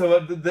 Yeah. And so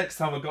the next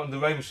time I got on the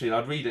row machine,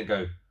 I'd read it and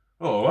go,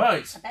 all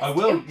right, I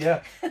will.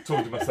 Yeah,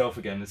 talking to myself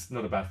again, it's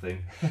not a bad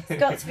thing. It's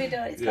got to be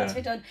done, it's got to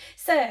be done.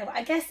 So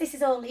I guess this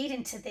is all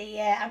leading to the,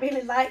 I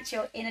really liked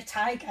your inner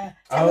tiger.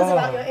 Tell us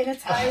about your inner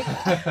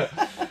tiger.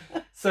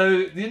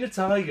 So the inner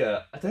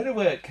tiger, I don't know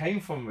where it came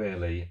from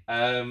really.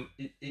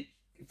 It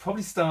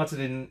probably started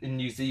in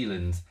New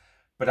Zealand.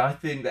 But I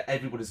think that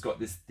everybody's got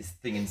this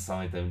thing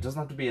inside them. It doesn't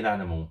have to be an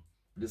animal,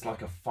 but it's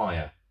like a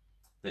fire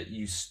that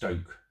you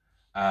stoke.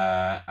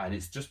 And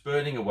it's just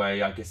burning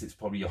away. I guess it's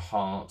probably your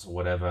heart or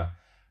whatever.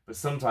 But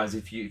sometimes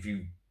if you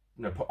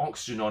put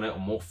oxygen on it or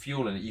more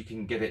fuel in it, you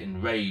can get it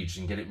enraged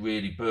and get it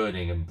really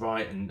burning and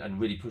bright and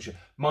really push it.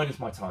 Mine is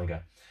my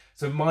tiger.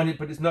 So mine,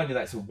 but it's not only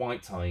that, it's a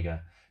white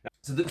tiger. Now,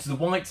 so the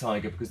white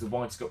tiger, because the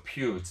white's got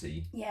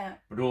purity, Yeah.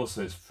 but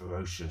also it's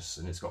ferocious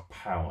and it's got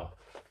power.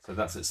 So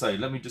that's it. So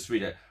let me just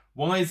read it.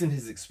 Wise in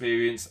his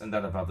experience and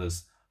that of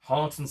others,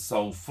 heart and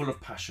soul full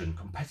of passion,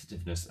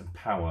 competitiveness and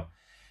power,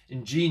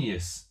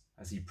 ingenious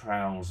as he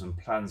prowls and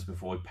plans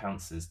before he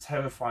pounces,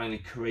 terrifyingly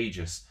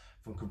courageous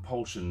from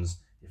compulsions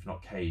if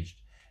not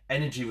caged,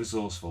 energy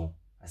resourceful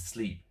as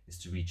sleep is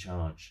to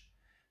recharge,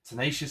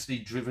 tenaciously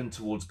driven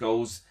towards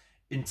goals,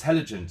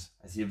 intelligent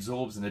as he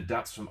absorbs and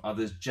adapts from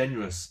others,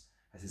 generous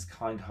as his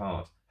kind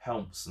heart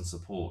helps and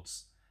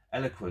supports,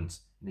 eloquent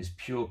in his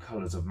pure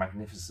colours of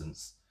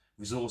magnificence,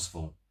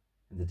 resourceful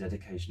in the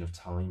dedication of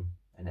time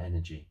and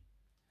energy.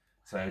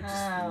 So it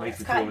just makes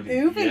me quite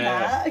feel moving,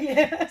 that.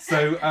 Yeah.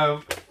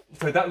 So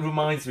that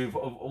reminds me of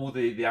all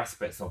the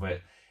aspects of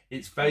it.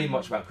 It's very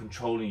much about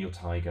controlling your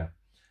tiger.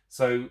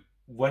 So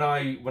when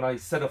I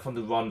set off on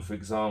the run, for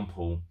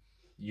example,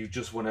 you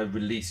just want to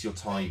release your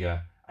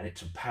tiger and it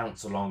to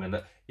pounce along, and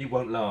that it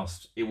won't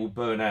last. It will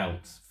burn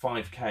out.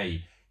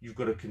 5K. You've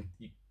got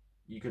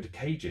to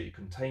cage it,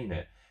 contain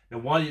it. Now,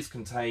 while it's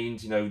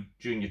contained,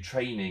 during your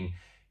training,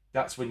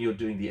 that's when you're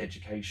doing the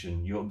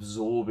education. You're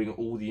absorbing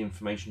all the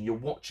information. You're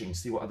watching,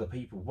 see what other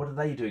people, what are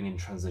they doing in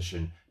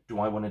transition? Do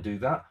I want to do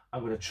that?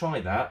 I'm going to try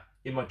that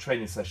in my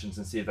training sessions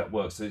and see if that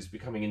works. So it's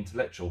becoming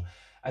intellectual.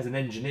 As an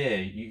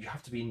engineer, you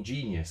have to be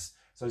ingenious.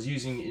 So I was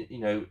using,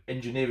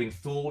 engineering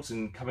thought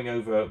and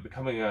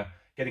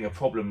getting a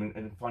problem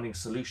and finding a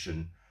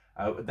solution.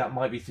 That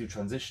might be through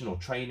transition or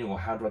training, or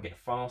how do I get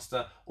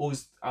faster?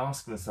 Always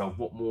asking myself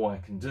what more I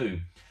can do.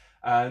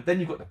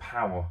 Then you've got the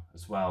power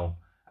as well.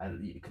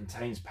 And it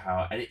contains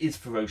power, and it is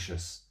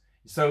ferocious.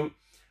 So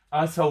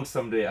I told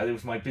somebody, it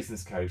was my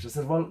business coach, I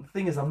said, well, the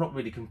thing is, I'm not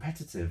really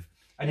competitive.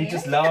 And he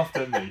just laughed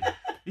at me.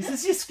 He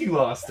says, yes, you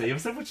are, Steve. I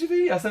said, what do you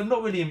mean? I said, I'm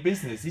not really in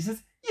business. He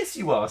says, yes,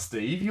 you are,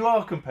 Steve. You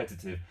are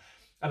competitive.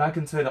 And I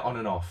can turn it on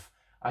and off.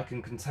 I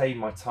can contain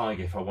my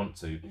tiger if I want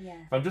to.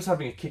 Yeah. If I'm just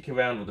having a kick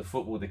around with the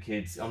football with the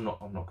kids, I'm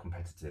not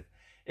competitive.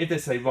 If they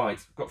say, right,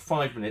 I've got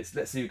 5 minutes,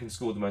 let's see who can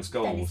score the most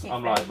goals,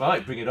 I'm like,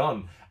 right, bring it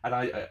on. And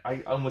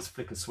I almost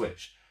flick a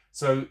switch.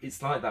 So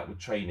it's like that with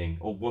training,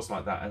 or was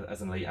like that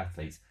as an elite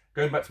athlete.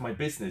 Going back to my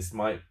business,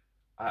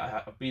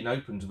 I've been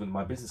open with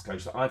my business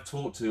coach that I've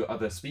talked to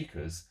other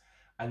speakers,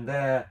 and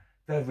they're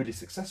really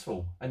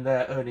successful, and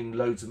they're earning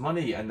loads of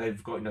money, and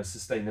they've got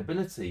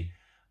sustainability,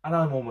 and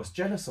I'm almost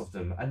jealous of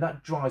them, and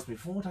that drives me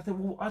forward. I think,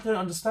 well, I don't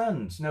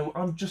understand.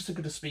 I'm just as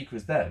good a speaker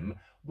as them.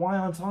 Why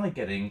aren't I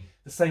getting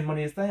the same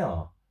money as they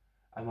are?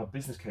 And my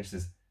business coach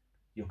says,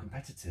 you're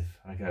competitive.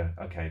 And I go,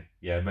 okay,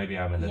 yeah, maybe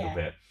I'm a little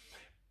bit.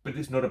 But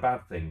it's not a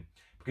bad thing,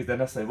 because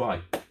then I say,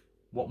 right,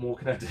 what more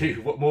can I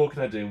do? What more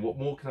can I do? What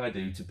more can I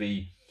do to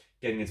be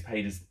getting as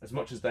paid as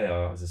much as they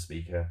are as a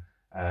speaker,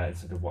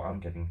 instead of what I'm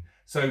getting?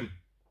 So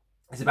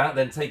it's about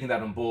then taking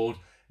that on board,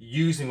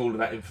 using all of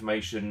that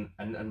information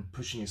and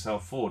pushing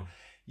yourself forward.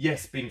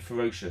 Yes, being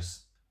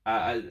ferocious.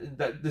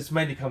 This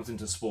mainly comes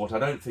into sport. I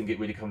don't think it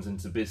really comes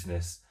into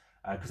business,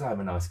 because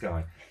I'm a nice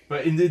guy.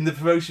 But in the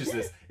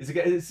ferociousness,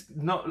 it's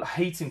not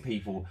hating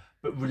people,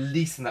 but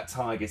releasing that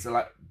tiger. So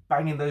like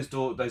banging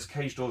those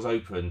cage doors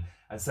open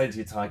and saying to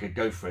your tiger,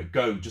 go for it,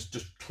 go,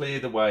 just clear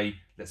the way,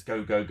 let's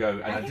go.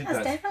 And I think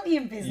that's definitely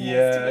in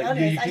business, to be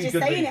honest. I'm just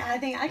saying it, I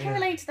think I can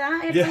relate to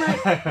that. I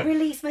have to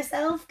release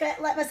myself,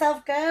 let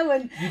myself go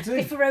and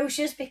be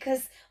ferocious,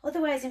 because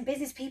otherwise in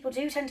business people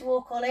do tend to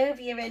walk all over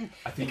you, and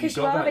because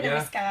you are a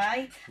nice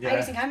guy, I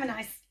always think I'm a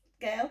nice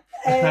girl.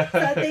 So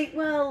I think,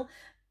 well,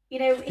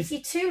 if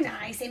you're too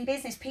nice in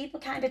business, people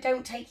kind of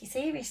don't take you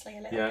seriously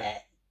a little bit.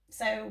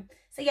 So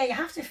yeah, you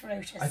have to be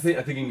ferocious. I think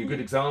a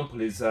good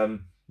example is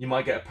you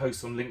might get a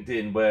post on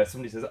LinkedIn where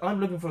somebody says, I'm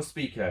looking for a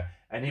speaker.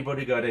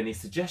 Anybody got any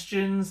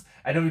suggestions?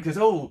 And everybody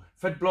goes, oh,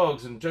 Fred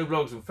Blogs and Joe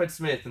Blogs and Fred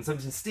Smith. And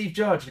somebody says, Steve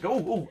Judge. And you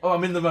go, oh,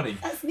 I'm in the money.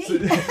 That's me. So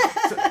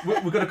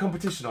we've got a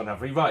competition on,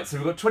 have we? Right, so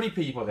we've got 20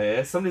 people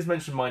here. Somebody's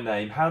mentioned my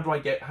name. How do I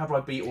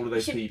beat all of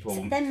those people?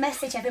 Then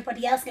message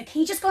everybody else and go,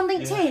 can you just go on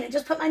LinkedIn and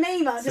just put my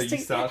name on? So you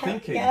start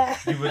thinking.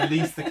 You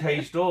release the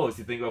cage doors.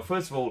 You think, well,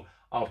 first of all,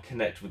 I'll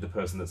connect with the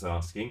person that's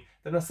asking.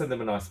 Then I'll send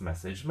them a nice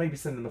message. Maybe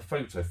send them a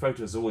photo.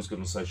 Photos are always good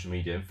on social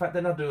media. In fact,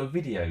 then I'll do a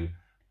video.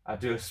 I'll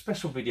do a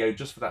special video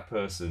just for that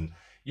person.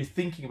 You're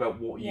thinking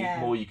about what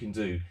more you can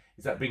do.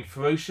 Is that being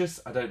ferocious?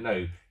 I don't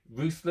know.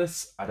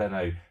 Ruthless? I don't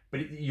know.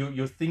 But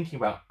you're thinking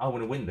about, I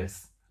want to win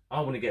this. I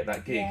want to get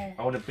that gig. Yeah.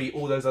 I want to beat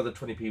all those other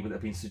 20 people that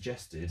have been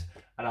suggested,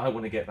 and I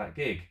want to get that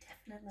gig.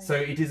 Definitely. So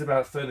it is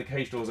about throwing the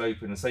cage doors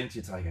open and saying to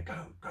your tiger,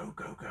 go.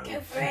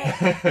 Go for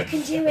it. You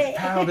can do it.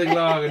 Pounding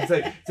along. And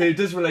so it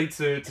does relate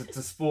to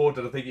sport,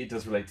 and I think it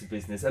does relate to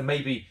business, and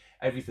maybe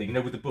everything.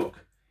 With the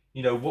book,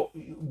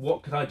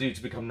 what can I do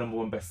to become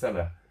 #1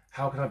 bestseller?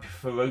 How can I be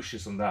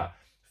ferocious on that?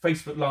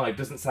 Facebook Live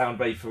doesn't sound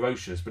very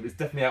ferocious, but it's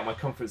definitely out of my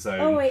comfort zone.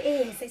 Oh, it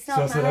is. It's not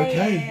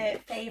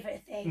my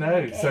favourite thing.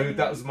 No, so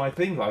that was my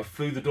thing. I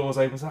flew the doors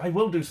open and said, I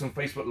will do some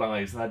Facebook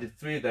Lives, and I did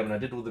 3 of them, and I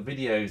did all the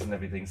videos and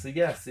everything. So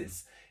yes,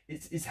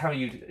 it's how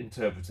you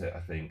interpret it,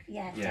 I think.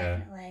 Yeah,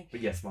 definitely.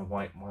 But yes, my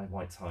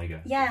white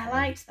tiger. Yeah, I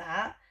liked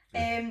that.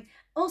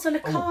 Also, in a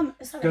calm.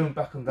 Sorry. Going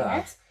back on that,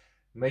 Yeah.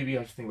 maybe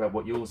I should think about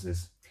what yours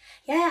is.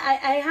 Yeah,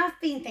 I have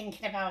been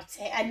thinking about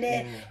it, and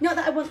not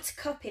that I want to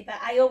copy, but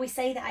I always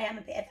say that I am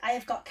a bit of. I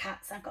have got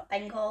cats. I've got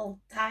Bengal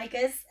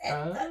tigers,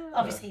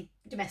 obviously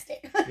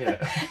domestic. Yeah.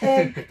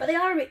 But they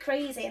are a bit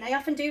crazy, and I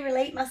often do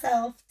relate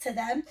myself to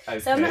them. Okay.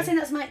 So I'm not saying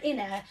that's my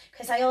inner,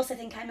 because I also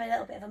think I'm a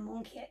little bit of a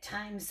monkey at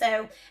times.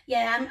 So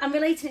yeah, I'm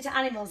relating it to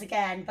animals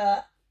again,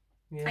 but.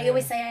 Yeah. I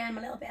always say I am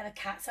a little bit of a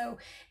cat. So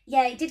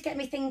yeah, it did get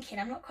me thinking.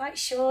 I'm not quite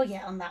sure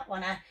yet on that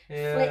one. I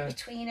flip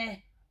between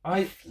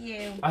a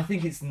few. I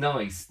think it's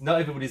nice. Not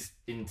everybody's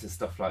into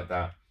stuff like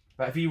that.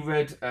 But have you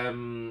read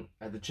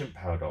The Chimp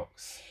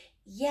Paradox?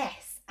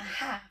 Yes, I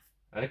have.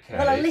 Okay.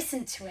 Well, I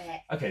listened to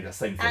it. Okay, that's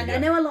the same thing. And yeah. I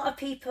know a lot of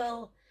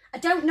people. I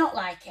don't not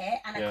like it,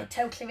 and I Yeah. could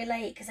totally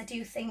relate because I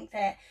do think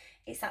that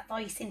it's that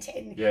voice, isn't it?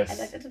 And, Yes.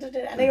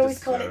 and I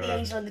always call it the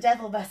angel and the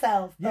devil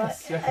myself.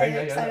 Yes, But,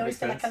 okay, so I that always makes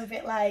feel like sense. I'm a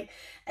bit like,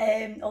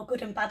 or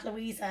good and bad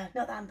Louisa.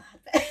 Not that I'm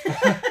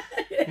bad.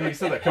 Yeah, you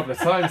said that a couple of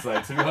times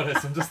though, to be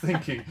honest. I'm just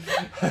thinking,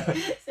 So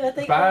I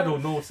think, bad well, or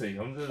naughty?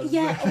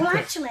 Yeah, well,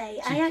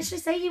 I actually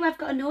say you have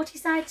got a naughty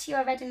side to you.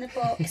 I read in the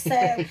book, so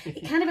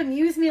it kind of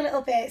amused me a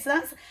little bit. So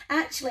that's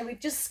actually, we've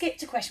just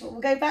skipped a question, but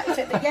we'll go back to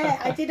it. But yeah,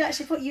 I did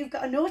actually put you've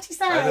got a naughty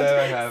side, I know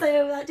I have.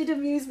 so that did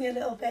amuse me a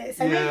little bit.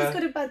 So maybe Yeah. it's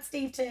good and bad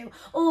Steve too,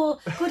 or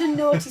good and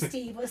naughty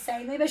Steve. We'll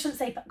say maybe I shouldn't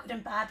say but good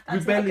and bad. That's not a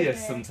good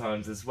Rebellious word.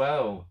 sometimes as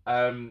well.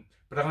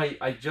 But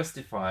I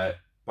justify it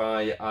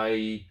by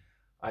I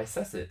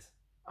assess it.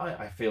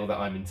 I feel that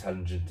I'm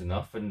intelligent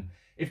enough, and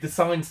if the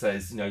sign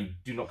says,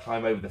 do not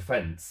climb over the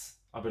fence,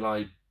 I'll be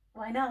like,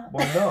 Why not?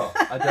 why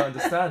not? I don't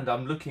understand.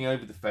 I'm looking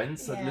over the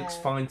fence. It looks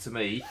Yeah. fine to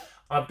me.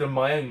 I've done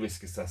my own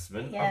risk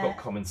assessment. I've Yeah. got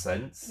common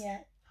sense. Yeah,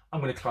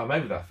 I'm going to climb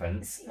over that let's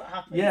fence. see what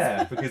happens.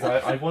 Yeah, because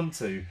I want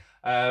to.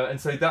 And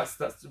so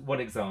that's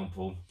one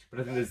example.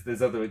 But I think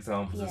there's other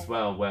examples as Yeah.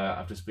 well where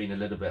I've just been a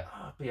little bit,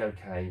 I'll be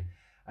okay.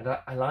 And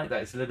I like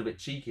that. It's a little bit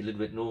cheeky, a little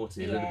bit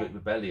naughty, a little Yeah. bit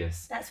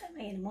rebellious. That's what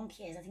me and the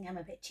monkey is. I think I'm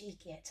a bit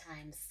cheeky at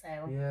times.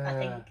 So Yeah. I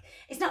think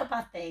it's not a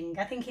bad thing.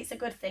 I think it's a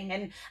good thing.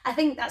 And I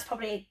think that's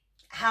probably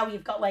how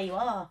you've got where you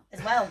are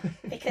as well.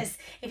 Because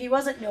if you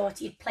wasn't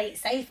naughty, you'd play it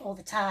safe all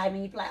the time.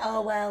 And you'd be like,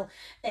 oh, well,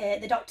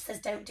 the doctor says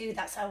don't do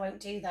that, so I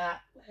won't do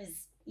that.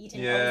 Whereas you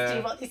didn't always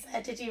do what they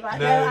said, did you? Like,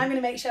 no, I'm going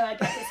to make sure I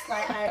get this.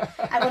 Like,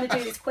 I want to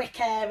do this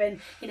quicker. And,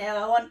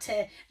 I want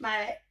to,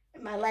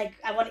 my leg,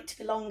 I want it to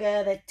be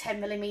longer, the 10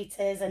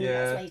 millimeters, and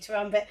Yeah. that's later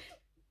on,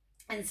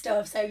 and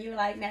stuff. So you were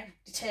like, no,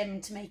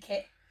 determined to make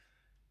it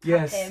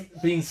Yes, happen.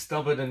 being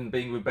stubborn and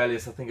being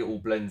rebellious, I think it all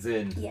blends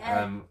in.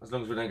 Yeah. As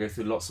long as we don't go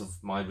through lots of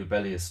my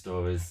rebellious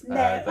stories. No,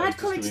 that I'd just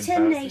call it gonna be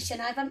determination.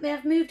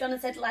 I've moved on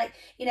and said, like,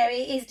 it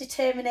is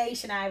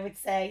determination, I would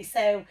say.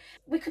 So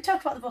we could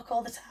talk about the book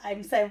all the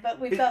time. So, but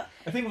we've got.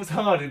 I think it was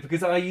hard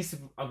because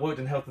I worked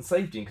in health and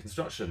safety and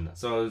construction,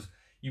 so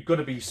you've got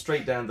to be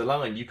straight down the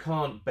line. You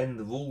can't bend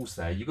the rules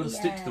there. You've got to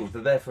stick to the rules.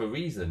 They're there for a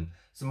reason.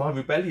 So my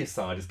rebellious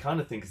side is kind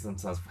of thinking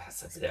sometimes,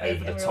 that's a bit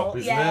over the top,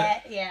 isn't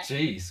it? Yeah.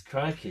 Jeez,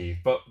 crikey.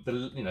 But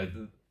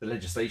the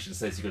legislation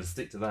says you've got to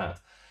stick to that.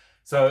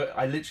 So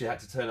I literally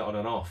had to turn it on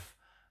and off.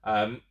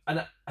 And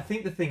I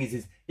think the thing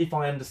is if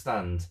I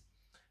understand.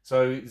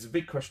 So it's a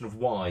big question of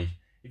why.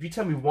 If you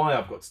tell me why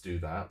I've got to do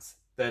that,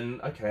 then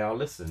okay, I'll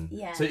listen.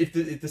 Yeah. So if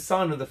the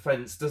sign on the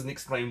fence doesn't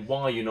explain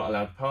why you're not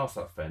allowed to pass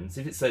that fence,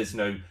 if it says,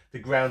 the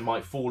ground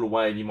might fall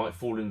away and you might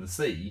fall in the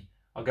sea,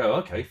 I'll go,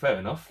 okay, fair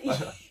enough.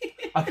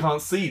 I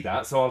can't see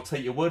that, so I'll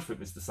take your word for it,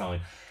 Mr.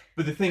 Sign.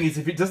 But the thing is,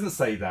 if it doesn't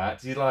say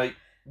that, you're like,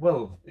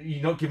 well,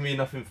 you're not giving me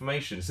enough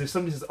information. So if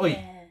somebody says,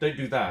 don't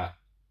do that,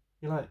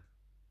 you're like,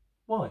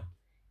 why?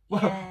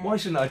 Well, why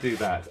shouldn't I do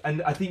that?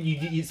 And I think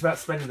it's about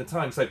spending the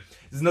time. So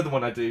there's another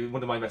one I do.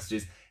 One of my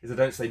messages is I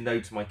don't say no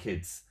to my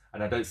kids.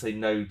 And I don't say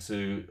no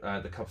to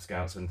the Cub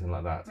Scouts or anything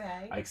like that.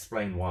 Right. I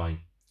explain why.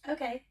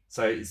 Okay.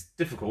 So it's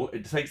difficult.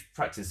 It takes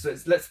practice. So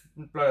let's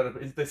blow it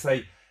up. If they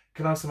say,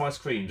 can I have some ice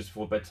cream just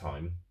before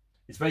bedtime?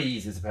 It's very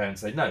easy as a parent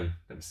to say, no,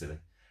 don't be silly.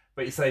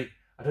 But you say,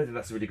 I don't think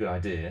that's a really good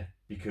idea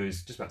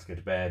because just about to go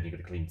to bed and you've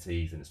got to clean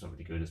teeth and it's not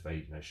really good. It's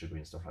very sugary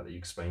and stuff like that. You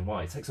explain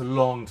why. It takes a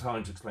long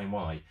time to explain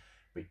why.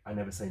 But I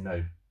never say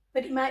no.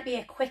 But it might be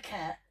a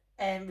quicker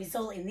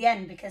result in the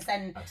end because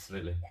then.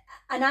 Absolutely.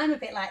 And I'm a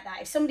bit like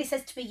that. If somebody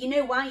says to me, you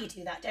know why you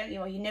do that, don't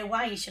you? Or you know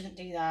why you shouldn't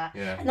do that.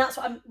 Yeah. And that's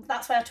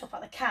why I talk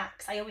about the cat,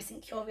 because I always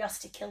think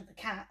curiosity killed the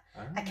cat.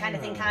 I kind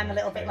of think I'm a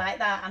little bit like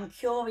that. I'm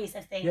curious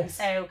of things. Yes.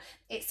 So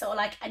it's sort of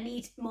like I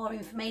need more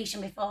information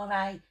before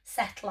I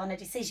settle on a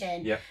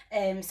decision.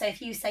 Yeah. So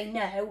if you say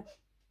no,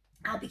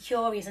 I'll be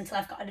curious until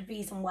I've got a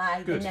reason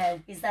why Good. the no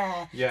is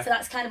there. Yeah. So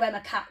that's kind of where my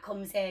cat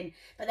comes in.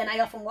 But then I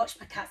often watch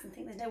my cats and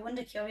think there's no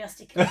wonder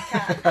curiosity kills the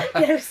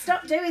cat.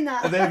 Stop doing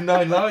that. And they have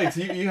 9 lives.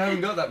 You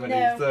haven't got that many.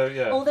 No. So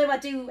yeah. Although I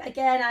do,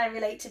 again, I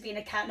relate to being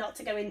a cat, not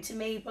to go into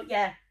me, but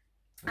yeah.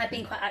 I've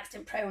been quite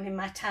accident prone in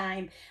my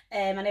time,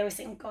 and I always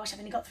think, oh gosh, I've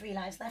only got 3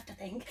 lives left, I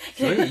think.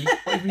 3? What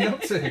have you been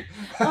up to?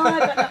 Oh, I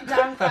got knocked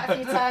down quite a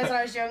few times when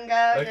I was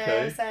younger.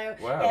 Okay. So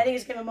Wow. yeah, I think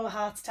it's given my mum a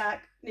heart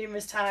attack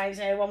numerous times.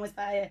 One was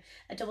by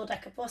a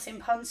double-decker bus in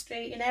Pond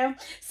Street.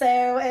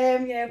 So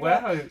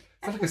Wow.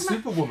 Sounds like a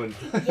superwoman.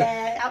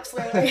 Yeah,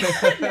 absolutely.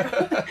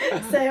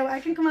 So I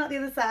can come out the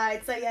other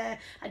side. So yeah,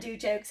 I do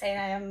joke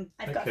saying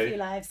I've got a few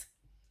lives.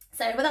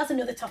 So, but that's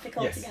another topic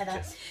altogether.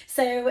 Yes.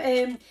 So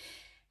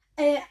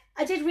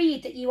I did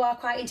read that you are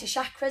quite into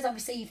chakras.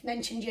 Obviously, you've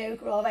mentioned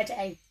yoga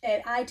already.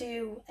 I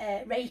do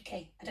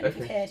Reiki. I don't know if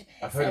you've heard of it.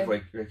 I've heard of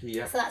Reiki,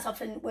 yeah. So that's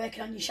often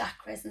working on your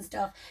chakras and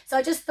stuff. So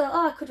I just thought,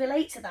 I could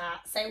relate to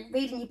that. So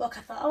reading your book,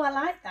 I thought, I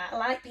like that. I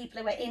like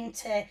people who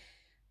are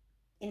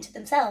into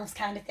themselves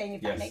kind of thing,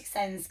 if that makes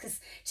sense. Because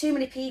too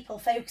many people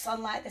focus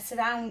on like the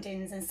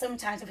surroundings, and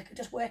sometimes if we could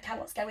just work out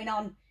what's going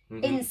on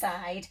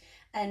inside.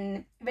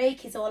 And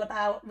Reiki is all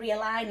about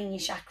realigning your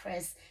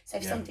chakras. So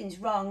if something's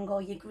wrong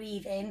or you're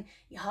grieving,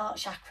 your heart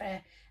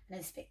chakra, and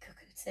it's a bit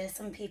cuckoo to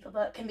some people,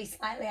 but it can be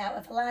slightly out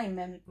of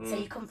alignment. So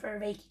you come for a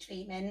Reiki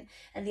treatment,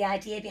 and the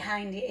idea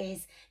behind it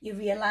is you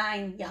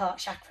realign your heart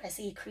chakra,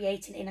 so you're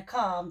creating inner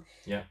calm.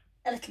 Yeah.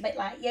 A little bit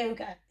like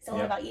yoga. It's all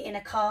about your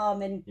inner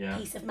calm and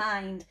peace of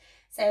mind.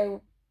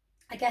 So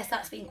I guess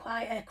that's been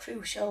quite a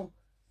crucial.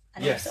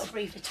 And I sort of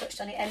briefly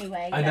touched on it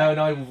anyway. I know, and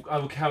I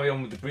will carry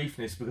on with the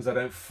briefness because I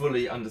don't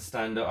fully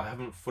understand it. I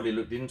haven't fully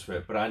looked into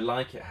it, but I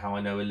like it how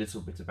I know a little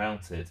bit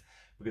about it,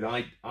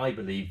 because I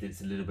believe that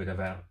it's a little bit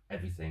about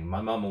everything. My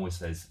mum always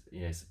says,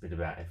 it's a bit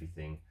about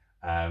everything.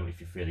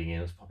 If you're feeling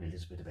ill, it's probably a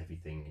little bit of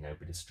everything, a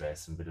bit of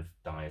stress and a bit of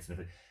diet and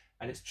everything.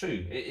 And it's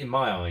true. In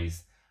my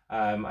eyes,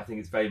 I think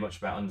it's very much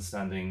about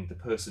understanding the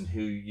person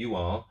who you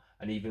are,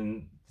 and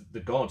even the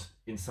God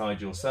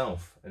inside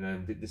yourself.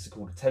 And this is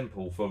called a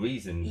temple for a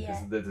reason,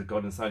 because there's a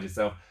God inside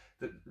yourself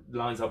that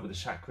lines up with the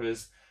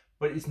chakras.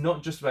 But it's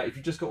not just about, if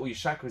you just got all your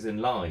chakras in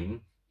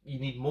line, you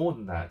need more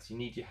than that. You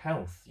need your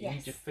health, you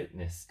need your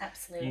fitness.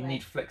 Absolutely. You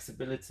need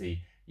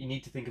flexibility. You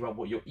need to think about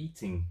what you're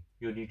eating,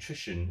 your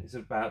nutrition. It's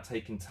about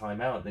taking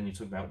time out. Then you're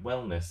talking about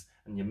wellness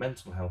and your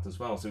mental health as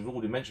well. So we've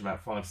already mentioned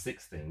about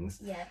 5-6 things.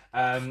 Yeah.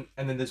 And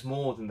then there's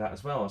more than that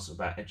as well. It's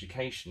about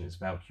education. It's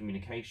about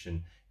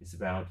communication. It's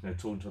about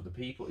talking to other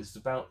people. It's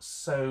about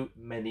so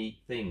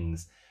many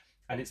things,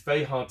 and it's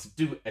very hard to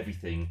do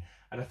everything.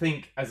 And I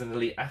think as an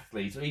elite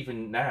athlete, or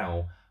even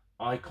now,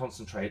 I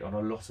concentrate on a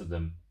lot of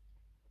them,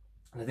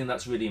 and I think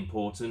that's really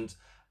important.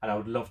 And I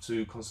would love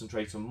to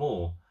concentrate on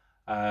more.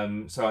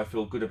 So I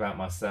feel good about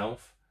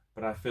myself,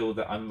 but I feel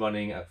that I'm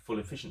running at full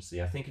efficiency.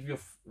 I think if you're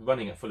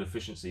running at full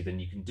efficiency, then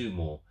you can do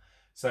more.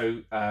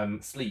 So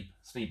sleep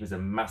is a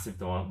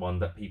massive one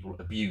that people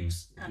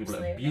abuse. Absolutely.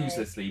 People abuse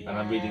their sleep, and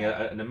I'm reading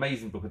an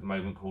amazing book at the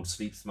moment called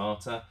Sleep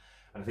Smarter.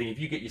 And I think if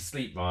you get your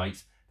sleep right,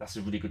 that's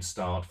a really good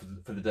start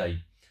for the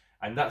day.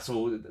 And that's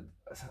all.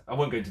 I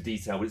won't go into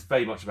detail, but it's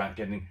very much about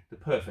getting the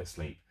perfect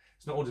sleep.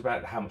 It's not always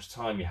about how much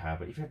time you have,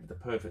 but if you have the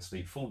perfect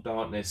sleep, full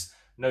darkness,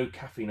 no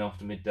caffeine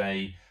after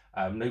midday,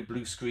 no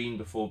blue screen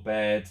before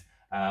bed,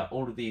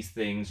 all of these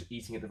things,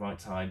 eating at the right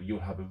time, you'll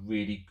have a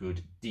really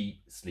good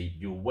deep sleep.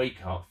 You'll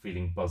wake up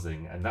feeling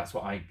buzzing, and that's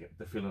what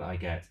the feeling I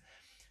get.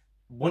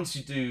 Once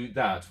you do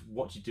that,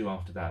 what do you do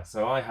after that?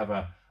 So I have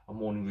a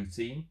morning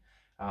routine,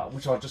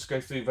 which I'll just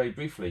go through very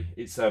briefly.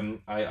 It's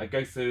I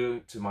go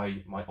through to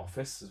my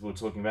office, as we were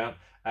talking about,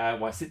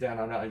 where I sit down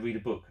and I read a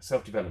book, a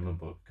self-development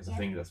book, because I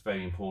think that's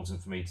very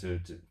important for me to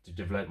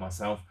develop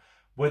myself.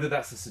 Whether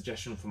that's a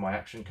suggestion from my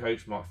action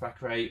coach, Mark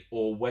Thackeray,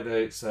 or whether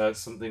it's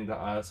something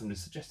that somebody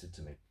suggested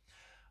to me.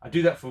 I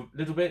do that for a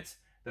little bit,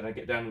 then I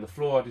get down on the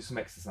floor, I do some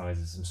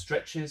exercises, some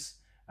stretches,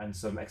 and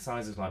some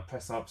exercises like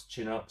press-ups,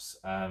 chin-ups,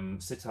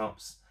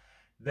 sit-ups.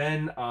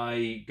 Then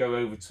I go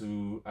over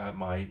to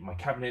my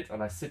cabinet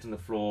and I sit on the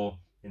floor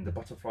in the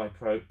butterfly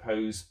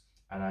pose,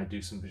 and I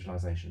do some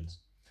visualizations.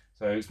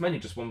 So it's mainly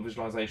just one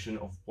visualization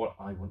of what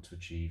I want to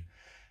achieve.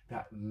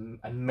 That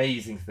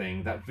amazing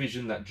thing, that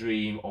vision, that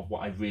dream of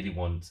what I really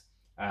want.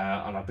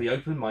 And I'll be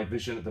open, my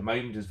vision at the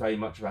moment is very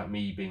much about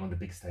me being on the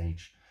big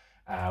stage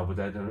with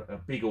a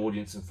big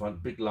audience in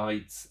front, big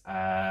lights,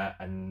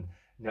 and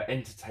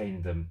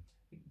entertaining them,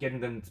 getting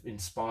them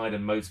inspired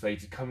and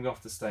motivated, coming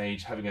off the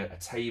stage, having a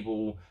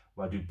table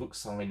where I do book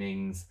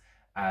signings,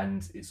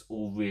 and it's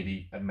all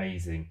really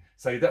amazing.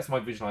 So that's my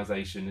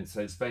visualization. So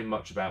it's very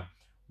much about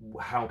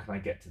how can I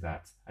get to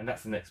that? And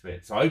that's the next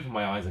bit. So I open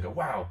my eyes, I go,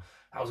 wow,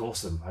 that was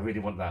awesome. I really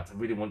want that. I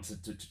really want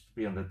to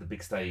be on the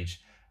big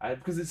stage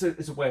because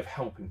it's a way of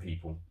helping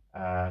people.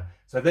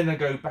 So then I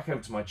go back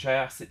over to my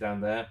chair, sit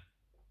down there,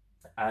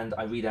 and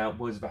I read out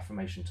words of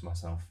affirmation to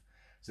myself.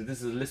 So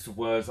this is a list of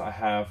words that I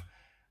have,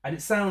 and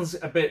it sounds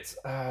a bit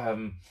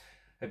over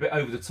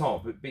the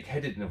top, a bit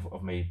big-headed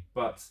of me,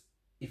 but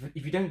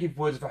if you don't give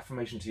words of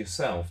affirmation to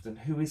yourself, then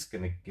who is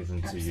going to give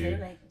them to you?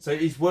 So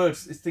it's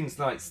things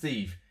like,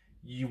 Steve,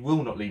 you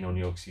will not lean on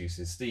your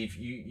excuses. Steve,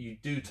 you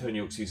do turn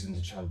your excuses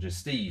into challenges.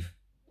 Steve,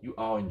 You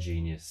are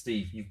ingenious.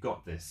 Steve, you've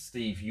got this.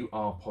 Steve, you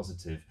are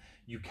positive.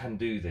 You can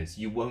do this.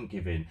 You won't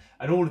give in.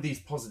 And all of these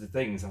positive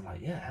things, I'm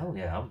like, yeah, hell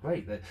yeah, I'm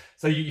great.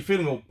 So you're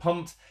feeling all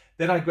pumped.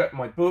 Then I grab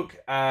my book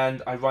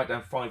and I write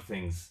down 5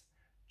 things.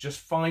 Just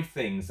 5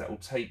 things that will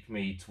take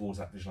me towards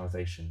that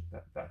visualization,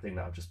 that thing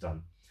that I've just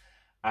done.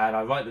 And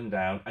I write them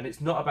down. And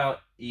it's not about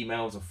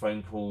emails or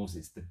phone calls.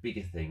 It's the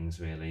bigger things,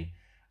 really.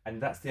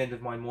 And that's the end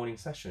of my morning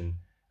session.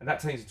 And that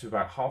takes me to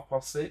about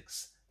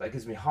 6:30. That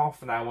gives me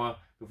half an hour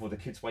before the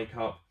kids wake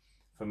up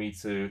for me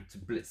to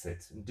blitz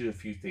it and do a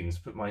few things,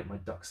 put my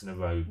ducks in a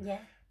row. Yeah.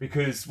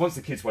 Because once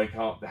the kids wake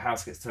up, the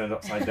house gets turned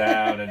upside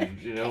down and,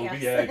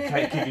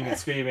 kicking and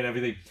screaming and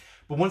everything.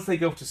 But once they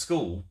go off to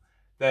school,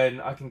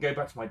 then I can go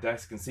back to my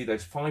desk and see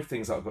those 5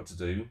 things that I've got to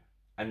do,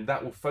 and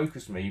that will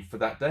focus me for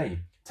that day,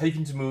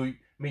 taking to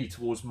me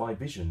towards my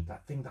vision,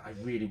 that thing that I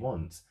really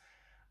want.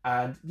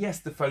 And yes,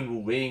 the phone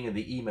will ring and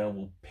the email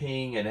will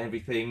ping and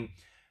everything,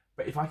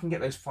 but if I can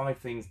get those 5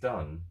 things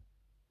done,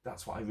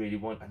 that's what I really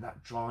want, and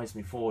that drives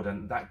me forward,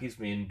 and that gives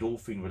me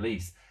endorphin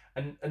release.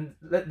 And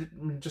let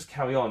me just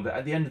carry on. That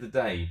at the end of the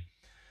day,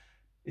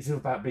 it's all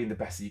about being the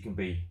best that you can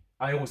be.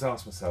 I always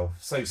ask myself,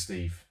 so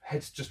Steve,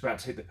 head's just about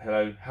to hit the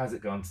pillow. How's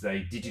it gone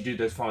today? Did you do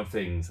those 5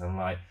 things? And I'm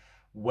like,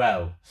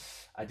 well,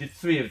 I did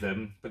 3 of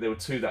them, but there were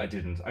 2 that I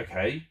didn't.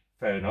 Okay,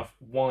 fair enough.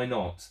 Why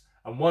not?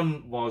 And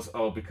one was,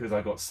 because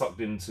I got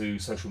sucked into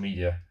social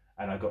media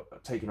and I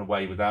got taken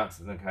away with that.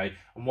 Okay.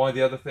 And why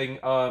the other thing?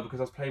 Because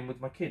I was playing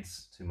with my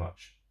kids too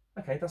much.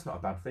 Okay, that's not a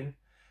bad thing.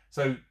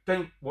 So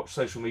don't watch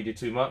social media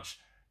too much.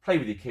 Play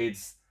with your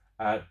kids.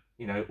 All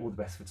the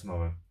best for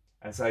tomorrow.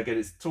 And so again,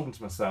 it's talking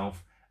to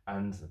myself,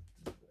 and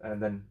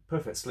then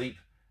perfect sleep,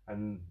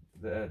 and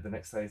the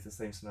next day is the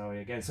same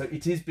scenario again. So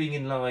it is being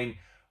in line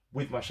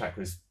with my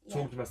chakras,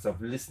 talking to myself,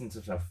 listening to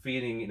myself,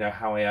 feeling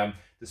how I am.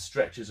 The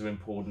stretches are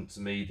important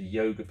to me, the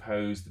yoga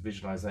pose, the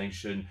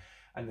visualization,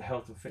 and the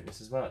health and fitness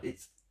as well.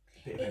 It's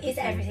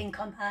everything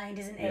combined,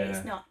 isn't it? Yeah.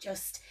 It's not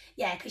just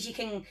because you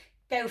can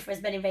go for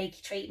as many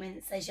Reiki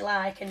treatments as you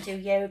like and do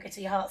yoga to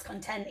your heart's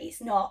content.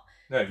 It's not.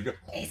 No, you go.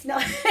 It's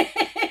not.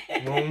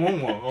 Don't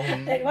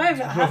worry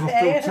about I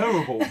feel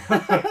terrible.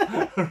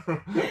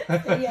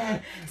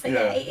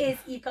 It is.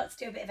 You've got to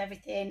do a bit of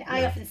everything. Yeah.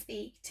 I often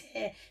speak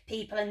to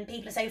people, and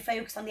people are so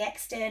focused on the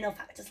external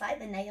factors like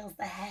the nails,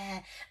 the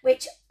hair,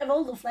 which are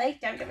all lovely.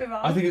 Don't get me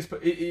wrong. I think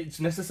it's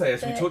necessary.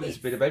 As we talked, it's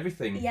a bit of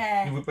everything.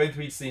 Yeah. We've both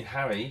seen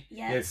Harry.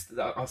 Yeah. Yes,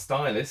 our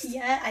stylist.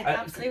 Yeah,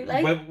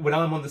 absolutely. When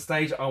I'm on the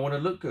stage, I want to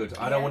look good.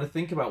 I don't want to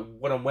think about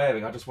what I'm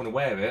wearing. I just want to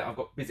wear it.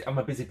 I'm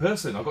a busy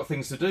person. I've got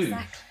things to do.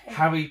 Exactly.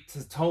 Harry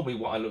has told me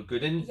what I look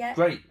good in. Yeah.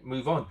 Great,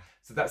 move on.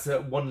 So that's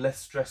one less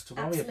stress to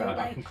worry about.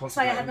 I can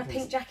concentrate. So I had my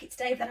pink jacket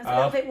today, but then I was a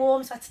little bit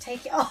warm, so I had to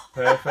take it off.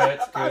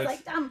 Perfect. I was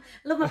like, damn,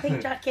 I love my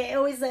pink jacket. It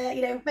always,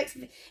 makes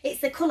me.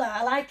 It's the colour.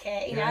 I like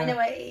it. I know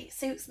it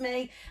suits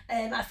me.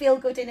 I feel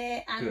good in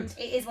it, and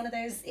it is one of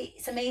those.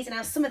 It's amazing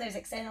how some of those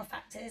external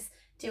factors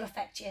do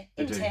affect you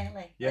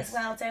internally as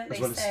well, don't they?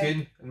 As well as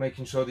skin and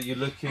making sure that you're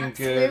looking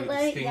good.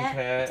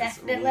 Skincare,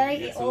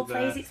 definitely. It all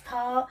plays its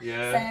part.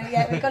 Yeah.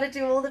 So we've got to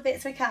do all the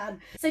bits we can.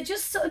 So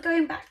just sort of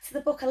going back to the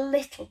book a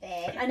little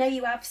bit, I know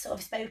you have sort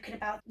of spoken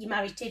about your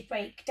marriage did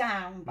break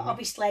down, but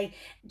obviously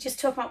just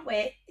talk about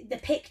where the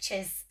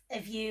pictures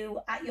of you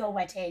at your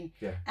wedding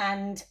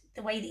and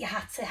the way that you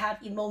had to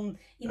have your mum.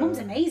 Your mum's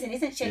amazing,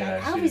 isn't she?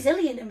 Like how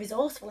resilient and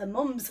resourceful a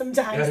mum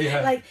sometimes.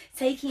 Like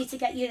taking you to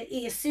get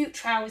your suit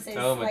trousers.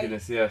 Oh my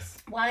goodness, yes.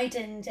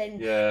 Widened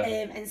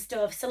and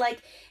stuff. So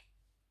like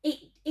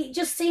it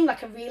just seemed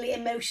like a really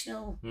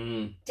emotional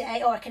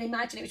day, or I can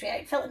imagine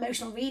it felt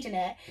emotional reading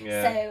it.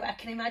 Yeah. So I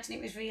can imagine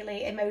it was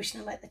really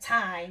emotional at the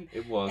time.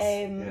 It was.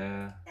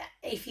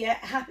 If you're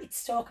happy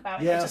to talk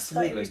about it, I just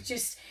absolutely. thought it was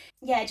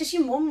just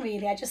your mum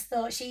really. I just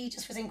thought she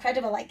just was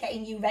incredible, like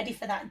getting you ready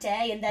for that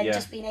day, and then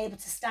just being able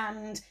to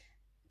stand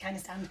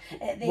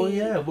at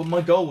the... Well,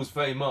 my goal was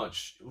very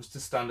much to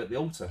stand at the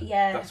altar.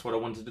 Yeah. That's what I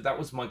wanted to do. That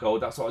was my goal.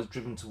 That's what I was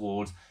driven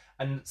towards.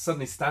 And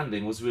suddenly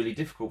standing was really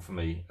difficult for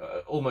me,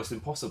 almost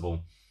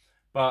impossible.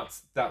 But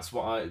that's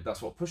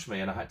what pushed me,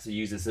 and I had to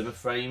use a Zimmer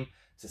frame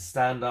to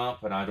stand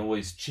up, and I'd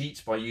always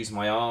cheat by using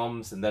my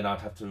arms, and then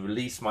I'd have to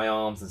release my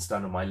arms and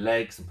stand on my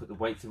legs and put the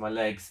weight through my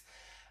legs.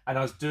 And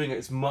I was doing it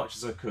as much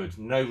as I could,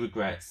 no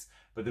regrets.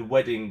 But the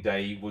wedding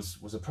day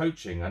was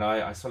approaching, and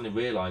I suddenly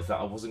realised that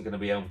I wasn't going to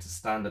be able to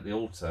stand at the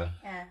altar.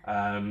 Yeah.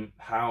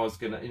 How I was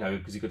going to,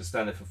 because you've got to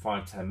stand there for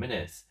 5-10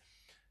 minutes.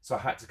 So I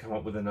had to come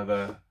up with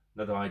another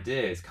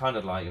idea. It's kind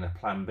of like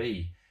plan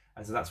B.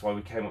 And so that's why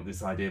we came up with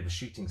this idea of a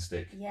shooting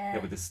stick. Yeah.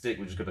 With a stick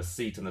which has got a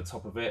seat on the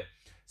top of it.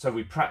 So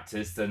we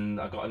practiced,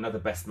 and I got another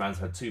best man,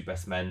 so I had 2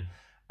 best men,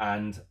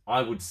 and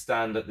I would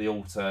stand at the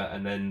altar,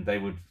 and then they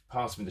would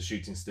pass me the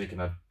shooting stick,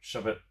 and I'd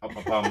shove it up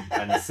my bum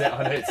and sit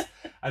on it,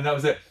 and that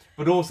was it.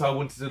 But also I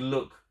wanted to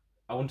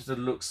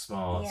look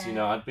smart.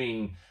 Yeah. I'd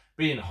been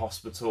in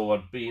hospital,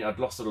 I'd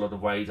lost a lot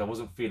of weight, I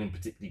wasn't feeling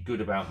particularly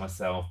good about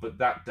myself, but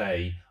that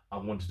day I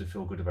wanted to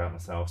feel good about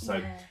myself.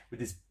 So with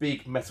this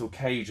big metal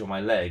cage on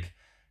my leg,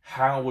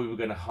 how we were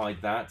going to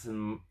hide that,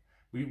 and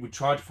we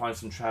tried to find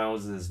some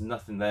trousers,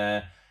 nothing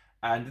there,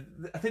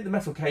 And I think the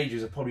metal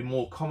cages are probably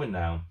more common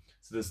now.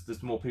 So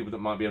there's more people that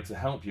might be able to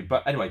help you.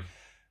 But anyway,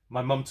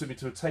 my mum took me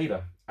to a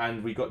tailor,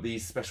 and we got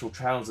these special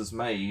trousers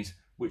made,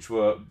 which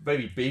were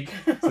very big,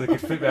 so they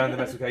could fit around the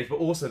metal cage, but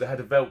also they had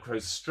a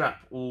Velcro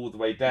strap all the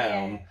way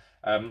down.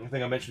 I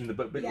think I mentioned in the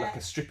book, a bit like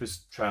a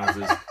stripper's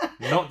trousers.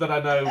 Not that I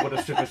know what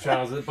a stripper's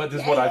trousers, but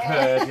this is what I've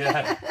heard.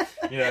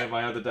 Yeah,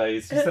 my other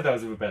days. She said I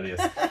was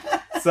rebellious.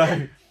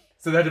 So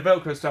they had a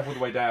Velcro strap all the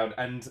way down,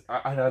 and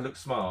I looked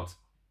smart.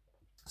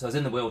 So I was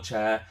in the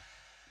wheelchair,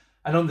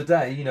 and on the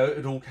day,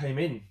 it all came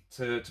in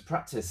to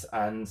practice,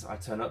 and I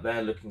turned up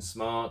there looking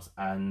smart,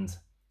 and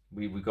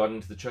we got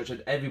into the church,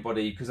 and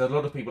everybody, because a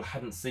lot of people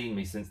hadn't seen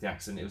me since the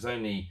accident. It was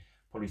only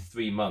probably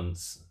 3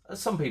 months.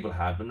 Some people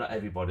had, but not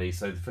everybody.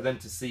 So for them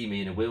to see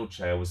me in a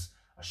wheelchair was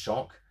a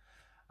shock,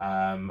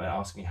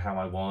 asking how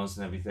I was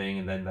and everything.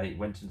 And then they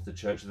went into the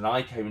church, and then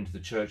I came into the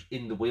church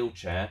in the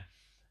wheelchair,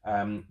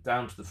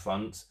 down to the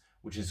front,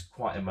 which is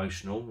quite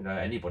emotional.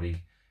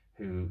 Anybody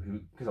who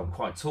because I'm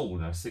quite tall,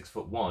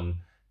 6'1",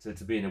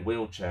 to be in a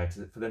wheelchair,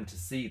 for them to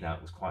see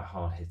that was quite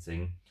hard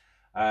hitting.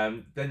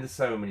 Then the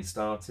ceremony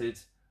started.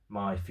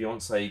 My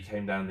fiance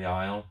came down the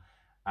aisle,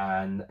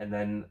 and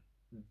then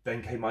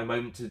came my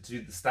moment to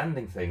do the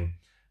standing thing.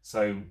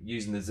 So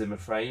using the Zimmer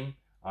frame,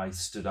 I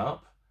stood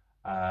up,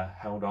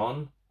 held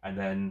on, and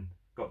then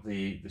got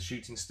the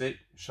shooting stick,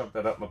 shoved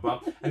that up my bum.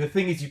 And the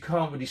thing is, you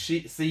can't really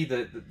see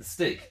the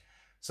stick.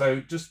 So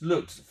just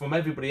looked from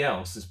everybody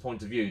else's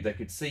point of view. They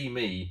could see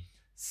me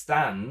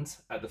stand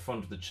at the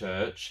front of the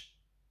church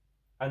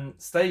and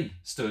stay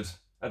stood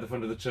at the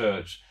front of the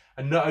church.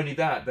 And not only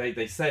that,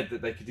 they said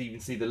that they could even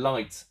see the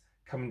light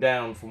coming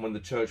down from one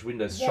of the church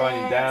windows,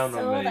 shining down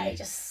on me.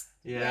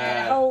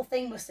 That the whole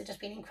thing must have just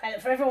been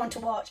incredible for everyone to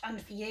watch,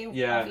 and for you,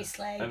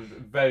 obviously. And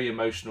very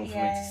emotional for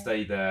me to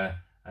stay there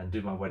and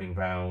do my wedding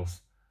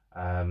vows,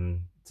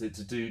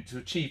 to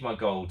achieve my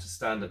goal, to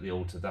stand at the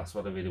altar. That's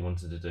what I really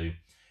wanted to do.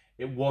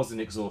 It was an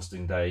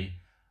exhausting day,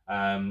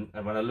 and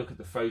when I look at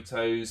the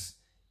photos,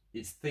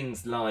 it's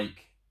things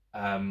like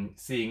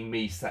seeing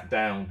me sat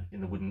down in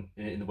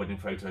the wedding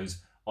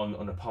photos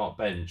on a park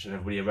bench, and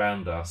everybody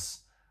around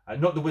us.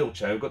 Not the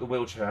wheelchair, we've got the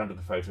wheelchair under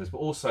the photos, but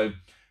also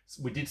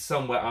we did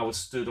some where I was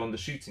stood on the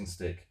shooting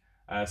stick.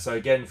 So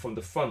again, from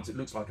the front, it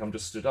looks like I'm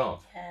just stood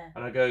up.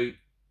 And I go,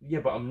 yeah,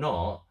 but I'm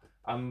not.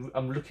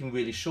 I'm looking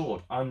really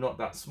short. I'm not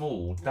that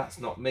small. That's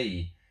not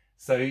me.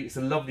 So it's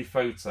a lovely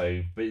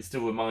photo, but it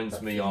still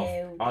reminds me of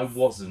I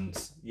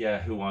wasn't,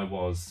 who I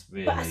was,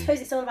 really. But I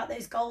suppose it's all about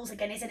those goals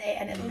again, isn't it?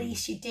 And at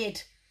least you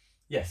did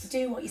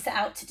do what you set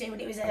out to do,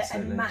 and it was a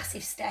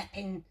massive step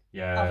in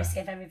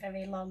obviously a very,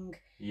 very long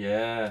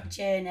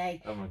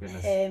journey. Oh my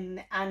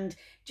goodness. And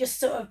just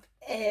sort of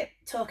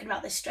talking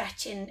about the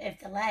stretching of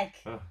the leg.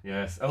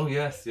 Oh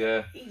yes.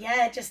 Yeah.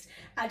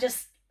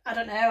 I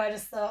don't know, I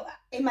just thought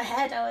in my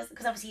head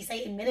because obviously you say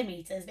it in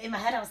millimeters, but in my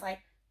head I was like,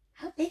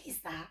 how big is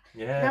that?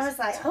 Yeah. And I was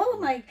like, oh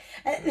my.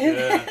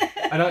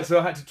 And so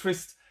I had to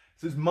twist.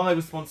 So it's my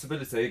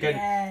responsibility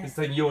again. It's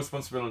taking your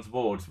responsibility on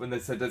board when they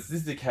said this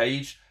is the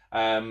cage.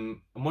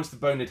 And once the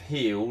bone had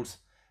healed,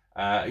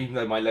 even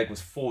though my leg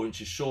was 4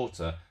 inches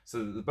shorter, so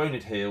that the bone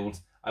had healed,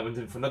 I went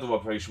in for another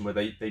operation where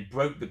they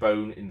broke the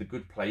bone in the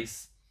good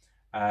place.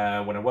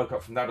 When I woke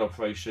up from that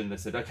operation, they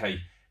said, okay,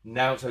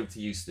 now it's over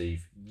to you,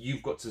 Steve.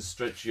 You've got to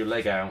stretch your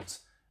leg out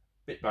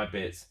bit by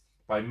bit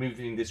by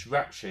moving this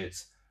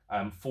ratchet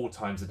 4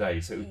 times a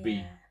day. So it would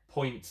be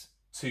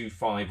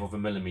 0.25 of a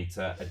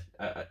millimetre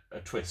a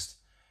twist.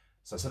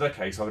 So I said,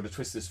 okay, so I'm going to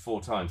twist this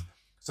 4 times.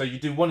 So you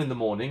do one in the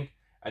morning,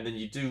 and then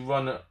you do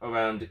run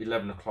around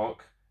 11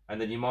 o'clock,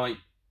 and then you might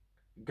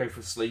go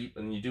for sleep,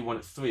 and you do one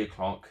at 3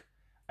 o'clock,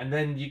 and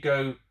then you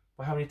go,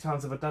 well, how many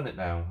times have I done it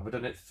now? Have I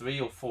done it 3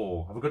 or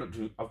 4? I've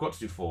got to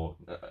do 4.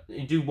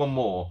 You do one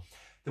more.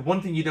 The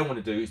one thing you don't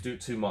want to do is do it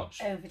too much.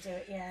 Overdo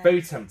it, yeah.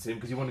 Very tempting,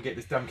 because you want to get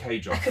this damn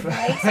cage off. I could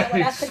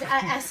relate. So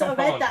I sort of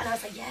read that, and I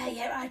was like,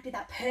 yeah, I'd be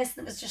that person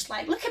that was just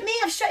like, look at me,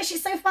 I've stretched it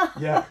so far.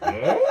 Yeah.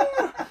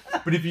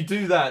 But if you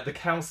do that, the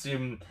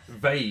calcium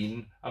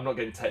vein, I'm not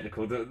getting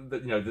technical,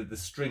 the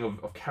string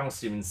of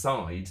calcium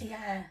inside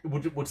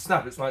would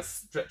snap. It's like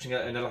stretching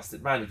an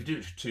elastic band. If you do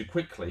it too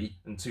quickly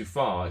and too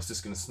far, it's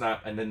just going to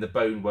snap, and then the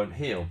bone won't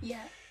heal. Yeah.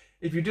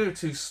 If you do it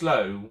too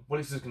slow, well,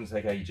 it's just going to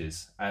take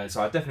ages.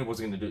 So I definitely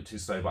wasn't going to do it too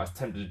slow, but I was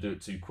tempted to do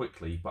it too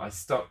quickly. But I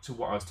stuck to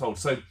what I was told.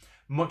 So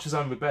much as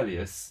I'm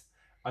rebellious,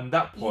 at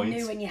that point... You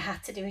knew when you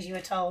had to do as you were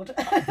told.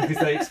 Because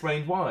they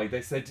explained why.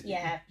 They said,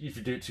 if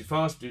you do it too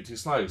fast, do it too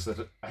slow. So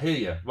I hear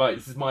you. Right,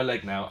 this is my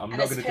leg now. I'm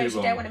not going to do wrong. And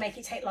you don't want to make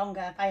it take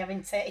longer by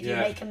having to... If you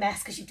make a mess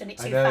because you've done it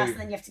too fast,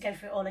 and then you have to go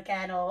through it all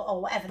again, or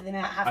whatever they might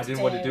have to do. I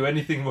didn't want to do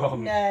anything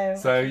wrong. No.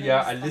 So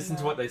I listened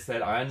to what they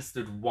said. I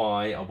understood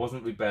why. I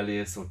wasn't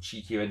rebellious or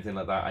cheeky or anything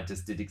like that. I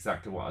just did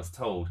exactly what I was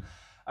told.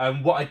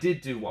 What I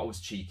did do, what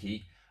was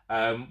cheeky,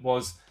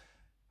 was...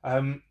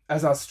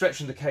 as I was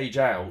stretching the cage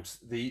out,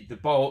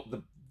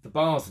 the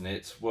bars in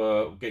it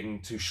were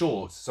getting too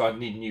short, so I'd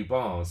need new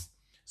bars.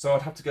 So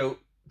I'd have to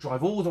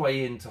drive all the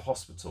way into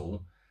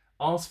hospital,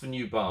 ask for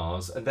new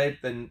bars, and they'd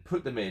then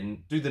put them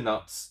in, do the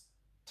nuts,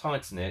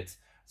 tighten it.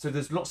 So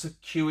there's lots of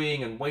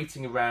queuing and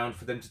waiting around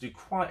for them to do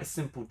quite a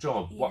simple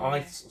job. What I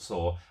Yeah.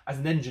 saw as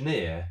an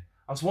engineer,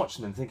 I was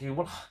watching them thinking,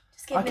 well,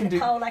 Just give I me can the do,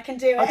 pole, I can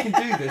do it. I can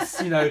do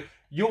this. You know,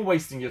 you're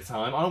wasting your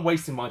time. I'm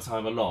wasting my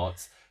time a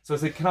lot. So I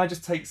said, can I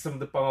just take some of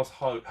the bars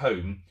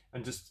home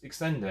and just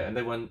extend it? And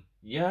they went,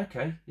 yeah,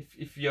 okay.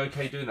 If you're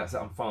okay doing that, I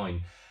said, I'm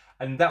fine.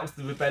 And that was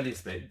the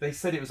rebellious bit. They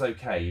said it was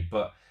okay,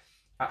 but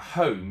at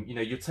home, you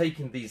know, you're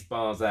taking these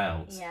bars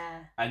out,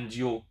 Yeah. and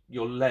your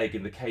leg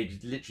in the cage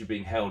is literally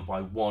being held by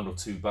 1 or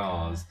 2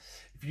 bars.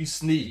 If you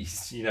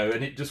sneezed, you know,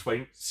 and it just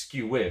went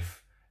skew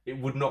whiff, it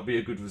would not be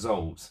a good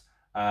result.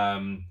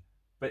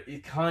 But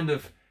it kind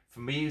of, for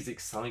me, it was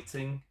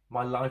exciting.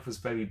 My life was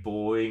very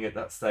boring at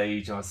that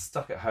stage. I was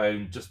stuck at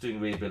home just doing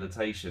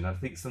rehabilitation. I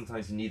think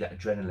sometimes you need that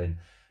adrenaline,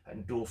 that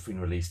endorphin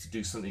release to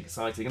do something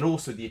exciting, and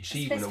also the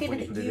achievement of feeling what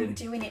you that put it you in.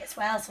 doing it as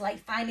well, so like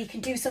finally you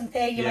can do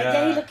something. You're Yeah, like,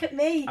 yay, look at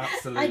me.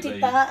 Absolutely. I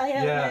did that. I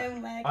held Yeah. my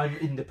own leg. I'm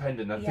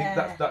independent. I Yeah.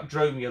 think that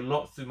drove me a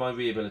lot through my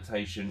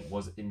rehabilitation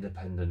was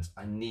independence.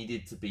 I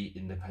needed to be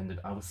independent.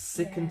 I was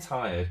sick and Yeah.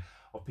 tired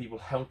of people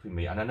helping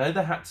me. And I know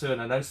they had to,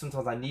 and I know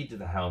sometimes I needed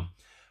the help,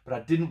 but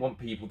I didn't want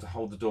people to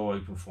hold the door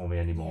open for me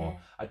anymore. Yeah.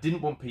 I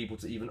didn't want people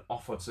to even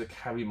offer to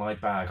carry my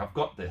bag. I've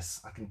got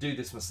this. I can do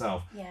this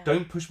myself. Yeah.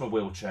 Don't push my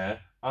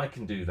wheelchair. I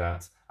can do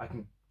that. I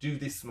can do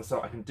this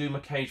myself. I can do my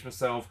cage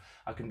myself.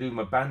 I can do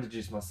my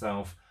bandages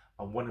myself.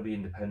 I want to be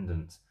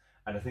independent.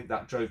 And I think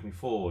that drove me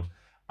forward.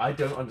 I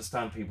don't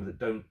understand people that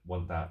don't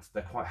want that.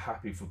 They're quite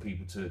happy for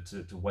people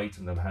to wait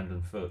on them hand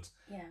and foot.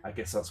 Yeah. I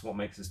guess that's what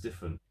makes us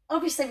different.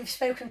 Obviously, we've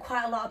spoken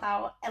quite a lot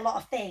about a lot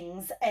of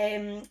things.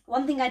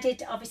 One thing I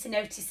did obviously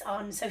notice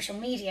on social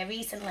media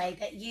recently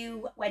that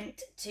you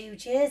went to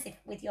Jersey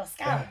with your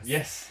scouts.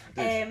 Yes,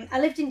 I did. I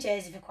lived in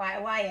Jersey for quite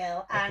a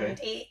while, and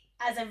Okay. it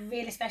has a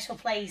really special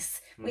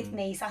place with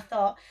me. So I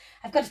thought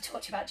I've got to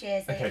talk to you about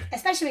Jersey, Okay.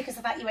 especially because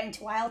of that you went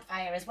to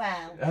Wildfire as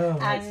well. Oh,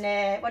 right.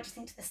 And what do you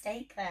think to the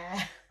steak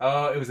there?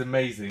 Oh, it was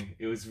amazing.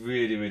 It was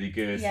really, really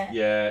good.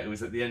 Yeah. It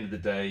was at the end of the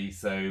day,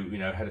 so, you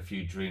know, had a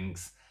few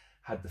drinks,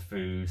 had the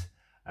food.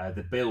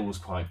 The bill was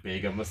quite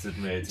big, I must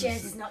admit.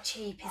 Jersey's not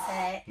cheap, is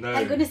it? No.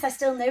 Thank goodness I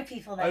still know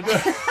people there.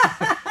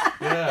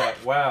 Yeah,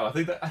 wow.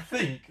 I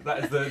think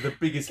that is the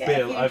biggest Get a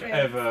bill few I've drinks.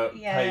 ever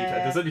paid.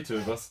 Yeah. There's only 2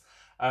 of us.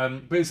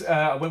 But it's,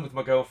 I went with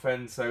my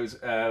girlfriend, so it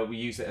was, we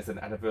used it as an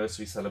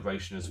anniversary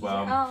celebration as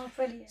well. Oh,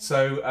 brilliant.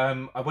 So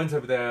I went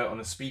over there on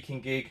a speaking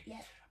gig. Yeah.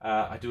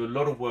 I do a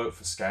lot of work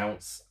for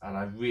Scouts, and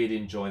I really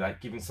enjoy that,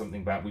 giving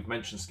something back. We've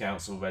mentioned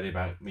Scouts already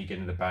about me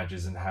getting the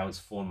badges and how it's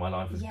formed my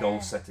life with Yeah. goal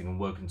setting and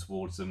working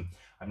towards them.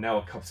 I'm now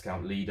a Cub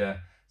Scout leader,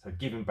 so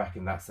giving back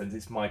in that sense.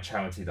 It's my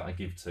charity that I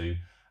give to.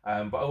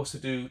 But I also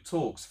do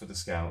talks for the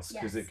Scouts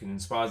because Yes. it can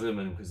inspire them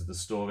and because of the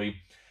story.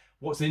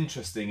 What's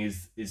interesting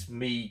is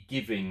me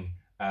giving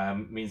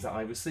means that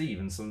I receive,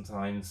 and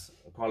sometimes,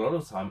 quite a lot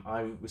of the time,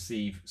 I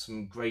receive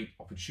some great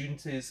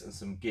opportunities and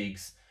some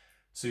gigs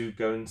to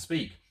go and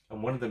speak.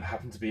 And one of them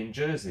happened to be in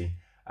Jersey.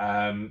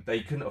 They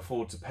couldn't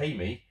afford to pay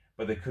me,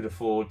 but they could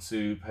afford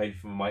to pay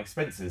for my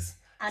expenses.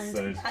 And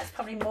So- that's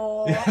probably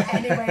more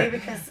anyway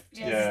because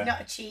Jersey's Yeah. not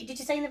a cheap. Did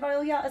you stay in the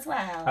Royal Yacht as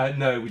well?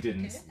 No, we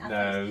didn't. I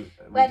No.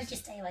 Where did you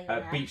stay while you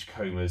were there?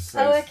 Beachcombers. So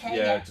Oh, it's- okay,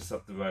 Yeah, yeah. just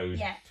up the road.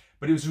 Yeah,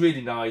 But it was really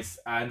nice,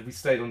 and we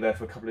stayed on there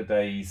for a couple of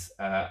days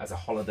as a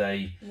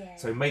holiday. yeah.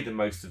 So we made the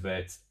most of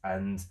it,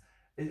 and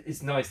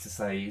it's nice to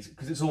say,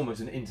 because it's almost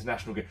an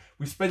international game.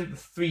 We spent the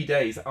 3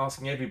 days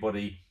asking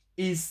everybody,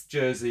 is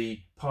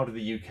Jersey part of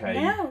the UK?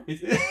 No.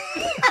 Is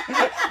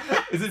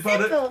it part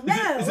Simple, of,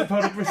 no. is it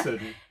part of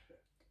Britain?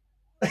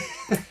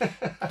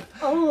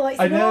 Oh, it's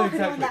I an know,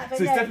 awkward one, exactly. that, but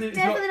So it's no, definitely- it's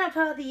definitely not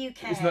part of the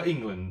UK. It's not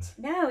England.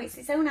 No, it's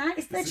its own island.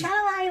 It's the It's-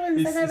 Channel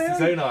Islands. It's They're their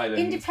its own own island.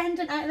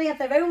 independent island. They have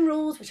their own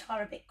rules, which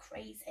are a bit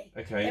crazy.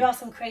 Okay. There are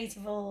some crazy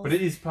rules. But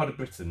it is part of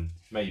Britain,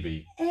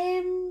 maybe.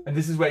 Um, And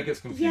this is where it gets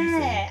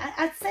confusing. yeah,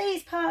 I'd say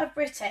it's part of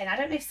Britain. I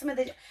don't know if some of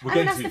the. We're I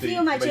going would ask too a few deep,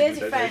 of my maybe we Jersey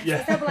don't know. friends. Yeah.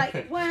 Because they'll be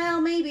like,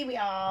 well, maybe we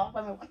are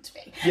when we want to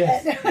be.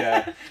 Yes,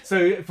 yeah.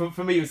 So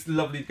for me, it was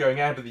lovely going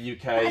out of the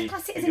UK. I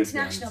class it as and going to the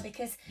international islands.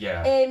 because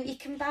Yeah. you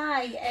can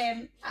buy.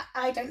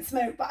 I don't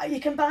smoke, but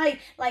you can buy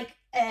like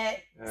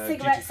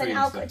cigarettes duty-free and and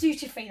alcohol. stuff.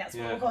 Duty free. That's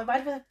what Yeah. we're calling.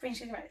 Why do I bring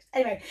cigarettes?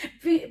 Anyway,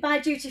 buy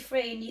duty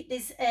free, and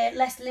there's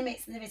less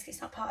limits than there is 'cause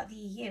it's not part of the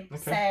EU. Okay.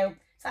 So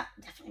that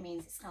definitely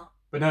means it's not.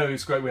 But no, it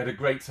was great. We had a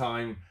great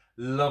time.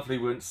 Lovely.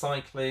 We went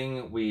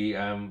cycling. We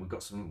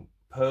got some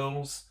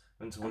pearls.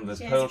 Went to one of those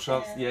Jersey pearl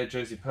shops. Pearl. Yeah,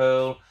 Jersey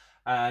Pearl.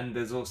 And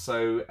there's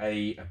also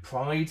a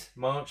Pride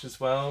march as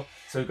well.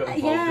 So we got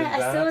involved in Yeah,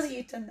 that. I saw that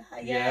you'd done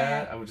that.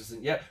 Yeah. And we're just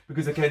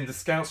because again the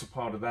Scouts were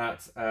part of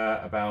that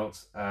about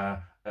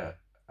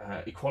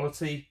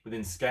equality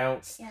within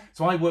Scouts. Yeah.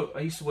 So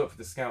I used to work for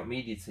the Scout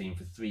media team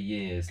for 3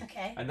 years,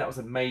 Okay. and that was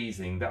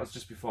amazing. That was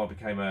just before I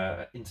became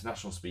an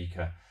international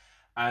speaker,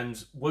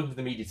 and working with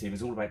the media team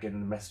is all about getting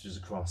the messages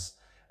across.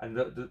 And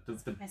Sorry.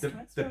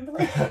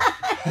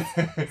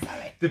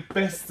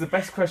 the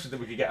best question that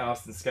we could get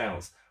asked in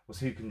Scouts was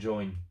who can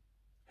join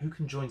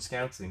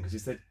Scouting, because he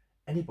said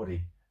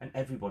anybody and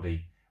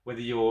everybody, whether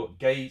you're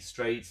gay,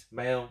 straight,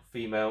 male,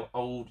 female,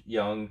 old,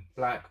 young,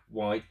 black,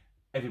 white,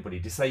 everybody,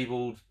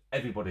 disabled,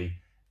 everybody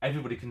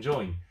can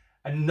join.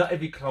 And not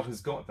every club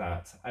has got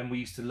that, and we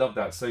used to love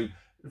that. So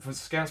for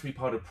Scouts to be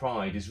part of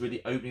Pride is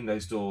really opening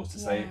those doors to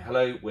say,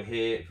 hello, we're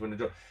here. If you want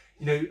to join,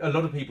 you know, a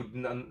lot of people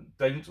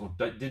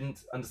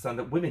didn't understand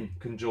that women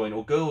can join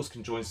or girls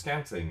can join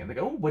Scouting, and they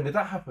go, oh, when did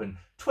that happen?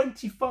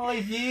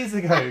 25 years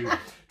ago.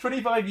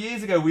 25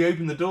 years ago, we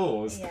opened the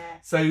doors. Yeah.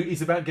 So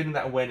it's about getting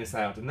that awareness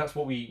out, and that's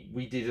what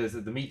we did as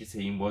the media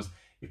team. Was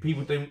if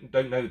people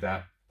don't know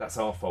that, that's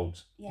our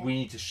fault. Yeah. We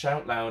need to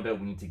shout louder.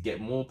 We need to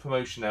get more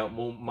promotion out,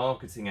 more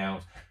marketing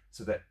out,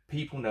 so that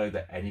people know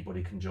that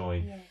anybody can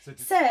join. Yeah.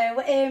 So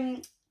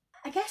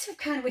I guess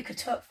we could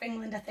talk for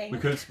England, I think. We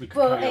could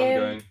carry on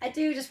going. I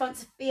do just want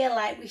to feel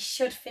like we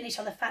should finish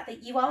on the fact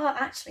that you are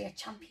actually a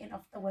champion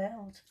of the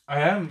world. I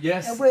am,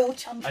 yes. A world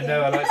champion. I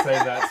know, I like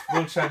saying that.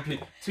 World champion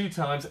 2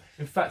 times,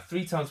 in fact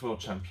 3 times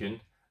world champion.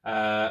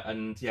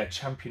 And yeah,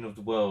 champion of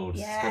the world.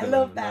 Yeah, I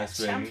love that.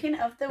 Nice champion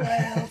of the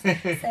world.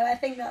 So I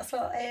think that's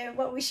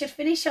what we should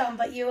finish on.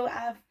 But you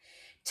have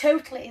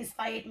totally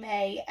inspired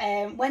me.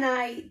 When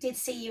I did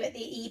see you at the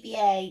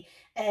EBA,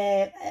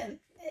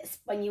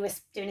 when you were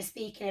doing a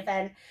speaking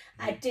event,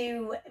 I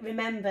do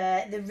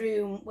remember the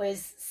room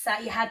was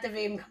you had the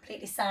room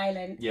completely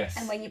silent. Yes.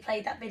 And when you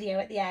played that video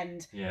at the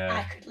end, yeah,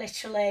 I could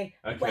literally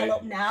well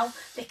up now,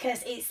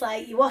 because it's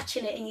like you're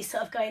watching it and you're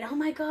sort of going, oh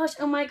my gosh.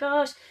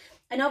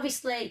 And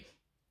obviously,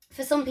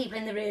 for some people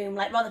in the room,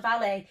 like Rother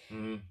Valley,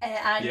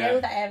 I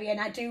know that area, and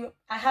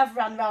I have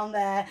run around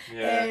there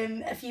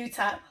a few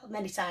times,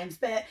 many times,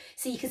 but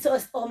so you can sort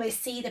of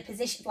almost see the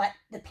position, like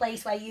the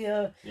place where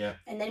you're,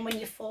 and then when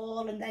you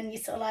fall, and then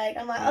you're sort of like,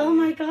 I'm like, oh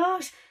my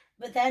gosh,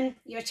 but then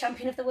you're a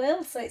champion of the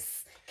world, so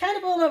it's kind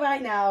of all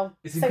right now,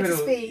 it's so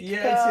incredible. to speak.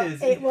 Yeah, it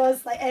is. It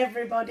was like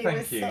everybody was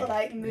Thank you. sort of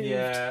like moved.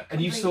 Yeah,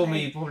 and you saw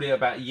me probably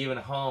about a year and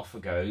a half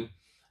ago,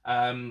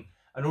 and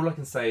all I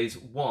can say is,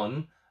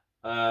 one,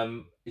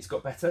 it's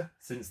got better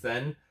since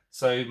then.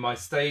 So my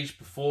stage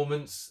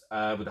performance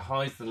with the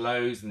highs and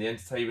lows and the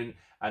entertainment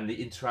and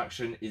the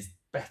interaction is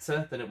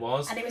better than it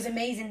was. And it was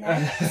amazing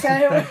then.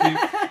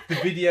 So the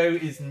video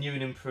is new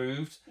and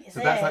improved.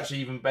 So that's actually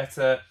even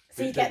better.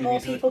 So you get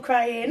more people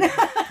crying.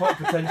 Quite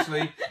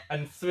potentially.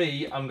 And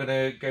 3, I'm going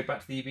to go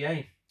back to the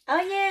EBA.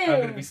 Are you? I'm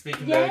going to be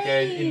speaking there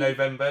again in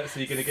November, so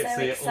you're going to get to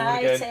see it all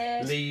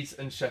again. Leeds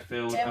and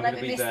Sheffield. Don't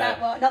let me miss that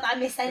one. Not that I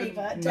miss any,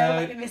 but don't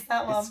let me miss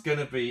that one. It's going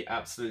to be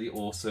absolutely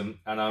awesome,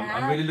 and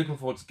I'm really looking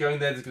forward to going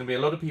there. There's going to be a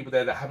lot of people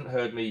there that haven't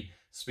heard me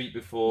speak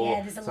before.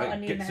 Yeah, there's a lot of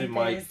new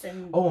members.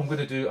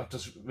 I've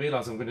just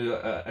realised I'm going to do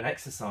an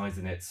exercise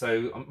in it.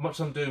 So much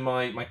as I'm doing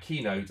my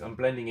keynote, I'm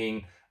blending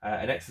in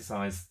an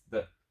exercise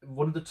that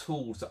one of the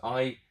tools that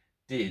I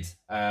did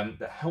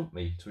that helped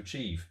me to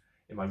achieve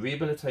in my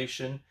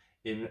rehabilitation,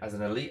 as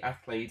an elite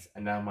athlete,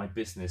 and now my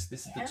business.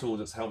 This is the tool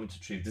that's helped me to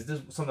achieve. This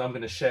is something I'm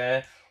going to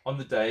share on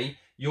the day.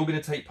 You're going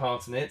to take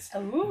part in it.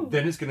 Ooh.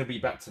 Then it's going to be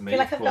back to me.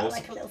 I feel like of I've course.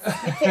 got like a little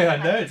snippet. I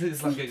know,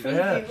 it's like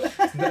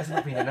it's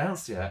not been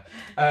announced yet.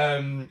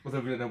 Although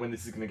we don't know when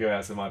this is going to go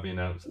out, so it might be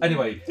announced.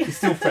 Anyway, it's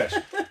still fresh.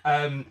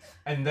 And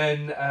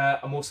then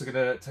I'm also going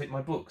to take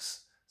my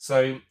books.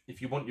 So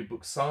if you want your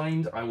book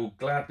signed, I will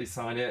gladly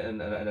sign it,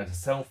 and a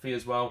selfie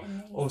as well.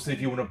 Amazing. Also,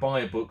 if you want to buy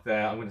a book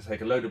there, I'm going to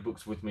take a load of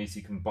books with me so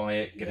you can buy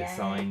it, get it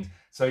signed.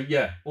 So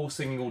yeah, all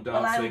singing, all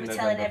dancing. Well, I will be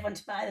telling everyone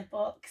to buy the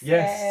books.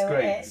 Yes, so,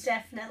 great.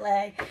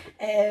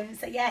 Definitely.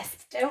 So yes,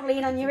 don't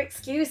lean on your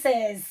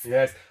excuses.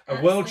 Yes, a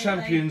Absolutely. world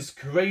champion's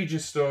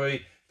courageous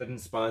story that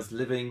inspires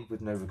living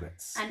with no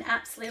regrets. And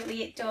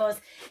absolutely it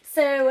does.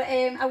 So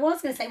I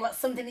was going to say, what's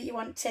something that you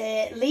want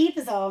to leave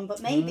us on,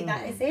 but maybe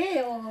that is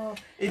it, or...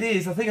 It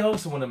is. I think I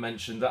also want to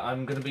mention that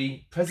I'm going to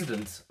be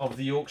president of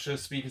the Yorkshire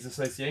Speakers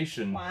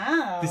Association.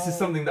 Wow. This is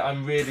something that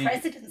I'm really...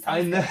 President,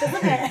 I know. Good,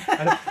 doesn't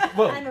it?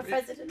 Well, I'm a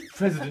president.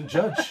 President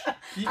Judge.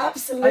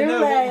 Absolutely. I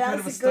know, what kind that's of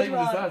a good statement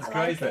one. is that? It's I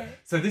great, like isn't it? it.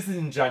 So this is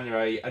in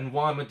January, and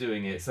why am I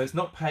doing it? So it's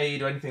not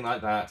paid or anything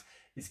like that.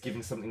 It's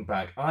giving something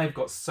back. I've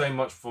got so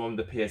much from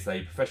the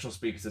PSA, Professional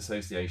Speakers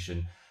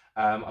Association.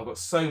 I've got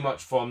so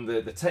much from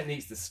the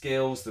techniques, the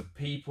skills, the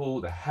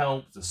people, the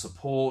help, the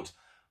support.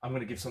 I'm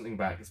going to give something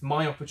back. It's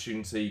my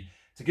opportunity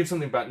to give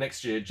something back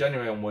next year,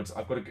 January onwards.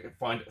 I've got to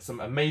find some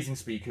amazing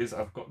speakers.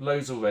 I've got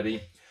loads already.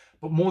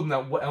 But more than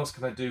that, what else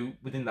can I do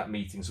within that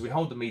meeting? So we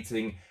hold the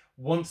meeting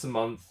once a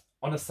month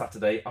on a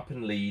Saturday up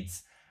in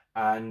Leeds,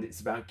 and it's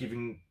about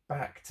giving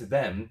back to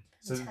them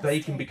so that they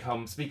can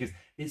become speakers.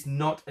 It's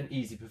not an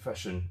easy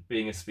profession,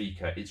 being a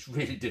speaker. It's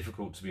really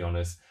difficult, to be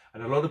honest.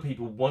 And a lot of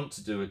people want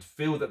to do it,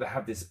 feel that they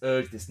have this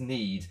urge, this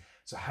need.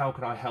 So how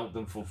can I help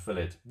them fulfill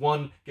it?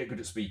 1, get good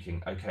at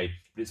speaking. Okay,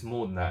 but it's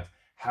more than that.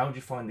 How do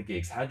you find the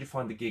gigs? How do you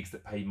find the gigs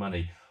that pay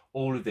money?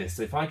 All of this.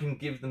 So if I can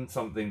give them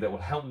something that will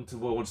help them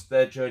towards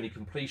their journey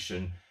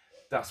completion,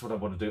 that's what I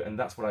want to do. And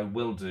that's what I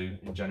will do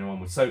in January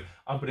onwards. So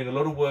I'm putting a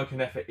lot of work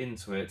and effort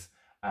into it.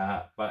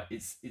 But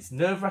it's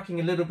nerve-wracking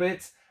a little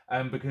bit.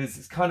 Because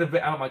it's kind of a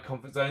bit out of my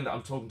comfort zone that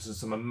I'm talking to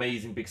some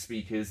amazing big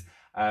speakers,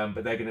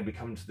 but they're going to be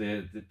coming to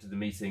the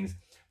meetings.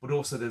 but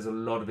also there's a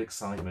lot of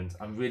excitement.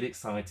 I'm really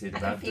excited I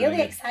about can feel doing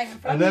the it.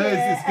 excitement I from know you.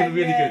 it's going to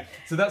be really and,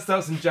 good. So that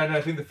starts in January.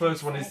 I think the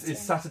first one is Exciting.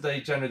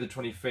 Saturday, January the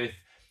 25th,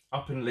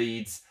 up in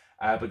Leeds.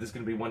 But there's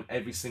going to be one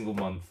every single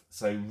month.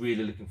 So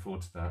really looking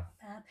forward to that.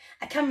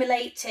 I can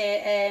relate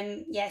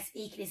to,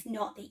 speaking is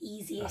not the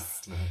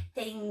easiest No.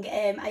 thing.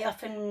 I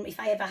often, if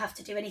I ever have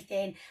to do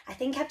anything, I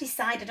think I've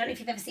decided, I don't know if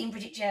you've ever seen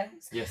Bridget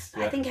Jones. Yes.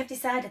 I Yeah. think I've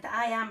decided that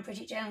I am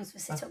Bridget Jones for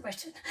Sit Up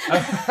Britain.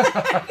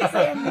 Because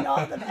I am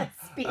not the best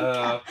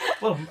speaker.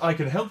 Well, I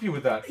can help you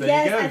with that. There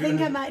Yes, you go. I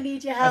think I might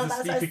need your help. As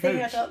a That's what I was speaker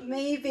thinking. coach. I thought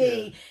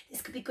maybe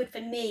this could be good for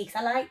me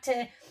because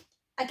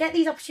I get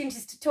these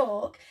opportunities to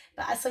talk,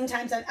 but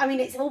sometimes, I mean,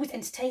 it's always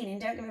entertaining,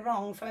 don't get me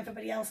wrong, from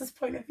everybody else's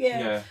point of view.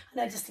 Yeah.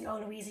 And I just think, oh,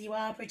 Louisa, you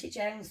are Bridget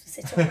Jones for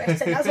Sit Up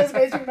Britain. That's what's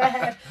going through my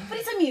head. But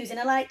it's amusing.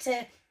 I like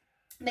to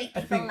make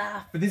people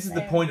laugh. But this is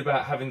the point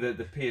about having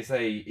the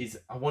PSA is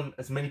I want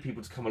as many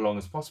people to come along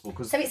as possible.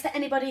 So it's for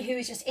anybody who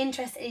is just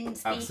interested in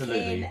speaking.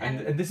 Absolutely.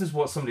 And this is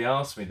what somebody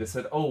asked me. They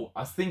said, oh,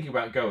 I was thinking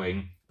about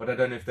going, but I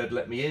don't know if they'd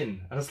let me in.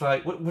 And I was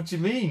like, what do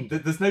you mean?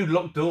 There's no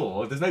locked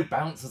door. There's no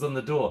bouncers on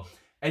the door.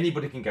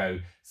 Anybody can go.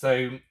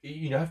 So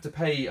you have to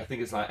pay, I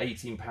think it's like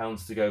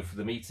 £18 to go for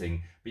the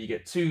meeting, but you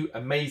get 2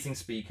 amazing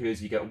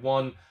speakers. You get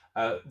one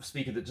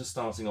speaker that's just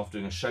starting off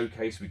doing a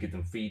showcase. We give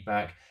them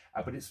feedback,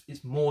 but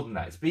it's more than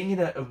that. It's being in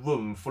a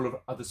room full of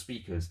other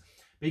speakers,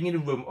 being in a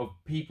room of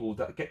people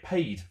that get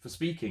paid for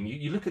speaking.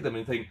 You look at them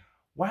and think,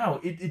 wow,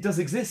 it does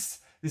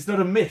exist. It's not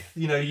a myth.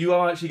 You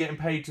are actually getting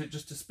paid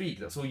just to speak.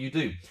 That's all you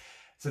do.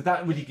 So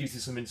that really gives you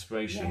some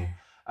inspiration.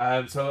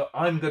 Yeah. So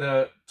I'm going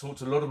to talk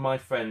to a lot of my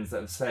friends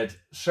that have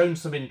shown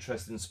some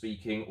interest in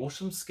speaking or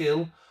some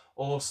skill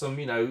or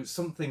some,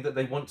 something that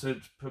they want to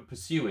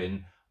pursue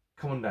in.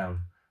 Come on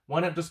down.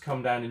 Why not just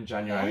come down in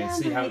January and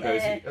see how it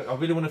goes? I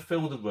really want to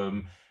fill the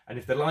room. And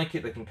if they like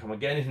it, they can come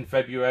again in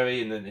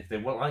February. And then if they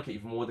won't like it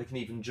even more, they can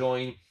even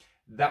join.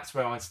 That's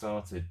where I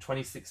started.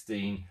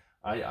 2016,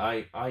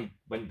 I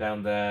went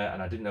down there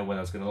and I didn't know whether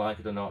I was going to like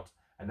it or not.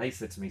 And they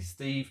said to me,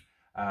 Steve,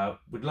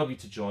 we'd love you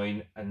to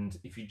join, and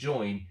if you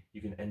join, you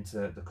can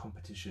enter the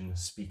competition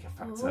Speaker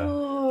Factor.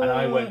 Ooh. And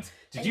I went,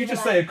 did you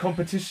just say a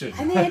competition?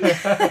 I'm in.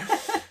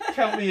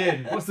 Count me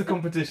in. What's the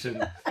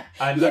competition?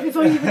 And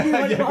before you even knew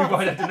what it was.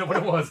 I didn't know what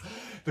it was.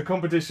 The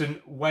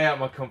competition, way out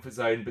my comfort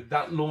zone, but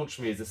that launched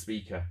me as a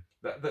speaker.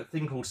 That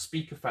thing called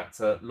Speaker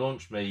Factor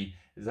launched me.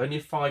 It's only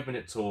a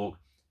 5-minute talk,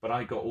 but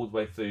I got all the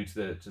way through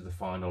to the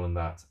final and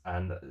that.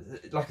 And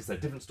like I said,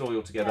 different story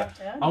altogether.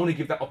 I want to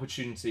give that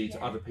opportunity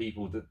to other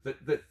people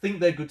that think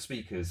they're good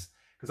speakers,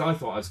 because I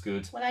thought I was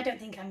good. Well, I don't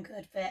think I'm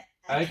good, but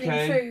I can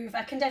improve.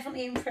 I can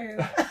definitely improve.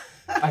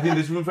 I think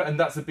there's room for, and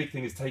that's a big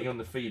thing, is taking on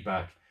the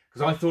feedback.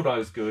 Because I thought I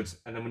was good,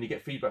 and then when you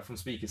get feedback from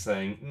speakers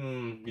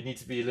saying, you need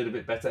to be a little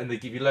bit better, and they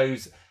give you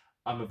loads,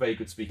 I'm a very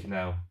good speaker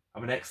now.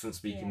 I'm an excellent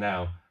speaker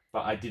now.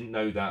 But I didn't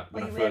know that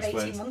when I first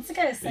went. 18 months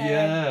ago, so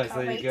yeah,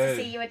 can't wait to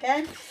see you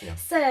again. Yeah.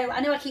 So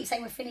I know I keep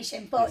saying we're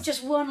finishing, but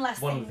just one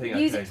last thing.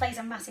 Music plays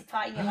a massive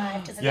part in your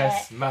life, doesn't it?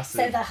 Yes, massive.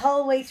 So the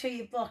whole way through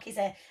your book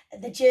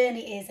the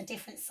journey is a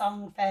different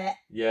song for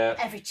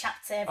every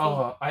chapter.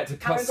 I had to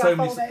cut so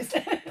many.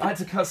 I had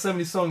to cut so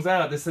many songs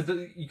out. They said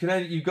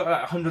you've got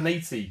like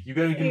 180. You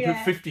only can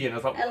put 50 in. I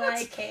was like, what? I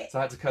like it. So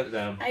I had to cut it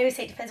down. I always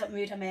say it depends what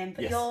mood I'm in,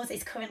 but yours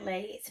is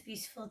currently It's a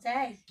Beautiful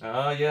Day.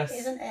 Ah, yes.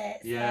 Isn't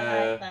it? So yeah.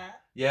 I like that.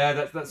 Yeah,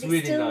 that's really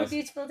nice. Is it still a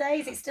beautiful day?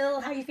 Is it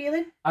still how you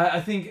feeling? I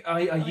think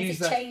I use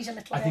that. Changed a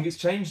little I think it's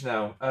changed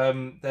now.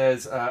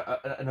 There's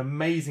an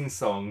amazing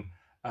song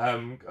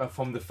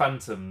from the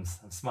Phantoms.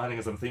 I'm smiling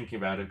as I'm thinking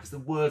about it because the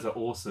words are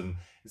awesome.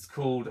 It's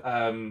called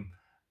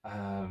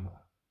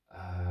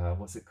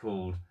what's it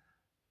called?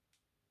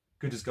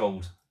 Good as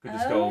Gold. Good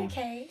as Gold.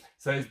 Okay.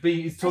 So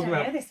it's talking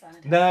about. I don't know this one.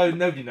 No,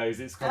 nobody knows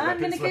it. It's called I'm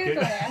going to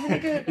Google it. I'm going to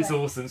Google it. It's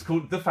awesome. It's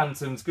called The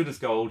Phantoms. Good as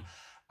Gold.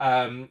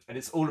 And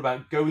it's all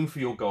about going for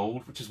your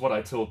gold, which is what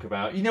I talk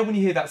about. When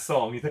you hear that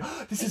song, you think,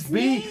 oh, this is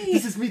me.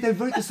 This is me. They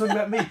wrote the song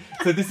about me.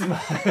 So this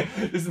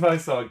is my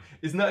song.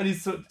 It's not only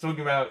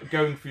talking about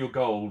going for your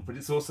gold, but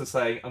it's also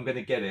saying, I'm going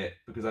to get it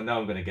because I know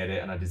I'm going to get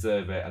it and I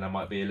deserve it. And I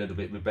might be a little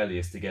bit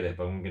rebellious to get it,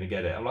 but I'm going to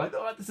get it. I'm like,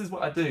 oh, this is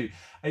what I do.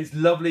 And it's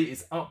lovely.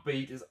 It's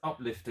upbeat. It's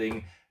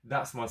uplifting.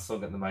 That's my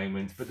song at the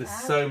moment. But there's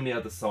so many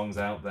other songs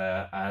out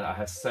there. And I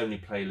have so many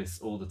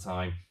playlists all the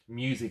time.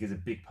 Music is a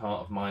big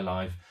part of my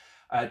life.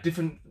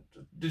 Different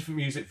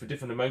music for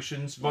different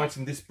emotions.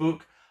 Writing this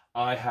book,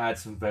 I had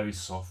some very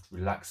soft,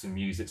 relaxing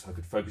music so I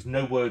could focus.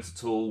 No words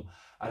at all.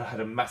 And I had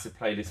a massive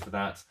playlist for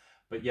that.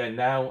 But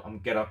now I'm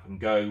get up and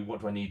go.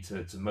 What do I need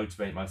to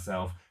motivate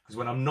myself? Because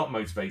when I'm not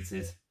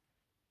motivated,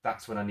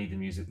 that's when I need the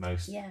music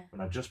most. Yeah. When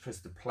I just press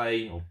the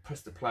play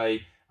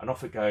and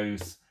off it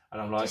goes.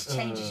 And I'm like, it just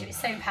changes you.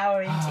 It's so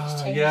empowering.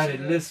 And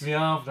it lifts me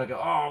up. And I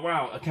go, oh,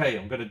 wow, okay,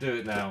 I'm going to do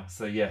it now.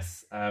 So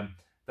yes,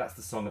 that's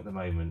the song at the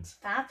moment.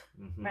 Fab.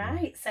 Mm-hmm.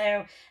 Right. So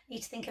I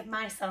need to think of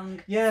my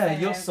song. Yeah,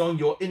 your song,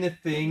 your inner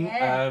thing.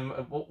 Yeah.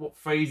 What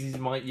phrases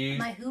you might use?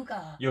 My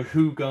hoogar. Your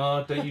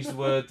hoogar. Don't use the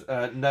word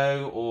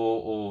no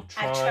or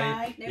try. I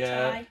tried.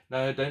 Try.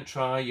 No, don't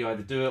try. You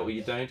either do it or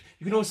you don't.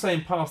 You can also say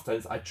in past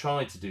tense, I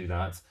tried to do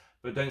that.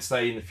 but don't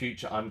say in the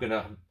future, I'm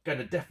gonna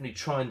definitely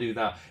try and do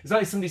that. It's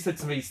like somebody said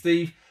to me,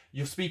 Steve,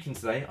 you're speaking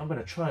today, I'm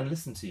going to try and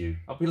listen to you.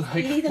 I'll be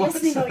like, you're either what?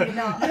 listening or you're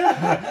not.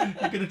 Yeah,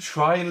 you're going to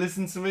try and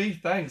listen to me?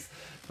 Thanks.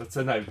 But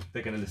no,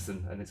 they're going to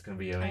listen, and it's going to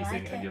be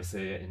amazing, and you'll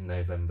see it in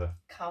November.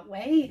 Can't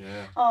wait.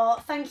 Yeah.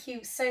 Oh, thank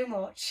you so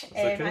much.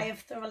 Okay. I have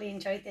thoroughly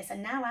enjoyed this,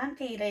 and now I'm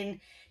feeling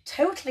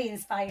totally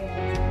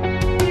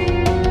inspired.